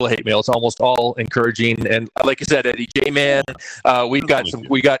receive very little hate mail. It's almost all encouraging. And like I said, Eddie J-Man, we got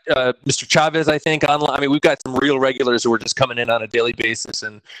Mr. Chavez, I think, online. I mean, we've got some real regulars who are just coming in on a daily basis,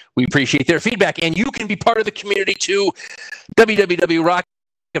 and we appreciate their feedback. And you can be part of the community too.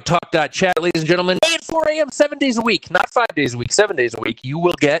 www.rockoftalk.chat, ladies and gentlemen. At 4 a.m., 7 days a week, not 5 days a week, 7 days a week. You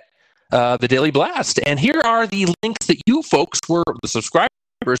will get the Daily Blast. And here are the links that you folks the subscribers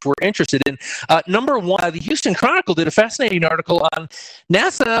were interested in. Number 1, the Houston Chronicle did a fascinating article on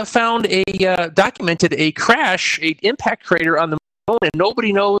NASA found documented a crash, an impact crater on the moon, and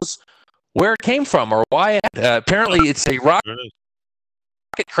nobody knows where it came from or why. Apparently, it's a rocket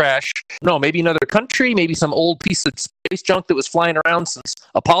crash. No, maybe another country, maybe some old piece of space junk that was flying around since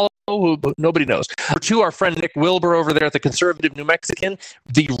Apollo. Nobody knows. Number 2, our friend Nick Wilbur over there at the Conservative New Mexican.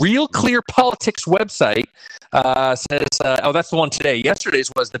 The Real Clear Politics website says, that's the one today. Yesterday's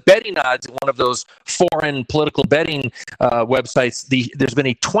was the betting odds at one of those foreign political betting websites. There's been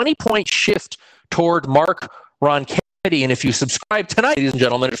a 20-point shift toward Mark Ronchetti And if you subscribe tonight, ladies and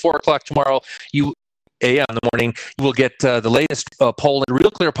gentlemen, at 4 o'clock tomorrow, a.m. in the morning, you will get the latest poll. And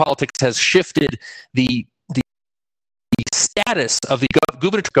Real Clear Politics has shifted the status of the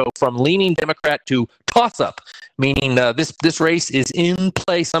gubernatorial from leaning Democrat to toss-up, meaning this race is in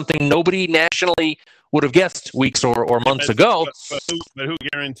play, something nobody nationally would have guessed weeks or months ago. But who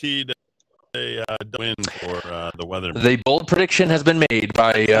guaranteed a win for the weather? The bold prediction has been made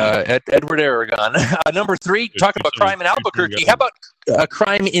by Edward Aragon. Number 3, talking about crime in Albuquerque. How about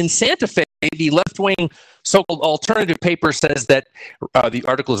crime in Santa Fe? The left-wing so-called alternative paper says that the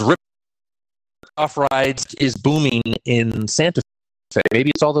article is rip-off rides is booming in Santa Fe. Maybe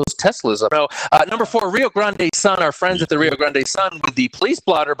it's all those Teslas. No. Number 4, Rio Grande Sun. Our friends at the Rio Grande Sun with the police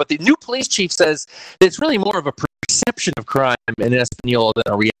blotter, but the new police chief says it's really more of a perception of crime in Espanola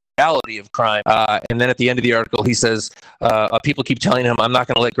than a reality of crime. And then at the end of the article, he says people keep telling him, "I'm not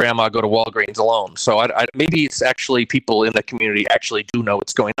going to let Grandma go to Walgreens alone." So maybe it's actually people in the community actually do know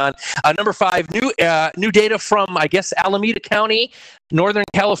what's going on. Number 5, new data from, I guess, Alameda County, Northern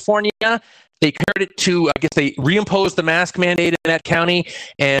California. They compared it to, I guess they reimposed the mask mandate in that county,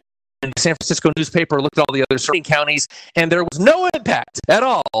 and the San Francisco newspaper looked at all the other surrounding counties, and there was no impact at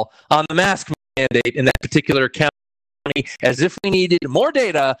all on the mask mandate in that particular county, as if we needed more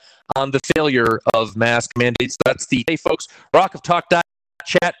data on the failure of mask mandates. That's the hey folks,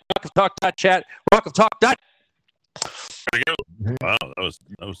 rockoftalk.chat, rockoftalk.chat, rockoftalk. There you go. Wow, that was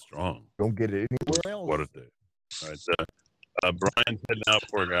strong. Don't get it anywhere else. What a day. All right, Brian's heading out,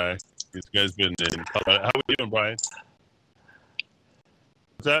 poor guy. This guy's been in Colorado. How are you doing, Brian?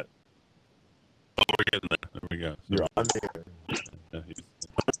 What's that? Oh, we're getting there. There we go. You're on the air.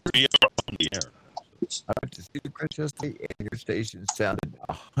 We are on the air. I went to see the press yesterday, and your station sounded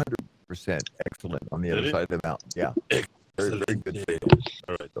 100% excellent on the other side of the mountain. Yeah. Very, very good signal.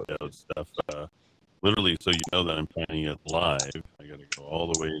 All right, that stuff. Literally, so you know that I'm planning it live, I got to go all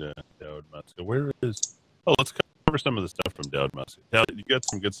the way to Dowd Muska. Where is... Oh, let's cover some of the stuff from Dowd Muska. Dowd, you got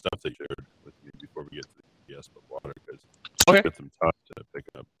some good stuff they shared with me before we get to the PS but water, because I got some talk to pick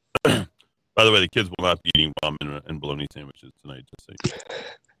up. By the way, the kids will not be eating ramen and bologna sandwiches tonight, just so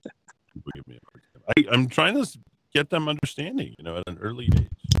people give me a hard time. I'm trying to get them understanding, at an early age.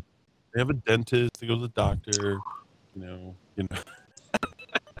 They have a dentist, they go to the doctor, you know.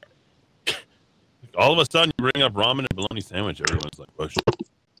 All of a sudden, you bring up ramen and bologna sandwich. Everyone's like, "Well, should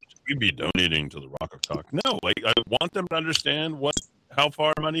we be donating to the Rock of Talk?" No, I want them to understand how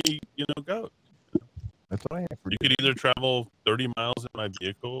far money goes. That's what I have. You could either travel 30 miles in my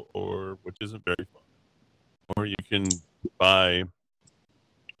vehicle, which isn't very far, or you can buy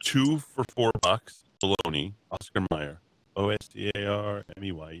 2 for $4 bologna. Oscar Mayer,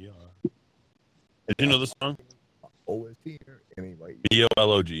 OSTARMEYER. Did you know the song? OSTARMEYER.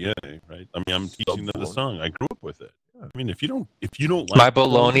 BOLOGNA, right? I mean, I'm teaching them the song. I grew up with it. I mean, if you don't like my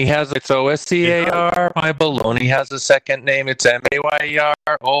bologna has its OSCAR. My bologna has a second name. It's MAYER.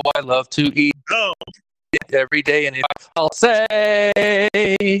 Oh, I love to eat it every day, and I'll say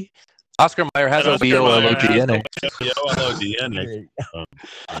Oscar Mayer has a BOLOGNA. BOLOGNA.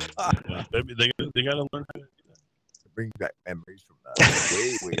 They got to learn how to do that. Bring back memories from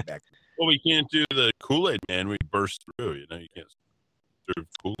way back. Well, we can't do the Kool-Aid Man. We burst through. You can't serve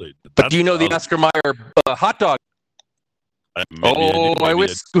Kool-Aid. But do you know the Oscar Mayer hot dog? I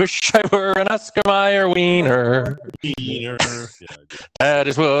wish I were an Oscar Mayer wiener. That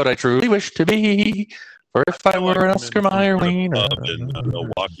is what I truly wish to be. Or if I were an Oscar Mayer wiener. In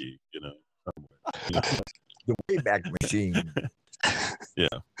Milwaukee, The Wayback Machine. Yeah,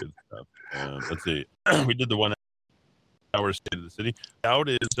 good stuff. Let's see. We did the 1 hour State of the City. Dowd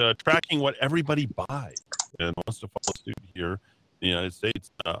is tracking what everybody buys and wants to follow suit here in the United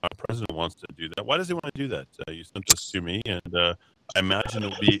States. Our president wants to do that. Why does he want to do that? You sent this to me, and I imagine it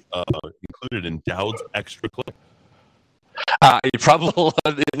will be included in Dowd's Extra Clip. Probably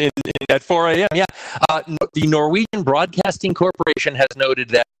at 4 a.m. Yeah. The Norwegian Broadcasting Corporation has noted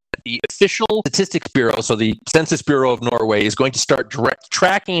that the official statistics bureau, so the Census Bureau of Norway, is going to start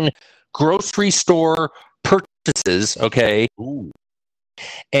tracking grocery store purchases. Okay. Ooh.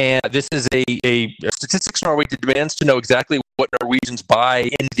 And this is a Statistics Norway demands to know exactly what Norwegians buy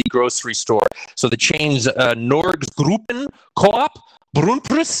in the grocery store. So the chains Norgesgruppen, Coop,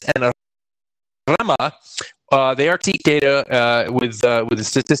 Brunpris, and Rema, they are seek data with a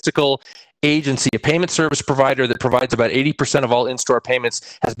statistical agency. A payment service provider that provides about 80% of all in-store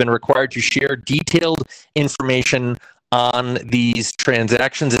payments has been required to share detailed information on these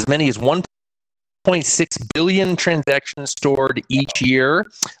transactions. As many as 1.6 billion transactions stored each year.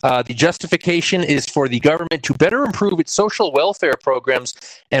 The justification is for the government to better improve its social welfare programs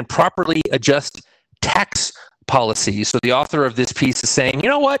and properly adjust tax policy. So the author of this piece is saying, you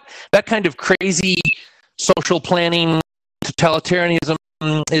know what, that kind of crazy social planning totalitarianism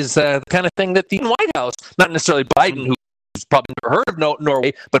is the kind of thing that the White House, not necessarily Biden, who's probably never heard of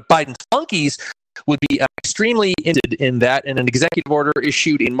Norway, but Biden's flunkies would be extremely interested in that. In an executive order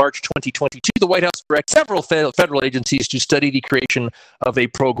issued in March 2022, the White House directs several federal agencies to study the creation of a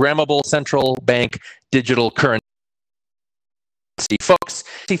programmable central bank digital currency. Folks,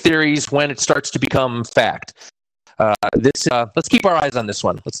 theories when it starts to become fact. Let's keep our eyes on this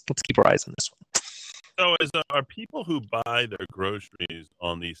one. Let's keep our eyes on this one. So, are people who buy their groceries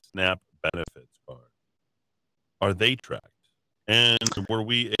on the SNAP benefits card, are they tracked? And were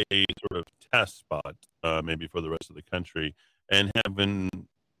we a sort of test spot, maybe for the rest of the country, and have been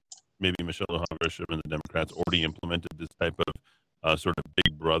maybe Michelle Grisham and the Democrats already implemented this type of sort of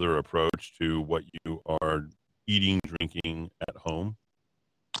big brother approach to what you are eating, drinking at home?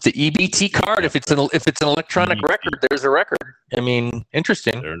 The EBT card, if it's an electronic record, there's a record. I mean,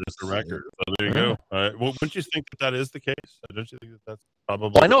 interesting. There's a record. So there you go. Well, wouldn't you think that is the case? Don't you think that that's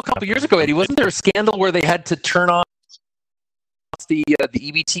probably? Well, I know a couple years ago, Eddie, wasn't there a scandal where they had to turn off the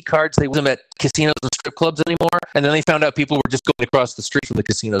EBT cards? They wasn't at casinos and strip clubs anymore, and then they found out people were just going across the street from the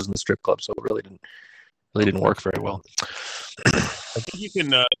casinos and the strip clubs, so it really didn't work very well. I think you can.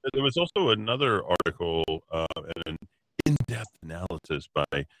 There was also another article, an in-depth analysis by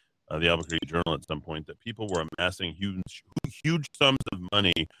the Albuquerque Journal at some point that people were amassing huge sums of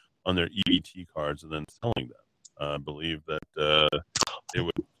money on their EBT cards and then selling them. I believe that it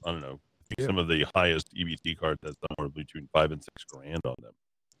would, I don't know, I think some of the highest EBT cards had somewhere between $5,000 and $6,000 on them.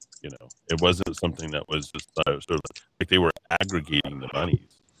 You know, it wasn't something that was just sort of like they were aggregating the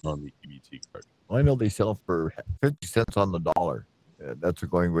monies on the EBT card. Well, I know they sell for 50 cents on the dollar. That's a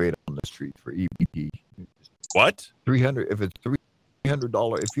going rate on the street for EBT. What? 300. If it's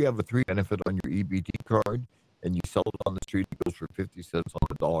 $300, if you have a $3 benefit on your EBT card and you sell it on the street, it goes for 50 cents on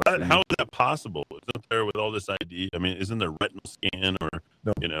the dollar. How is that possible? Isn't there with all this ID? I mean, isn't there retinal scan or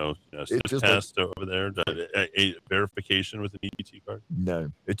sniff test over there, a verification with an EBT card? No,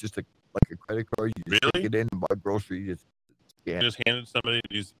 it's just like a credit card. You just take it in and buy groceries. You just handed somebody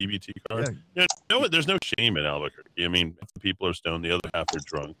these EBT cards. Yeah. You know what? There's no shame in Albuquerque. I mean, half the people are stoned, the other half are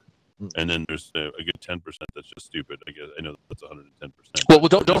drunk. And then there's a good 10% that's just stupid. I guess I know that's 110%. Well,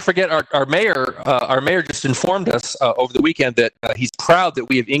 don't forget our mayor. Our mayor just informed us over the weekend that he's proud that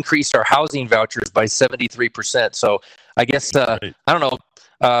we have increased our housing vouchers by 73%. So I guess I don't know.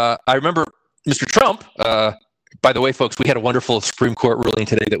 I remember Mr. Trump. By the way, folks, we had a wonderful Supreme Court ruling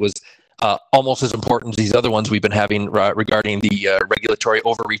today that was almost as important as these other ones we've been having regarding the regulatory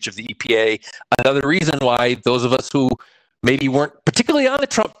overreach of the EPA. Another reason why those of us who maybe weren't particularly on the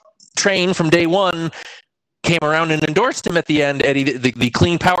Trump train from day one came around and endorsed him at the end. Eddie, the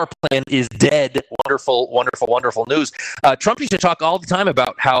Clean Power Plan is dead. Wonderful, wonderful, wonderful news. Trump used to talk all the time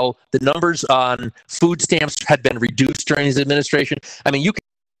about how the numbers on food stamps had been reduced during his administration. I mean, you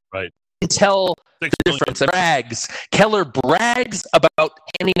can tell the difference. Keller brags about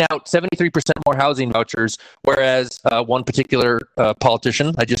handing out 73% more housing vouchers, whereas one particular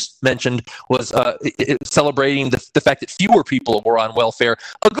politician I just mentioned was celebrating the fact that fewer people were on welfare.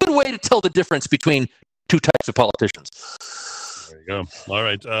 A good way to tell the difference between two types of politicians. There you go. All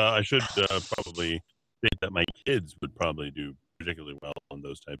right. I should probably think that my kids would probably do particularly well on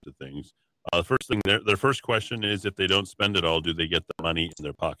those types of things. The first thing, their first question is, if they don't spend it all, do they get the money in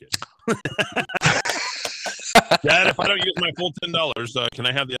their pocket? Dad, if I don't use my full $10, can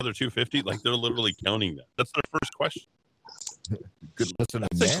I have the other $250? Like, they're literally counting that. That's their first question. Good lesson.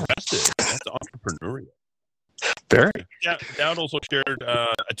 That's aggressive. That's entrepreneurial. Very. Yeah, Dowd also shared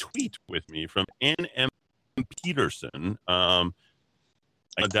a tweet with me from Ann M. Peterson. Dowd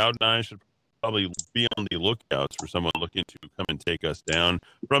and I should probably be on the lookouts for someone looking to come and take us down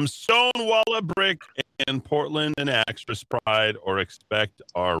from Stonewalla Brick and Portland and Actress Pride, or expect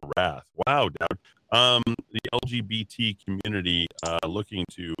our wrath. Wow, Dowd. The LGBT community looking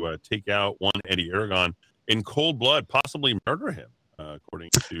to take out one Eddie Aragon in cold blood, possibly murder him,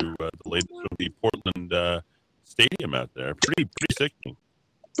 according to the latest from the Portland stadium out there. Pretty sickening.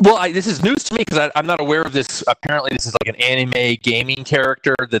 Well, this is news to me because I'm not aware of this. Apparently, this is like an anime gaming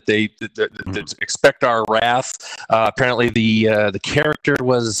character that they expect our wrath. Apparently, the character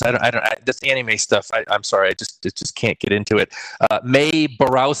was I don't this anime stuff. I'm sorry, I just can't get into it. May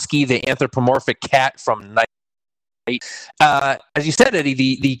Borowski, the anthropomorphic cat from Night. As you said,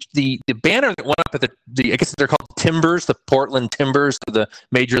 Eddie, the banner that went up at the I guess they're called Timbers, the Portland Timbers, the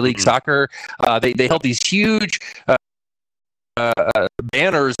Major League Soccer. They held these huge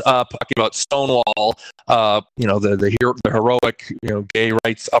banners up talking about Stonewall, the heroic gay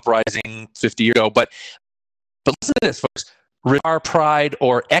rights uprising 50 years ago. But But listen to this, folks. Our pride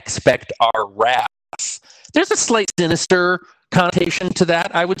or expect our wrath. There's a slight sinister connotation to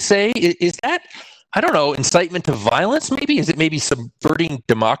that, I would say. Is that, I don't know, incitement to violence maybe? Is it maybe subverting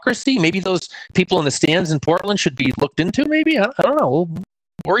democracy? Maybe those people in the stands in Portland should be looked into maybe? I don't know.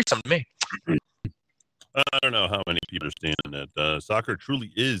 Worrisome to me. I don't know how many people understand that soccer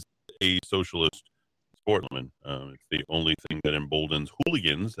truly is a socialist sport. It's the only thing that emboldens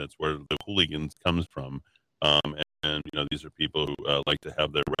hooligans. That's where the hooligans comes from. And you know, these are people who like to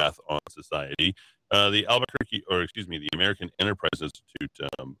have their wrath on society. The American Enterprise Institute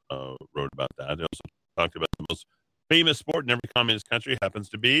wrote about that. They also talked about the most famous sport in every communist country happens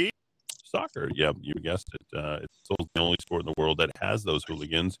to be soccer. Yeah, you guessed it. It's the only sport in the world that has those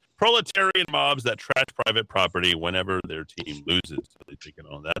hooligans, proletarian mobs that trash private property whenever their team loses. So they take it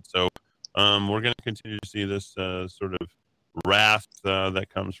on that. So we're going to continue to see this sort of wrath that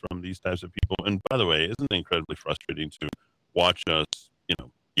comes from these types of people. And by the way, isn't it incredibly frustrating to watch us, you know,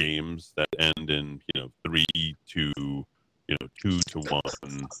 games that end in 3-2, 2-1,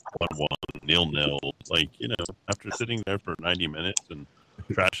 1-1, 0-0. Like, you know, after sitting there for 90 minutes and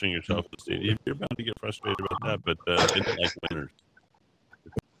trashing yourself in the stadium, you're bound to get frustrated about that. But they don't like winners.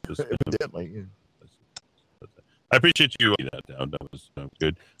 Evidently. I appreciate you writing that down. That was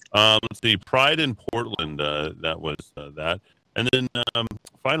good. Let's see. Pride in Portland. That was that. And then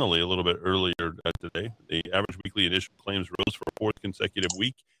finally, a little bit earlier today, the average weekly initial claims rose for a fourth consecutive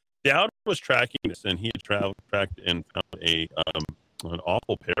week. Dowd was tracking this, and he had tracked and found an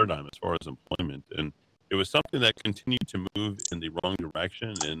awful paradigm as far as employment. And it was something that continued to move in the wrong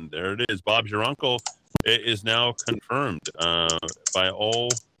direction. And there it is. Bob's your uncle. It is now confirmed by all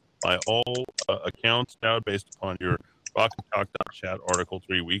accounts now, based upon your rockandtalk.chat article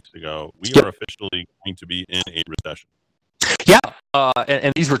 3 weeks ago. We are officially going to be in a recession. Yeah,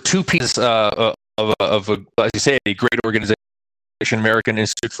 and these were two pieces of as you say, a great organization, American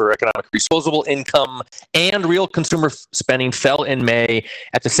Institute for Economic Disposable Income and Real Consumer Spending fell in May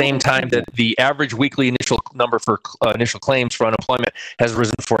at the same time that the average weekly initial number for initial claims for unemployment has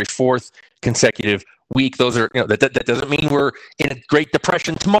risen for a fourth consecutive week. Those are, that doesn't mean we're in a Great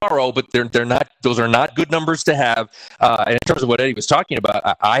Depression tomorrow, but they're not. Those are not good numbers to have. And in terms of what Eddie was talking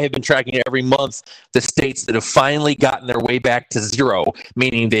about, I have been tracking every month the states that have finally gotten their way back to zero,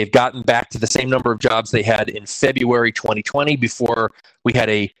 meaning they've gotten back to the same number of jobs they had in February 2020 before we had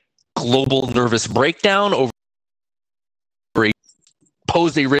a global nervous breakdown over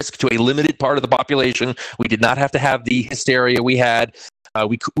posed a risk to a limited part of the population. We did not have to have the hysteria we had.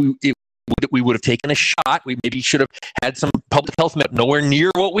 We would have taken a shot. We maybe should have had some public health, nowhere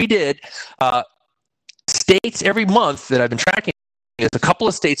near what we did. States every month that I've been tracking, a couple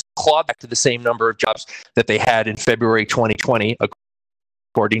of states clawed back to the same number of jobs that they had in February 2020,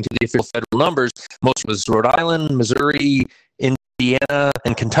 according to the official federal numbers. Most was Rhode Island, Missouri, Indiana,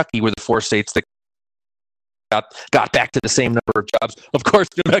 and Kentucky were the four states that got back to the same number of jobs. Of course,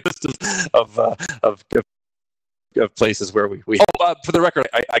 New Mexico of places where we for the record,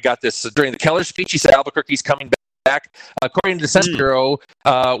 I got this during the Keller speech. He said Albuquerque's coming back. According to the Census Bureau,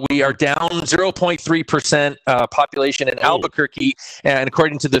 we are down 0.3% population in Albuquerque, and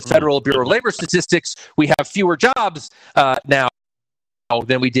according to the Federal Bureau of Labor Statistics, we have fewer jobs now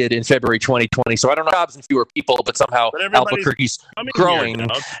than we did in February 2020. So I don't know jobs and fewer people, but somehow Albuquerque's growing.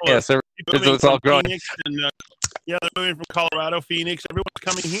 Yes, it's all growing. Yeah, they're moving from Colorado, Phoenix. Everyone's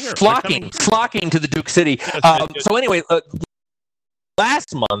coming here. Flocking to the Duke City. So anyway,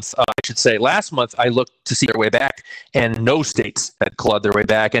 last month, I looked to see their way back, and no states had clawed their way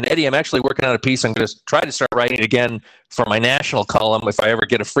back. And Eddie, I'm actually working on a piece. I'm going to try to start writing it again for my national column if I ever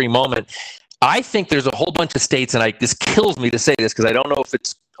get a free moment. I think there's a whole bunch of states, and this kills me to say this because I don't know if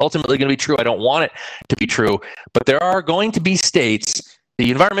it's ultimately going to be true. I don't want it to be true. But there are going to be states,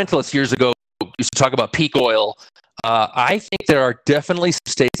 the environmentalists years ago used to talk about peak oil. I think there are definitely some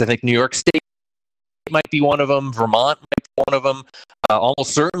states. I think New York State might be one of them. Vermont might be one of them.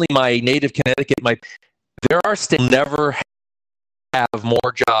 Almost certainly my native Connecticut might. There are states that never have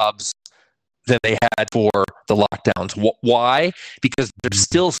more jobs than they had for the lockdowns. Why? Because they're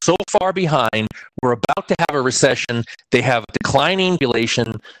still so far behind. We're about to have a recession. They have declining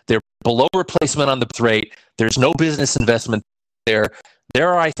population. They're below replacement on the birth rate. There's no business investment there. There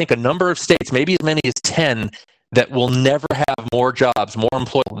are, I think, a number of states, maybe as many as 10, that will never have more jobs, more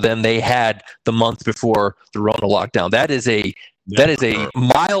employment than they had the month before the Rona lockdown. That is a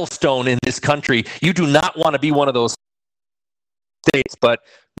milestone in this country. You do not want to be one of those states, but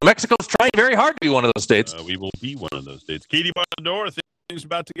New Mexico is trying very hard to be one of those states. We will be one of those states. Katie by the door. Things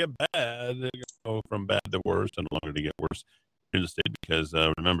about to get bad. They go from bad to worse and longer to get worse in the state because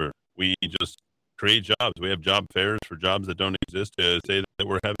remember, we just create jobs. We have job fairs for jobs that don't exist to say that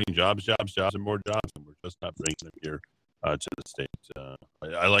we're having jobs, and more jobs, and we're just not bringing them here to the state.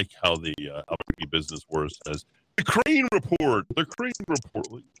 I like how the Albuquerque Business World says, the crane report. What cranes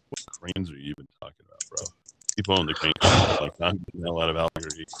are you even talking about, bro? People own the crane. Like, not getting the hell out of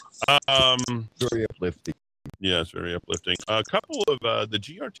Albuquerque. Very uplifting. Yeah, it's very uplifting. A couple of the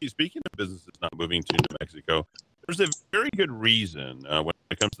GRT, speaking of businesses not moving to New Mexico, there's a very good reason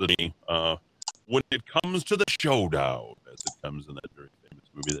when it comes to the showdown, as it comes in that very famous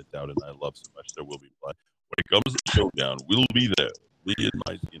movie that Dowd and I love so much, There Will Be Blood. When it comes to the showdown, we'll be there. Me and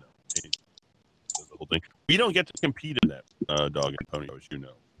my, the whole thing. We don't get to compete in that dog and pony, as you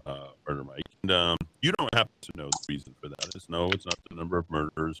know, Murder Mike. And you don't happen to know the reason for that. It's not the number of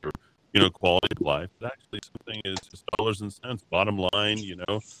murders or quality of life. But actually, something is just dollars and cents. Bottom line,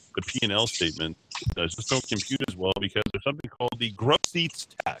 the P&L statement just don't compute as well because there's something called the gross receipts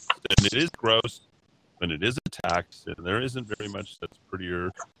tax, and it is gross, and it is a tax, and there isn't very much that's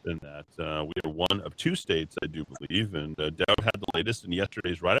prettier than that. We are one of two states, I do believe, and Dowd had the latest in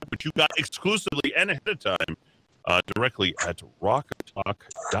yesterday's write-up, which you got exclusively and ahead of time directly at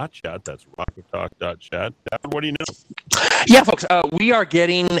rockoftalk.chat. That's rockoftalk.chat. Dowd, what do you know? Yeah, folks, we are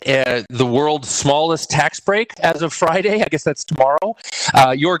getting the world's smallest tax break as of Friday. I guess that's tomorrow.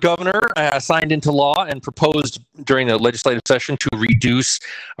 Your governor signed into law and proposed during the legislative session to reduce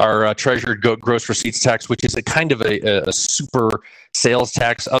our treasured gross receipts tax, which is a kind of a super sales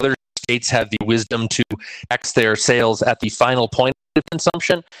tax. Other states have the wisdom to tax their sales at the final point of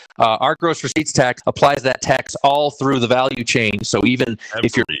consumption. Our gross receipts tax applies that tax all through the value chain. So even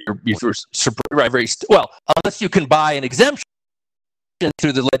if you're unless you can buy an exemption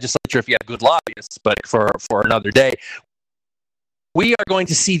through the legislature if you have good lobbyists, but for another day, we are going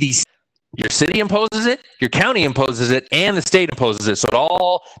to see these. Your city imposes it, your county imposes it, and the state imposes it. So it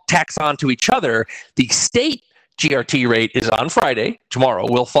all tacks onto each other. The state GRT rate is on Friday, tomorrow,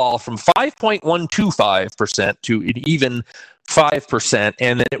 will fall from 5.125% to an even 5%,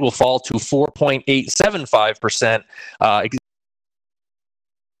 and then it will fall to 4.875%,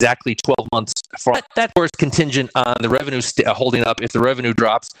 exactly 12 months. That, of course, contingent on the revenue holding up. If the revenue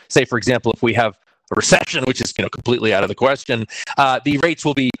drops, say, for example, if we have a recession, which is completely out of the question, the rates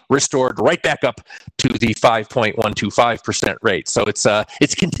will be restored right back up to the 5.125% rate. So it's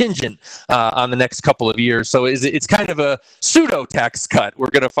contingent on the next couple of years. So it's kind of a pseudo tax cut. We're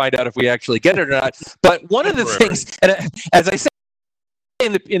going to find out if we actually get it or not. But one of the things, and as I say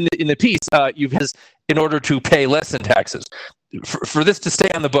in the piece, in order to pay less in taxes, for this to stay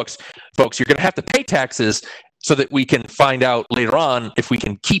on the books, folks, you're going to have to pay taxes so that we can find out later on if we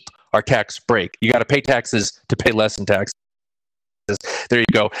can keep our tax break. You got to pay taxes to pay less in taxes. There you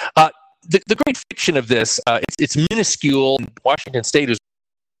go. The great fiction of this, it's minuscule. Washington State has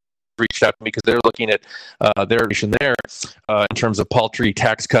reached out to me because they're looking at their mission there in terms of paltry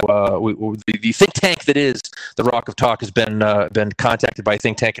tax cut. The think tank that is the Rock of Talk has been contacted by a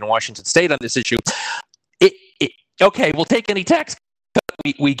think tank in Washington State on this issue. Okay, we'll take any tax cut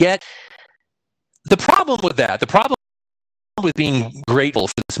we get. The problem with that, with being grateful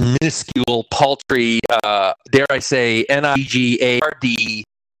for this minuscule, paltry, dare I say, NIGARDLY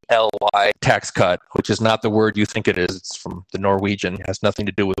tax cut, which is not the word you think it is. It's from the Norwegian. It has nothing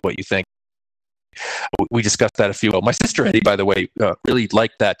to do with what you think. We discussed that a few. My sister Eddie, by the way, really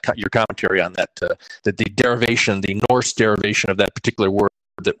liked that your commentary on that. The derivation, the Norse derivation of that particular word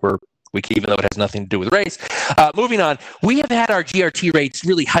even though it has nothing to do with race. Moving on, we have had our GRT rates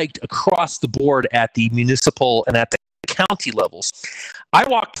really hiked across the board at the municipal and at the county levels. I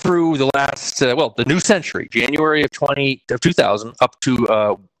walked through the last, the new century, January of 2000, up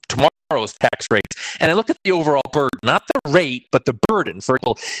to tomorrow's tax rates, and I look at the overall burden, not the rate, but the burden. For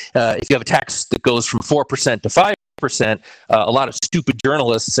example, if you have a tax that goes from 4% to 5%, a lot of stupid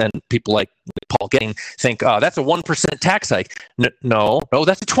journalists and people like Paul Getting think that's a 1% tax hike. No,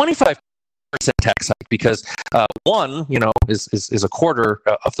 that's a 25% tax hike because one, is a quarter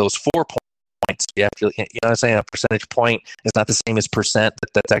of those 4 points. You have to, what I'm saying? A percentage point is not the same as percent.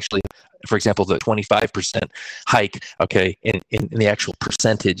 That's actually, for example, the 25% hike. Okay, in the actual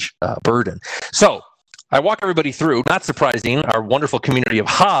percentage burden. So I walk everybody through. Not surprising, our wonderful community of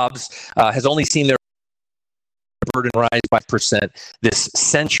Hobbs has only seen their burden rise by percent this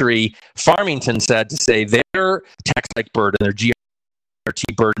century. Farmington said to say their tax hike burden, their GRT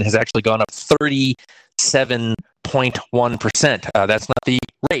burden, has actually gone up 37.1%. That's not the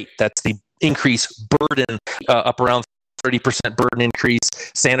rate. That's the increase burden, up around 30% burden increase.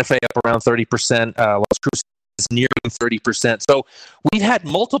 Santa Fe up around 30%. Las Cruces is nearing 30%. So we've had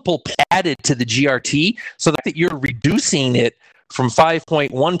multiple added to the GRT, so that you're reducing it from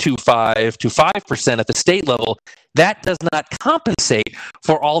 5.125 to 5% at the state level, that does not compensate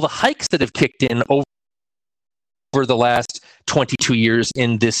for all the hikes that have kicked in over the last 22 years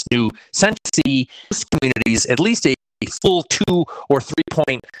in this new census. Communities, at least a full 2 or 3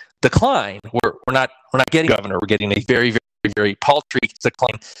 point decline. We're not getting governor. We're getting a very, very, very paltry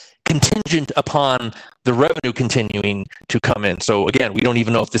decline, contingent upon the revenue continuing to come in. So again, we don't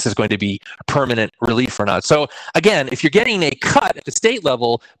even know if this is going to be permanent relief or not. So again, if you're getting a cut at the state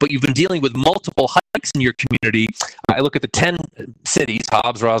level, but you've been dealing with multiple hikes in your community, I look at the 10 cities: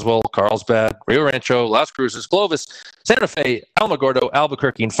 Hobbs, Roswell, Carlsbad, Rio Rancho, Las Cruces, Clovis, Santa Fe, Alamogordo,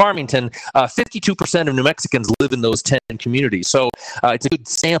 Albuquerque, and Farmington. 52% of New Mexicans live in those 10 communities. So it's a good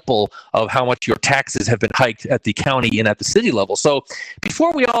sample of how much your taxes have been hiked at the county and at the city level. So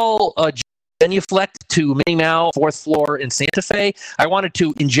before we all genuflect to Minnie-Mao, 4th floor in Santa Fe, I wanted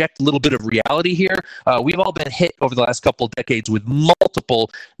to inject a little bit of reality here. We've all been hit over the last couple of decades with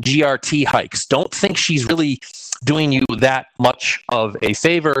multiple GRT hikes. Don't think she's really doing you that much of a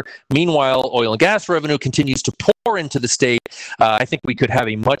favor. Meanwhile, oil and gas revenue continues to pour into the state. I think we could have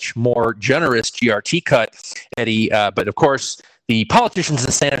a much more generous GRT cut, Eddie. But of course, the politicians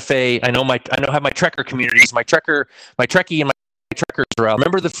in Santa Fe, I have my Trekker communities, my Trekkie and my Trekkers are out.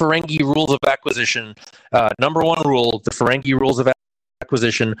 Remember the Ferengi rules of acquisition. Number one rule, the Ferengi rules of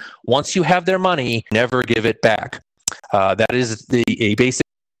acquisition: once you have their money, never give it back. That is a basic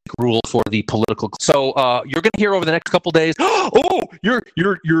rule for the political. So you're going to hear over the next couple of days, oh,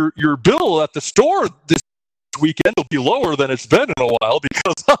 your bill at the store this weekend will be lower than it's been in a while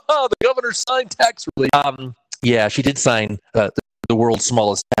because the governor signed tax relief. Yeah, she did sign the world's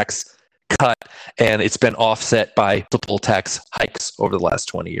smallest tax cut, and it's been offset by multiple tax hikes over the last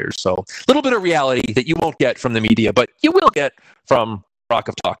 20 years. So a little bit of reality that you won't get from the media, but you will get from Rock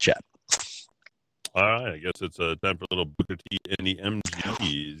of Talk Chat. All right, I guess it's time for a little Booker T and the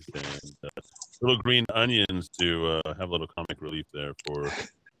MGs and little green onions to have a little comic relief there for.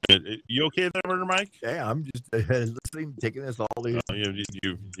 You okay there, Murder Mike? Yeah, I'm just listening, taking this all in. You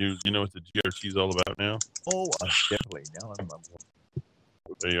know what the GRC is all about now? Oh, definitely. Now I'm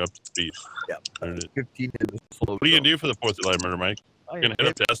Are you up to speed? Yeah. 15 minutes slow. What are you going to do for the 4th of July, Murder Mike? You're going to head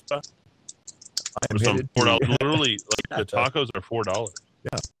up to Espa? I'm For some headed $4. to- Literally, like the tacos are $4.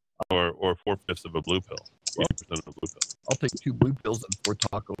 Yeah. Or 4/5 of a blue pill. 80% of a blue pill. I'll take 2 blue pills and 4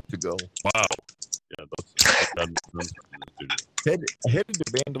 tacos to go. Wow. Yeah, that's Headed to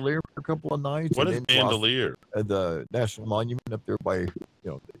Bandelier for a couple of nights. What and is then Bandelier? The National Monument up there by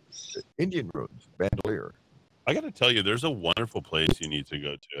the Indian roads, Bandelier. I got to tell you, there's a wonderful place you need to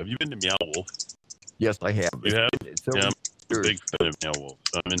go to. Have you been to Meow Wolf? Yes, I have. You have? It's Yeah, I'm a years. big fan of Meow Wolf.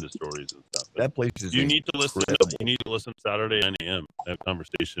 So I'm into stories and stuff. That place is You need to listen. incredible. You need to listen Saturday 9 a.m. I have a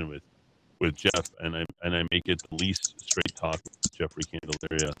conversation with Jeff, and I make it the least straight talk with Jeffrey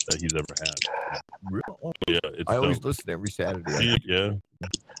Candelaria that he's ever had. Really? Oh, Yeah, it's I always dope. listen every Saturday. Yeah.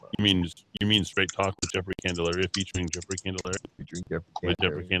 You mean straight talk with Jeffrey Candelaria, featuring Jeffrey Candelaria? Featuring Jeffrey With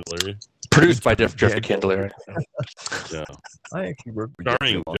Jeffrey Candelaria? Produced by Jeffrey Candelaria. Yeah. I actually worked with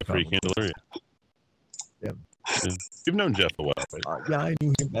Starring Jeffrey a long Jeffrey time ago. Candelaria. Yeah. Yeah. You've known Jeff a while, right? Yeah, I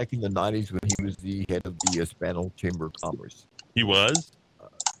knew him back in the 90s when he was the head of the Hispano Chamber of Commerce. He was?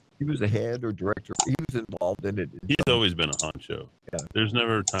 He was the head or director. He was involved in it. He's always been a honcho. Yeah. There's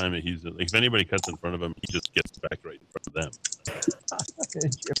never a time that he's like, if anybody cuts in front of him, he just gets back right in front of them.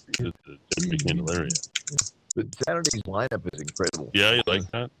 Jeffrey Candelaria. But Saturday's lineup is incredible. Yeah, you like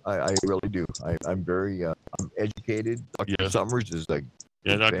that? I really do. I'm very I'm educated. Dr. Summers is like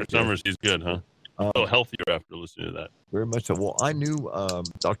Yeah, Dr. fantastic. Summers, he's good, huh? A little healthier after listening to that. Very much so. Well, I knew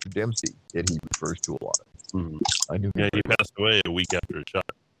Dr. Dempsey that he refers to a lot. Mhm. I knew him. Yeah, he very passed away a week after a shot.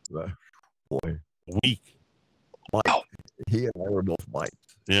 well. Boy, A week. Mike. He and I were both Mike.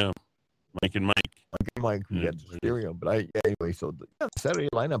 Yeah. Mike and Mike. Mike, who had the stereo. But anyway, so the Saturday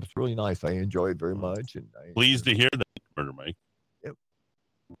lineup is really nice. I enjoy it very much. And Pleased to hear that, Murder Mike. Yep.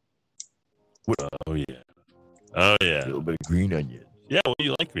 Oh, yeah. Oh, yeah. A little bit of green onion. Yeah, well,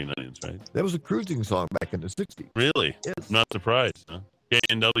 you like green onions, right? That was a cruising song back in the 60s. Really? Yes. Not surprised, huh?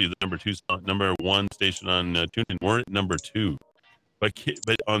 KNW, the number one station on TuneIn. We're at number 2. But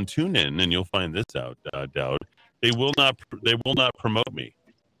on TuneIn, and you'll find this out, Dowd, they will not promote me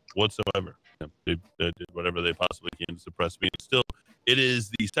whatsoever. They did whatever they possibly can to suppress me. Still, it is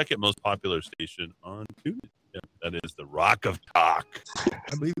the second most popular station on TuneIn. Yeah, that is the Rock of Talk.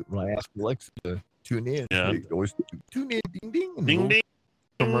 I believe it when I asked Alexa to tune in. Yeah. It goes tune in, ding ding, and Ding little ding.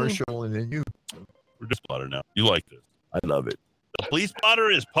 commercial, and then you. We're just louder now. You like this? I love it. The police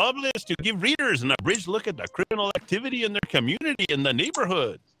spotter is published to give readers an abridged look at the criminal activity in their community and the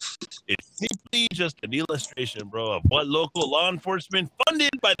neighborhood. It's simply just an illustration, bro, of what local law enforcement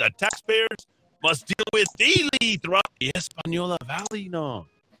funded by the taxpayers must deal with daily throughout the Española Valley. No.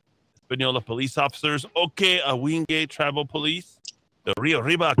 Española police officers, Wingate Tribal Police, the Rio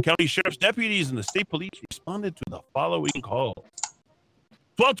Arriba County Sheriff's deputies, and the state police responded to the following calls.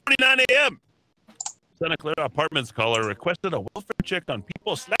 12:29 a.m. Santa Clara Apartments caller requested a welfare check on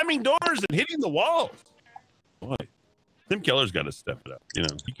people slamming doors and hitting the walls. Boy, Tim Keller's got to step it up. You know,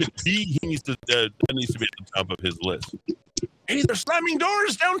 he needs to that needs to be at the top of his list. Hey, they're slamming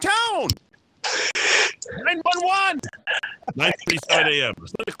doors downtown. 911. 9:37 a.m.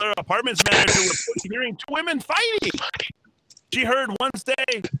 Santa Clara Apartments manager reported hearing two women fighting. She heard one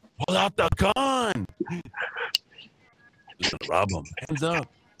say, "Pull out the gun." Just gonna rob them. Hands up.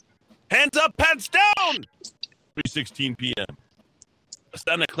 Hands up, pants down. 3:16 p.m. A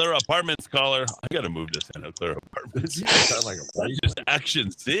Santa Clara Apartments caller. I gotta move to Santa Clara Apartments. Sound like just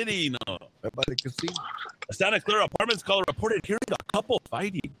Action City. No. A Santa Clara Apartments caller reported hearing a couple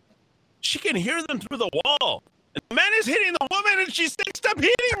fighting. She can hear them through the wall. And the man is hitting the woman, and she said, "Stop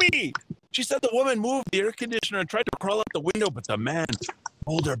hitting me." She said the woman moved the air conditioner and tried to crawl out the window, but the man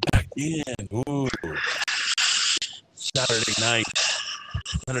pulled her back in. Ooh. Saturday night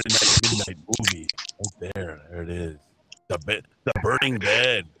midnight movie. Right there. There it is. The burning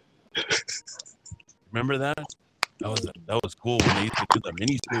bed. Remember that? That was cool when they used to do the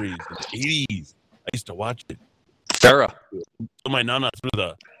miniseries in the 80s. I used to watch it. Sarah. So my nana threw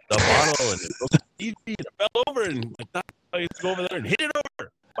the bottle and it broke the TV and it fell over, and I thought I used to go over there and hit it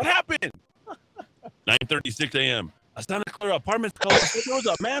over. What happened? 9:36 a.m. A Santa Clara Apartments caller said there was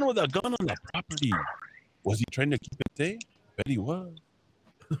a man with a gun on the property. Was he trying to keep it safe? I bet he was.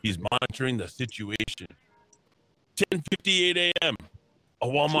 He's monitoring the situation. 10:58 a.m. A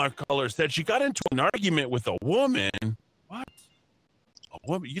Walmart caller said she got into an argument with a woman. What? A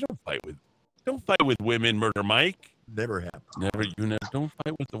woman? You don't fight with women, Murder Mike. Never have. Don't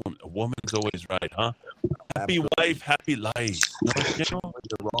fight with the woman. A woman's always right, huh? Happy wife, happy life. No, when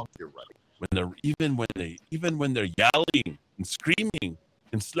they're wrong, you're right. Even when they're yelling and screaming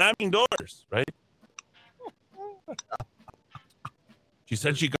and slamming doors, right? She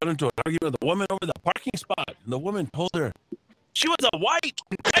said she got into an argument with a woman over the parking spot, and the woman told her she was a white,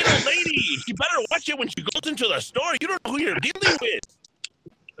 entitled lady. She better watch it when she goes into the store. You don't know who you're dealing with.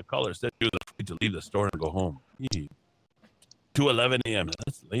 The caller said she was afraid to leave the store and go home. 2:11 a.m.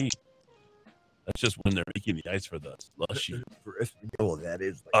 That's late. That's just when they're making the ice for the slushy. Oh, that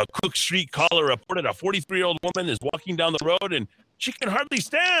is. A Cook Street caller reported a 43-year-old woman is walking down the road and she can hardly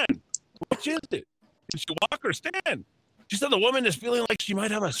stand. Which is it? Can she walk or stand? She said the woman is feeling like she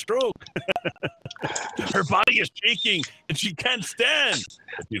might have a stroke. Her body is shaking and she can't stand.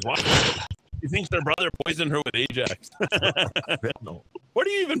 She thinks their brother poisoned her with Ajax. No. Where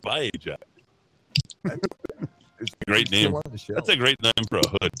do you even buy Ajax? It's a great name. That's a great name for a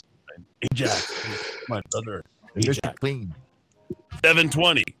hood. Ajax. My brother. Ajax. Clean.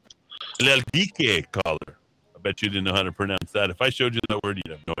 7:20. El Quique caller. I bet you didn't know how to pronounce that. If I showed you that word,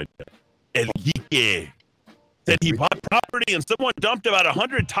 you'd have no idea. El Quique said he bought property and someone dumped about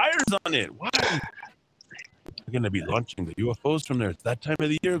 100 tires on it. Why? We're going to be launching the UFOs from there. It's that time of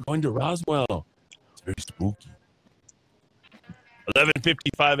the year, going to Roswell. It's very spooky.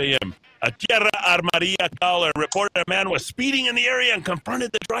 11:55 a.m. A Tierra Armaria caller reported a man was speeding in the area and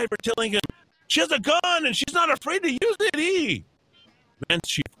confronted the driver, telling him she has a gun and she's not afraid to use it. The man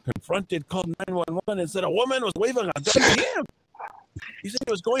she confronted called 911 and said a woman was waving a gun at him. He said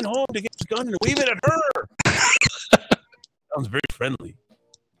he was going home to get his gun and wave it at her. Sounds very friendly.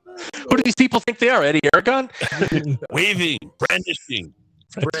 Who do these people think they are, Eddie Aragon? Waving, brandishing.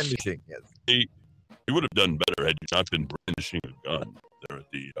 Brandishing, yes. You would have done better had you not been brandishing a gun there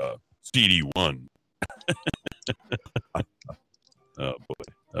at the CD1. Oh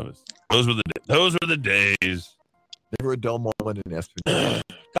boy, those were the days. They were a dull moment in Espanola.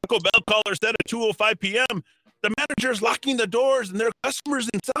 Taco Bell caller said at 2:05 p.m. the manager's locking the doors and there are customers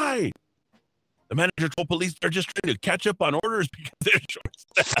inside. The manager told police they're just trying to catch up on orders because they're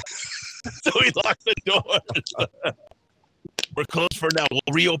short-staffed. So he locked the doors. We're closed for now. We'll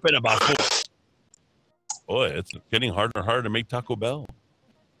reopen about 4. Boy, it's getting harder and harder to make Taco Bell.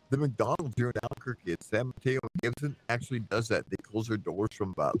 The McDonald's here in Albuquerque at San Mateo and Gibson actually does that. They close their doors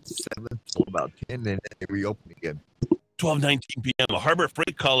from about 7 till about 10, and then they reopen again. 12:19 p.m. A Harbor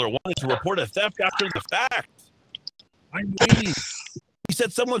Freight caller wanted to report a theft after the fact. I'm waiting. He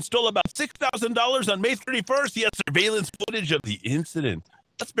said someone stole about $6,000 on May 31st. He had surveillance footage of the incident.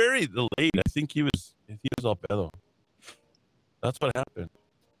 That's very late. I think he was all pedo. That's what happened.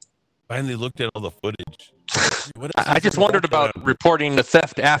 Finally looked at all the footage. I just wondered about reporting the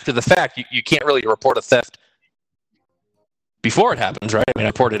theft after the fact. You can't really report a theft before it happens, right? I mean, I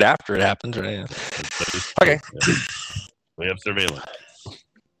report it after it happens, right? Okay. We have surveillance.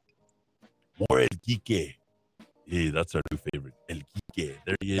 More El Quique. Yeah, that's our new favorite. El Quique.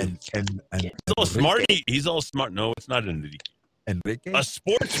 There he is. And he's all smart. He's all smart. No, it's not Enrique. Enrique? A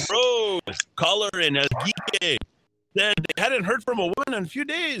sports road caller in El Quique said they hadn't heard from a woman in a few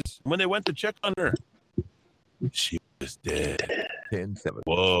days when they went to check on her. She was dead. 10-7.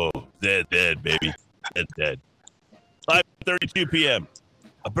 Whoa. Dead, baby. Dead. 5:32 p.m.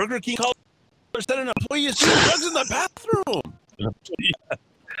 A Burger King caller said an employee is doing drugs in the bathroom.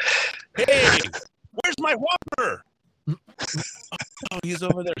 Hey, where's my Whopper? Oh, he's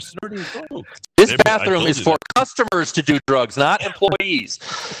over there snorting coke. This bathroom is for customers to do drugs, not employees.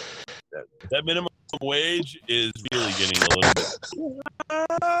 That minimum wage is really getting a little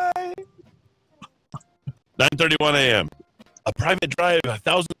bit. 9:31 a.m. A private drive,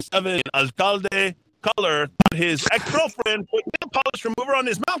 1007 in Alcalde color, thought his ex-girlfriend put nail polish remover on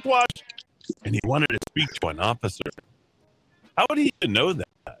his mouthwash, and he wanted to speak to an officer. How would he even know that?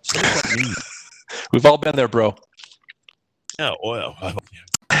 What does that mean? We've all been there, bro. Yeah, oil.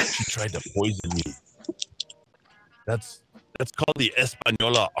 She tried to poison me. That's called the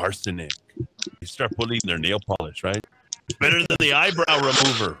Española arsenic. You start putting their nail polish, right? It's better than the eyebrow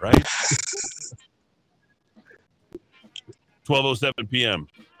remover, right? 12:07 p.m.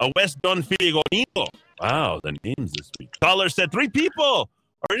 A West Don Filigonito. Wow, the names this week. Caller said 3 people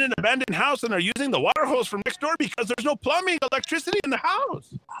are in an abandoned house and are using the water hose from next door because there's no plumbing, electricity in the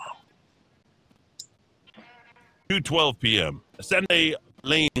house. 2:12 p.m. A Sunday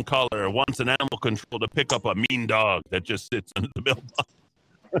Lane caller wants an animal control to pick up a mean dog that just sits under the mailbox.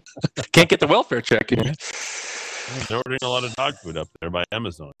 Can't get the welfare check. They're ordering a lot of dog food up there by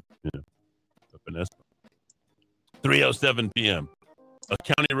Amazon. Yeah. Up in Espa. 3:07 p.m. A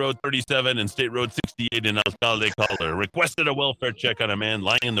County Road 37 and State Road 68 in Alcalde caller requested a welfare check on a man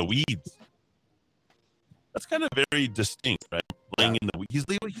lying in the weeds. That's kind of very distinct, right? Lying in the weeds.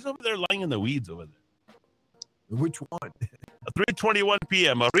 He's over there lying in the weeds over there. Which one? 3:21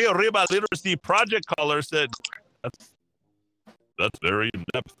 p.m. A Rio Arriba Literacy Project caller said, that's very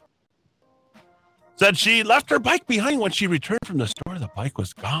in-depth. Said she left her bike behind when she returned from the store. The bike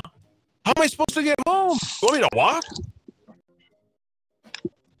was gone. How am I supposed to get home? You want me to walk?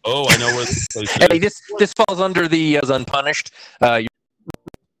 Oh, I know where this place is. Hey, this falls under the unpunished. You're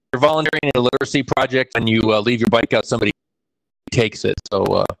volunteering in a literacy project, and you leave your bike out. Somebody takes it.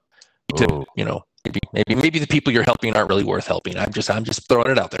 So, maybe the people you're helping aren't really worth helping. I'm just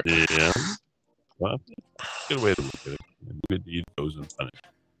throwing it out there. Yeah. Well, good way to look at it. Good deed goes unpunished.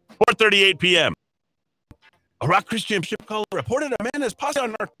 4:38 p.m. A Rock Christian ship caller reported a man is possibly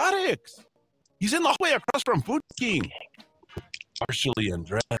on narcotics. He's in the hallway across from Food King, partially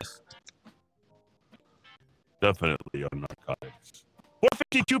undressed. Definitely on narcotics.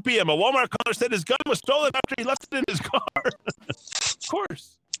 4:52 p.m. A Walmart caller said his gun was stolen after he left it in his car. Of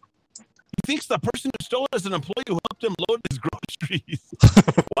course. He thinks the person who stole it is an employee who helped him load his groceries.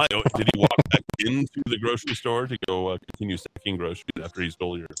 Why? Did he walk back into the grocery store to go continue sacking groceries after he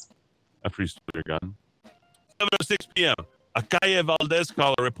stole your gun? 7:06 p.m. A Calle Valdez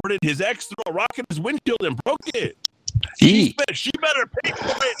caller reported his ex threw a rock in his windshield and broke it. She better pay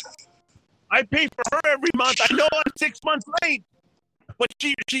for it. I pay for her every month. I know I'm 6 months late, but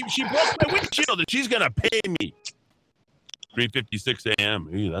she broke my windshield and she's gonna pay me. 3:56 a.m.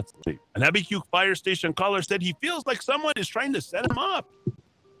 Ooh, that's late. An Abiquiu fire station caller said he feels like someone is trying to set him up.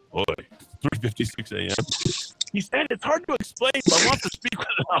 Boy, 3:56 a.m. He said it's hard to explain, but I want to speak with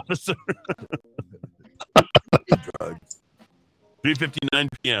an officer. 3:59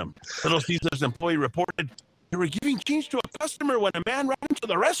 p.m. Little Caesars employee reported they were giving change to a customer when a man ran into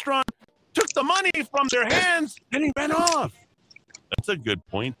the restaurant, took the money from their hands, and he ran off. That's a good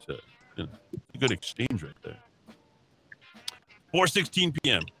point. A good exchange right there. 4:16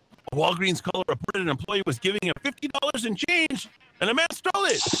 p.m. A Walgreens caller reported an employee was giving him $50 in change, and a man stole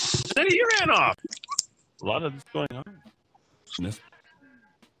it. And then he ran off. A lot of this going on.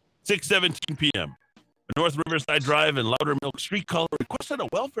 6:17 p.m. A North Riverside Drive and Loudermilk Street caller requested a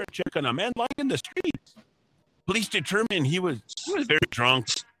welfare check on a man lying in the street. Police determined he was very drunk.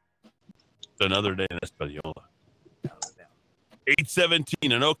 Another day in Española.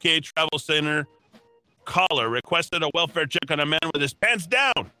 8:17. An OK Travel Center caller requested a welfare check on a man with his pants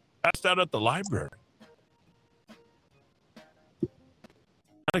down, passed out at the library.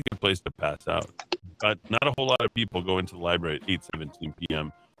 Not a good place to pass out, but not a whole lot of people go into the library at 8:17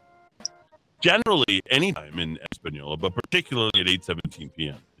 p.m. generally anytime in Espanola, but particularly at 8:17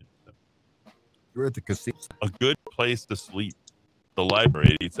 p.m. You're at the casino. A good place to sleep. The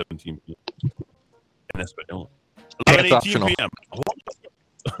library at 8:17 p.m. in Espanola. Hey, 11:18 it's optional. p.m.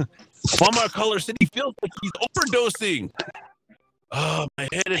 Walmart Color City feels like he's overdosing. Oh, my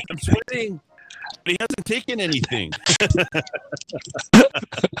head is, I'm sweating. But he hasn't taken anything.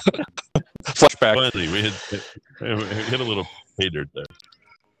 Flashback. Finally, we hit a little pay dirt there.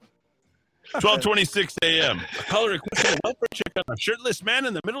 12:26 a.m. A color requested a welfare check on a shirtless man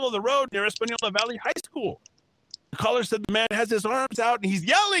in the middle of the road near Espanola Valley High School. The caller said the man has his arms out and he's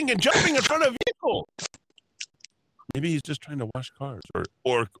yelling and jumping in front of a vehicle. Maybe he's just trying to wash cars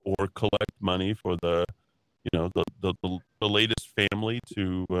or collect money for the latest family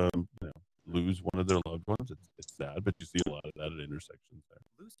to lose one of their loved ones. It's sad, but you see a lot of that at intersections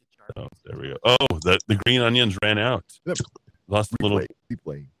there. So there we go. Oh, the green onions ran out. Yep. Lost a little.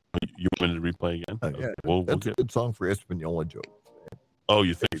 Replay. You want to replay again? Yeah, Okay. We'll that's get. a good song for Espanola joke. Oh,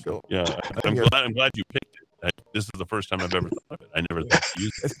 you think There you so? go. Yeah, I'm glad you picked it. This is the first time I've ever thought of it. I never thought to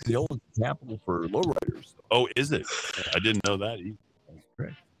use it. Espanola is the capital for lowriders. Oh, is it? I didn't know that either.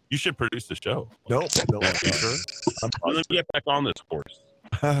 Correct. You should produce the show. No. Yeah, you sure? Let me get back on this course.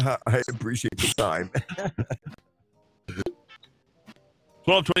 I appreciate the time.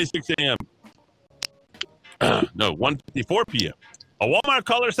 12:26 a.m. No, 1:54 p.m. A Walmart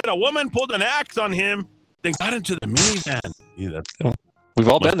caller said a woman pulled an axe on him, then got into the minivan. Yeah, We've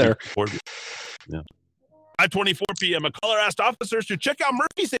all been there. Yeah. 5:24 p.m. A caller asked officers to check out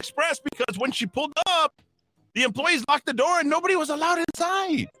Murphy's Express because when she pulled up, the employees locked the door and nobody was allowed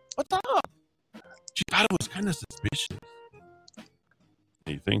inside. What's up? She thought it was kind of suspicious.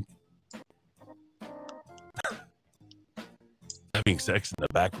 You think? Having sex in the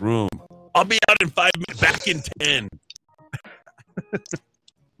back room. I'll be out in 5 minutes, back in 10.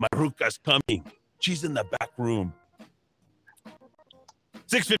 My Ruka's coming. She's in the back room.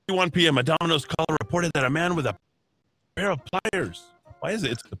 6:51 p.m. A Domino's caller reported that a man with a pair of pliers. Why is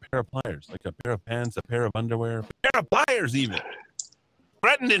it? It's a pair of pliers, like a pair of pants, a pair of underwear, a pair of pliers even.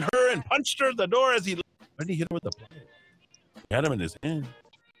 Threatened her and punched her at the door as he. Why did he hit her with the pliers? He had him in his hand.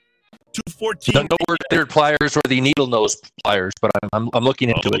 2:14. Don't know where they're pliers or the needle nose pliers, but I'm looking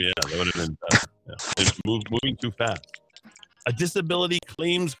into it. Yeah, that would have been. It's moving too fast. A disability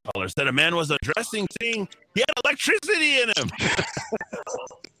claims caller said a man was addressing, saying he had electricity in him.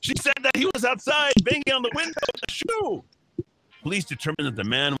 She said that he was outside banging on the window with a shoe. Police determined that the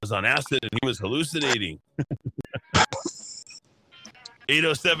man was on acid and he was hallucinating.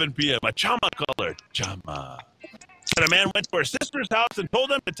 8:07 p.m. A Chama caller, Chama, said a man went to her sister's house and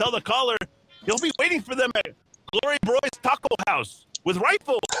told them to tell the caller he'll be waiting for them at Glory Broy's Taco House with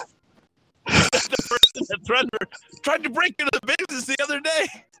rifles. The person that threatened her tried to break into the business the other day.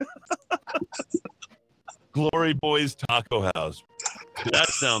 Glory Boys Taco House. That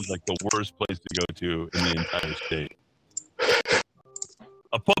sounds like the worst place to go to in the entire state.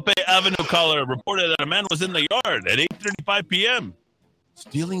 A Pope Avenue caller reported that a man was in the yard at 8:35 p.m.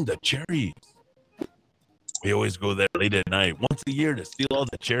 stealing the cherries. We always go there late at night, once a year, to steal all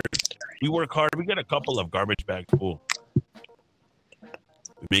the cherries. We work hard. We get a couple of garbage bags full.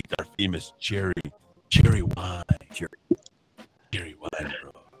 We make our famous cherry wine. Cherry wine,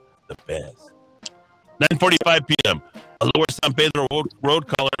 bro. The best. 9:45 p.m. A Lower San Pedro road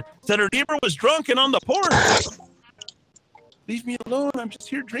caller said her neighbor was drunk and on the porch. Leave me alone. I'm just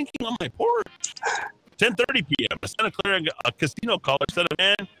here drinking on my porch. 10:30 p.m. A Santa Clara casino caller said a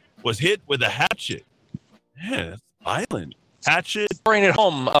man was hit with a hatchet. Yeah, that's violent. Hatchet. Bring it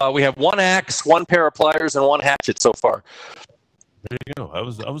home. We have one axe, one pair of pliers, and one hatchet so far. There you go. I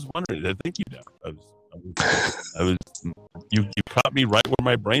was wondering. Thank you, Doc. You caught me right where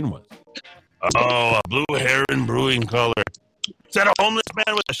my brain was. Oh, a Blue Heron Brewing caller said a homeless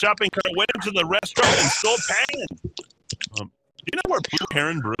man with a shopping cart went into the restaurant and stole pans. Do you know where Blue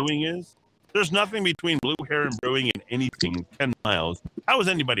Heron Brewing is? There's nothing between Blue Heron Brewing and anything 10 miles. How is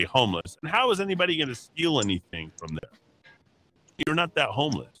anybody homeless? And how is anybody going to steal anything from there? You're not that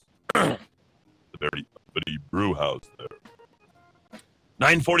homeless. The very brew house there.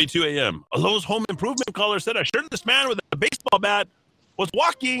 9:42 a.m. A Lowe's home improvement caller said a shirtless man with a baseball bat was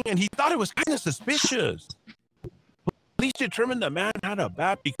walking and he thought it was kind of suspicious. Police determined the man had a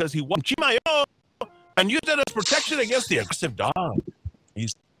bat because he won Chimayo and used it as protection against the aggressive dog.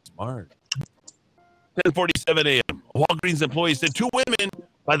 He's smart. 10:47 a.m. A Walgreens employee said two women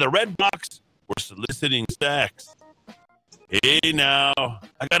by the red box were soliciting sex. Hey, now,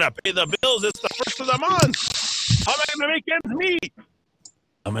 I gotta pay the bills. It's the first of the month. How am I gonna make ends meet?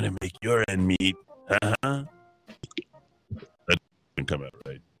 I'm gonna make your end meet. That didn't come out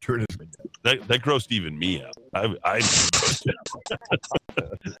right. Turn That grossed even me out. I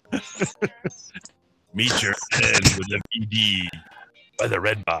meet your end with the BD by the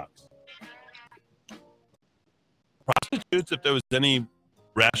red box. Prostitutes, if there was any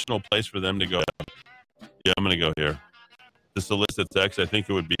rational place for them to go, yeah, I'm going to go here. To solicit sex, I think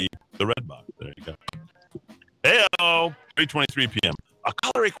it would be the red box. There you go. Hey-o, 3:23 p.m. A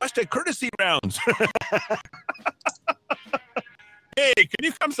caller requested courtesy rounds. Hey, can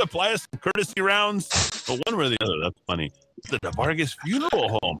you come supply us some courtesy rounds? Well, one way or the other. That's funny. The DeVargas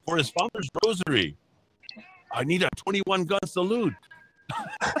Funeral Home for his father's rosary. I need a 21 gun salute.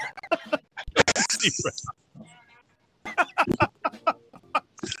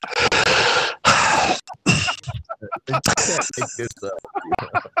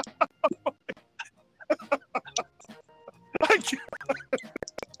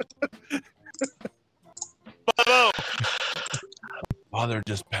 Father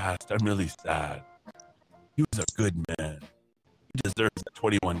just passed. I'm really sad. He was a good man. He deserves a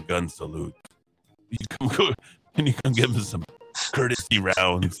 21 gun salute. Can you come give him some courtesy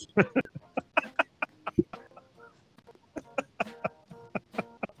rounds?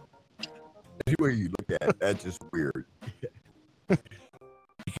 Anyway you look at it, that's just weird.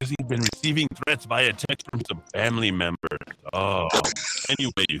 Because he'd been receiving threats via text from some family members. Oh, any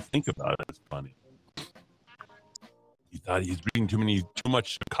way you think about it, it's funny. He thought he's reading too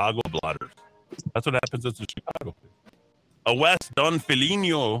much Chicago blotters. That's what happens at the Chicago place. A West Don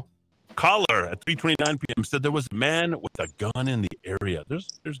Felino caller at 3:29 p.m. said there was a man with a gun in the area.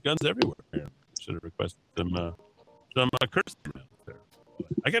 There's guns everywhere. Should have requested some courtesy rounds there.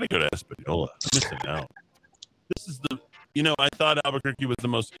 I gotta go to Espanola. I'm missing out. This is I thought Albuquerque was the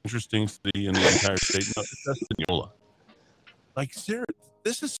most interesting city in the entire state. No, it's Espanola. Like, seriously,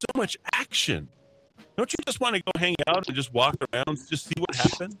 this is so much action. Don't you just want to go hang out and just walk around, just see what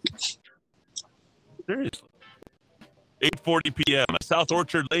happens? Seriously. 8:40 p.m. A South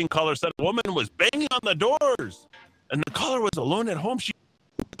Orchard Lane caller said a woman was banging on the doors, and the caller was alone at home. She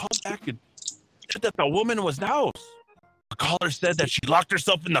called back and said that the woman was in the house. The caller said that she locked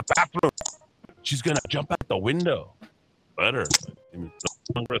herself in the bathroom. She's going to jump out the window. Better. I mean, it's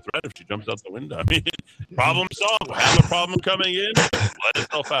no threat if she jumps out the window. I mean, problem solved. Have a problem coming in, let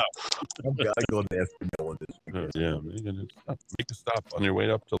itself out. I've got to go to Espanola this weekend. Yeah, make a stop on your way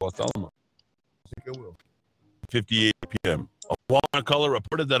up to Los Alamos. I think I will. 58 p.m. A Walmart caller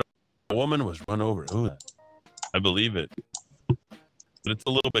reported that a woman was run over. Ooh, I believe it. But it's a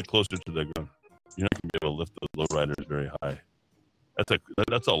little bit closer to the ground. You're not going to be able to lift those lowriders very high.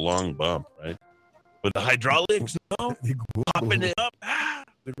 That's a long bump, right? With the hydraulics, no, popping it up,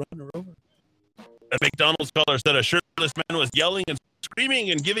 they run her over. A McDonald's caller said a shirtless man was yelling and screaming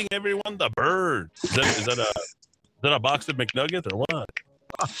and giving everyone the bird. Is that a box of McNuggets or what?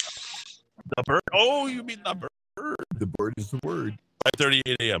 The bird? Oh, you mean the bird? The bird is the word.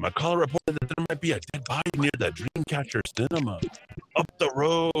 5:38 a.m. A caller reported that there might be a dead body near the Dreamcatcher Cinema up the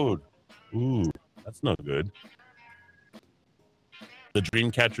road. Ooh, that's not good. The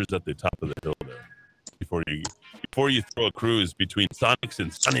Dreamcatcher's at the top of the hill there. Before you throw a cruise between Sonics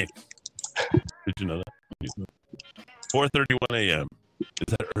and Sonics. Did you know that? 4:31 a.m. Is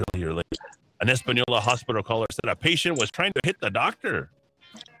that early or late? An Espanola hospital caller said a patient was trying to hit the doctor.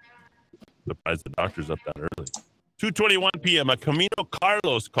 Surprised the doctor's up that early. 2:21 p.m. A Camino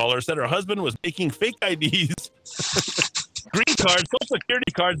Carlos caller said her husband was making fake IDs, green cards, social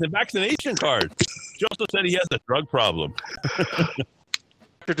security cards, and vaccination cards. She also said he has a drug problem.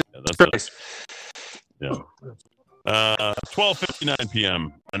 Yeah. 12:59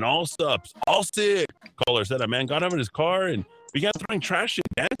 p.m. An all sick caller said a man got out of his car and began throwing trash and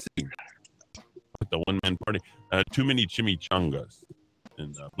dancing at the one-man party. Too many chimichangas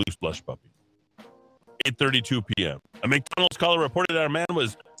and blue slush puppy. 8:32 p.m. A McDonald's caller reported that a man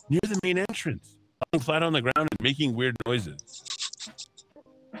was near the main entrance, lying flat on the ground and making weird noises.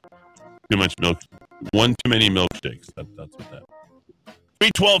 Too much milk. One too many milkshakes. That's what that.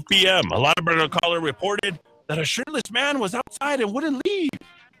 3:12 p.m. A Loudonburg caller reported that a shirtless man was outside and wouldn't leave.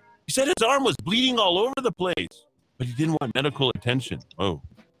 He said his arm was bleeding all over the place, but he didn't want medical attention. Oh,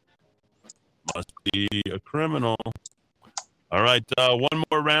 must be a criminal. All right, one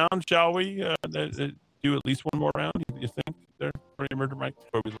more round, shall we? Do at least one more round, you think, there, for your murder, Mike,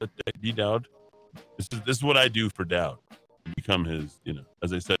 before we let D Dowd? This is what I do for Dowd. Become his,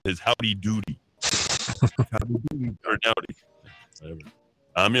 as I said, his howdy doody. Howdy doody. Or Dowdy. Whatever.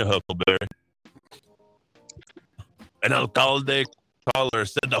 I'm your Huckleberry. An alcalde caller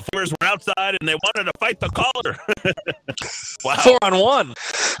said the farmers were outside and they wanted to fight the caller. Wow. 4-on-1.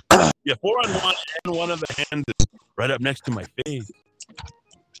 Yeah, 4-on-1, and one of the hands is right up next to my face.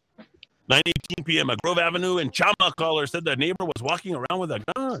 9:18 p.m. A Grove Avenue and Chama caller said the neighbor was walking around with a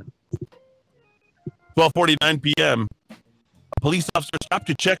gun. 12:49 p.m. A police officer stopped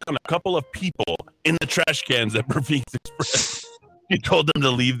to check on a couple of people in the trash cans at Phoenix Express. He told them to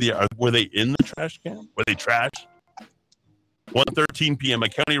leave were they in the trash can? Were they trash? 1:13 p.m. A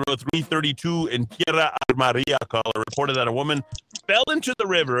County Road 332 in Tierra Maria caller reported that a woman fell into the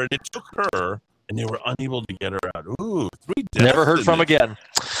river and it took her, and they were unable to get her out. Ooh, 3 deaths. Never heard from again.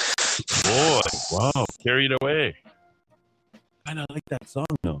 Boy, wow, carried away. Kind of like that song,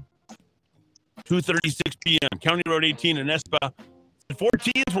 though. 2:36 p.m. County Road 18 in Espa. 4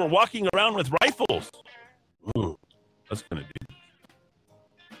 teens were walking around with rifles. Ooh, that's kind of deep.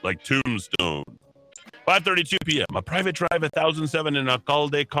 Like Tombstone. 5:32 p.m. A private drive 1007 in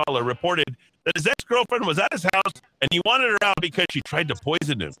Alcalde caller reported that his ex-girlfriend was at his house and he wanted her out because she tried to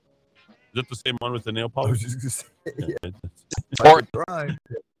poison him. Is that the same one with the nail polish? Or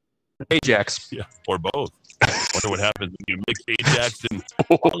Ajax. Yeah, or both. Wonder what happens when you mix Ajax and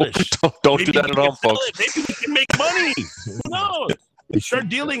polish. Don't do that at home, folks. Maybe we can make money. Who knows? Start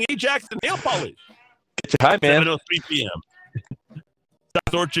dealing Ajax and nail polish. Get your high, man. 7:03 p.m.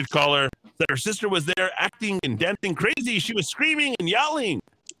 South Orchard caller said her sister was there acting and dancing crazy. She was screaming and yelling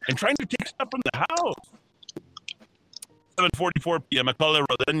and trying to take stuff from the house. 7:44 p.m. A caller,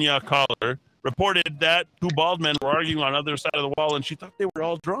 Rodenia caller, reported that 2 bald men were arguing on the other side of the wall and she thought they were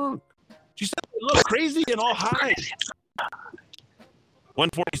all drunk. She said they looked crazy and all high.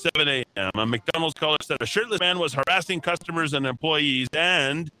 1:47 a.m. A McDonald's caller said a shirtless man was harassing customers and employees.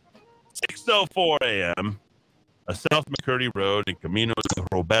 And 6:04 a.m. A South McCurdy Road in Camino de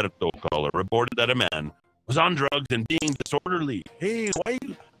Roberto caller reported that a man was on drugs and being disorderly. Hey, why?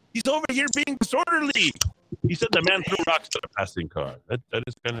 He's over here being disorderly. He said the man threw rocks at a passing car. That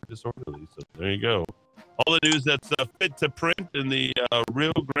is kind of disorderly. So there you go. All the news that's fit to print in the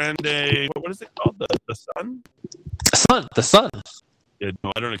Rio Grande. What is it called? The Sun? The Sun. Yeah,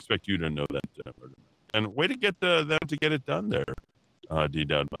 no, I don't expect you to know that. And way to get them to get it done there. D.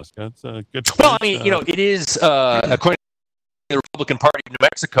 Dowd Musk. That's a good point. Well, I mean, it is, according to the Republican Party of New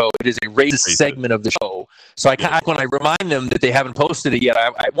Mexico, it is a racist segment of the show. So when I remind them that they haven't posted it yet,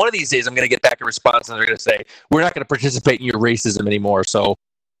 one of these days I'm going to get back a response and they're going to say, we're not going to participate in your racism anymore. So,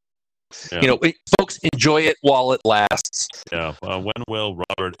 folks, enjoy it while it lasts. Yeah. When will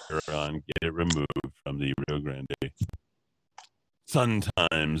Robert Aragon get it removed from the Rio Grande Sun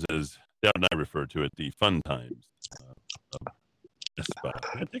Times, as Dowd and I refer to it, the fun times of Espa?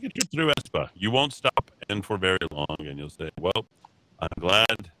 Take a trip through Espa. You won't stop in for very long, and you'll say, well, I'm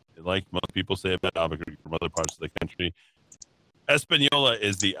glad, like most people say about Albuquerque from other parts of the country, Espanola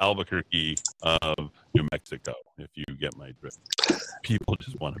is the Albuquerque of New Mexico, if you get my drift. People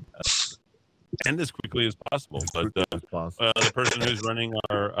just want to pass and as quickly as possible. But the person who's running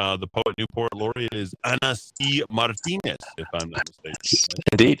our the Poet Newport laureate is Ana C. Martinez, if I'm not mistaken.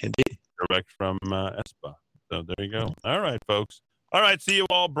 Indeed. Direct from Espa. So there you go. All right, folks. All right, see you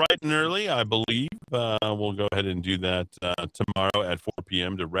all bright and early, I believe. We'll go ahead and do that tomorrow at 4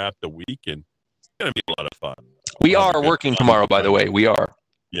 p.m. to wrap the week, and it's going to be a lot of fun. We are working tomorrow, by the way. We are.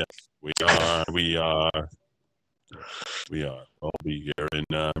 Yes, we are. I'll be here. And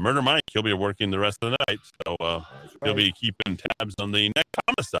Murder Mike, he'll be working the rest of the night. So he'll be keeping tabs on the next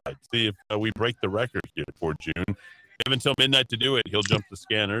homicide. See if we break the record here for June. We have until midnight to do it. He'll jump the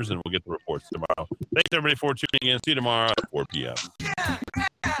scanners, and we'll get the reports tomorrow. Thanks, everybody, for tuning in. See you tomorrow at 4 p.m.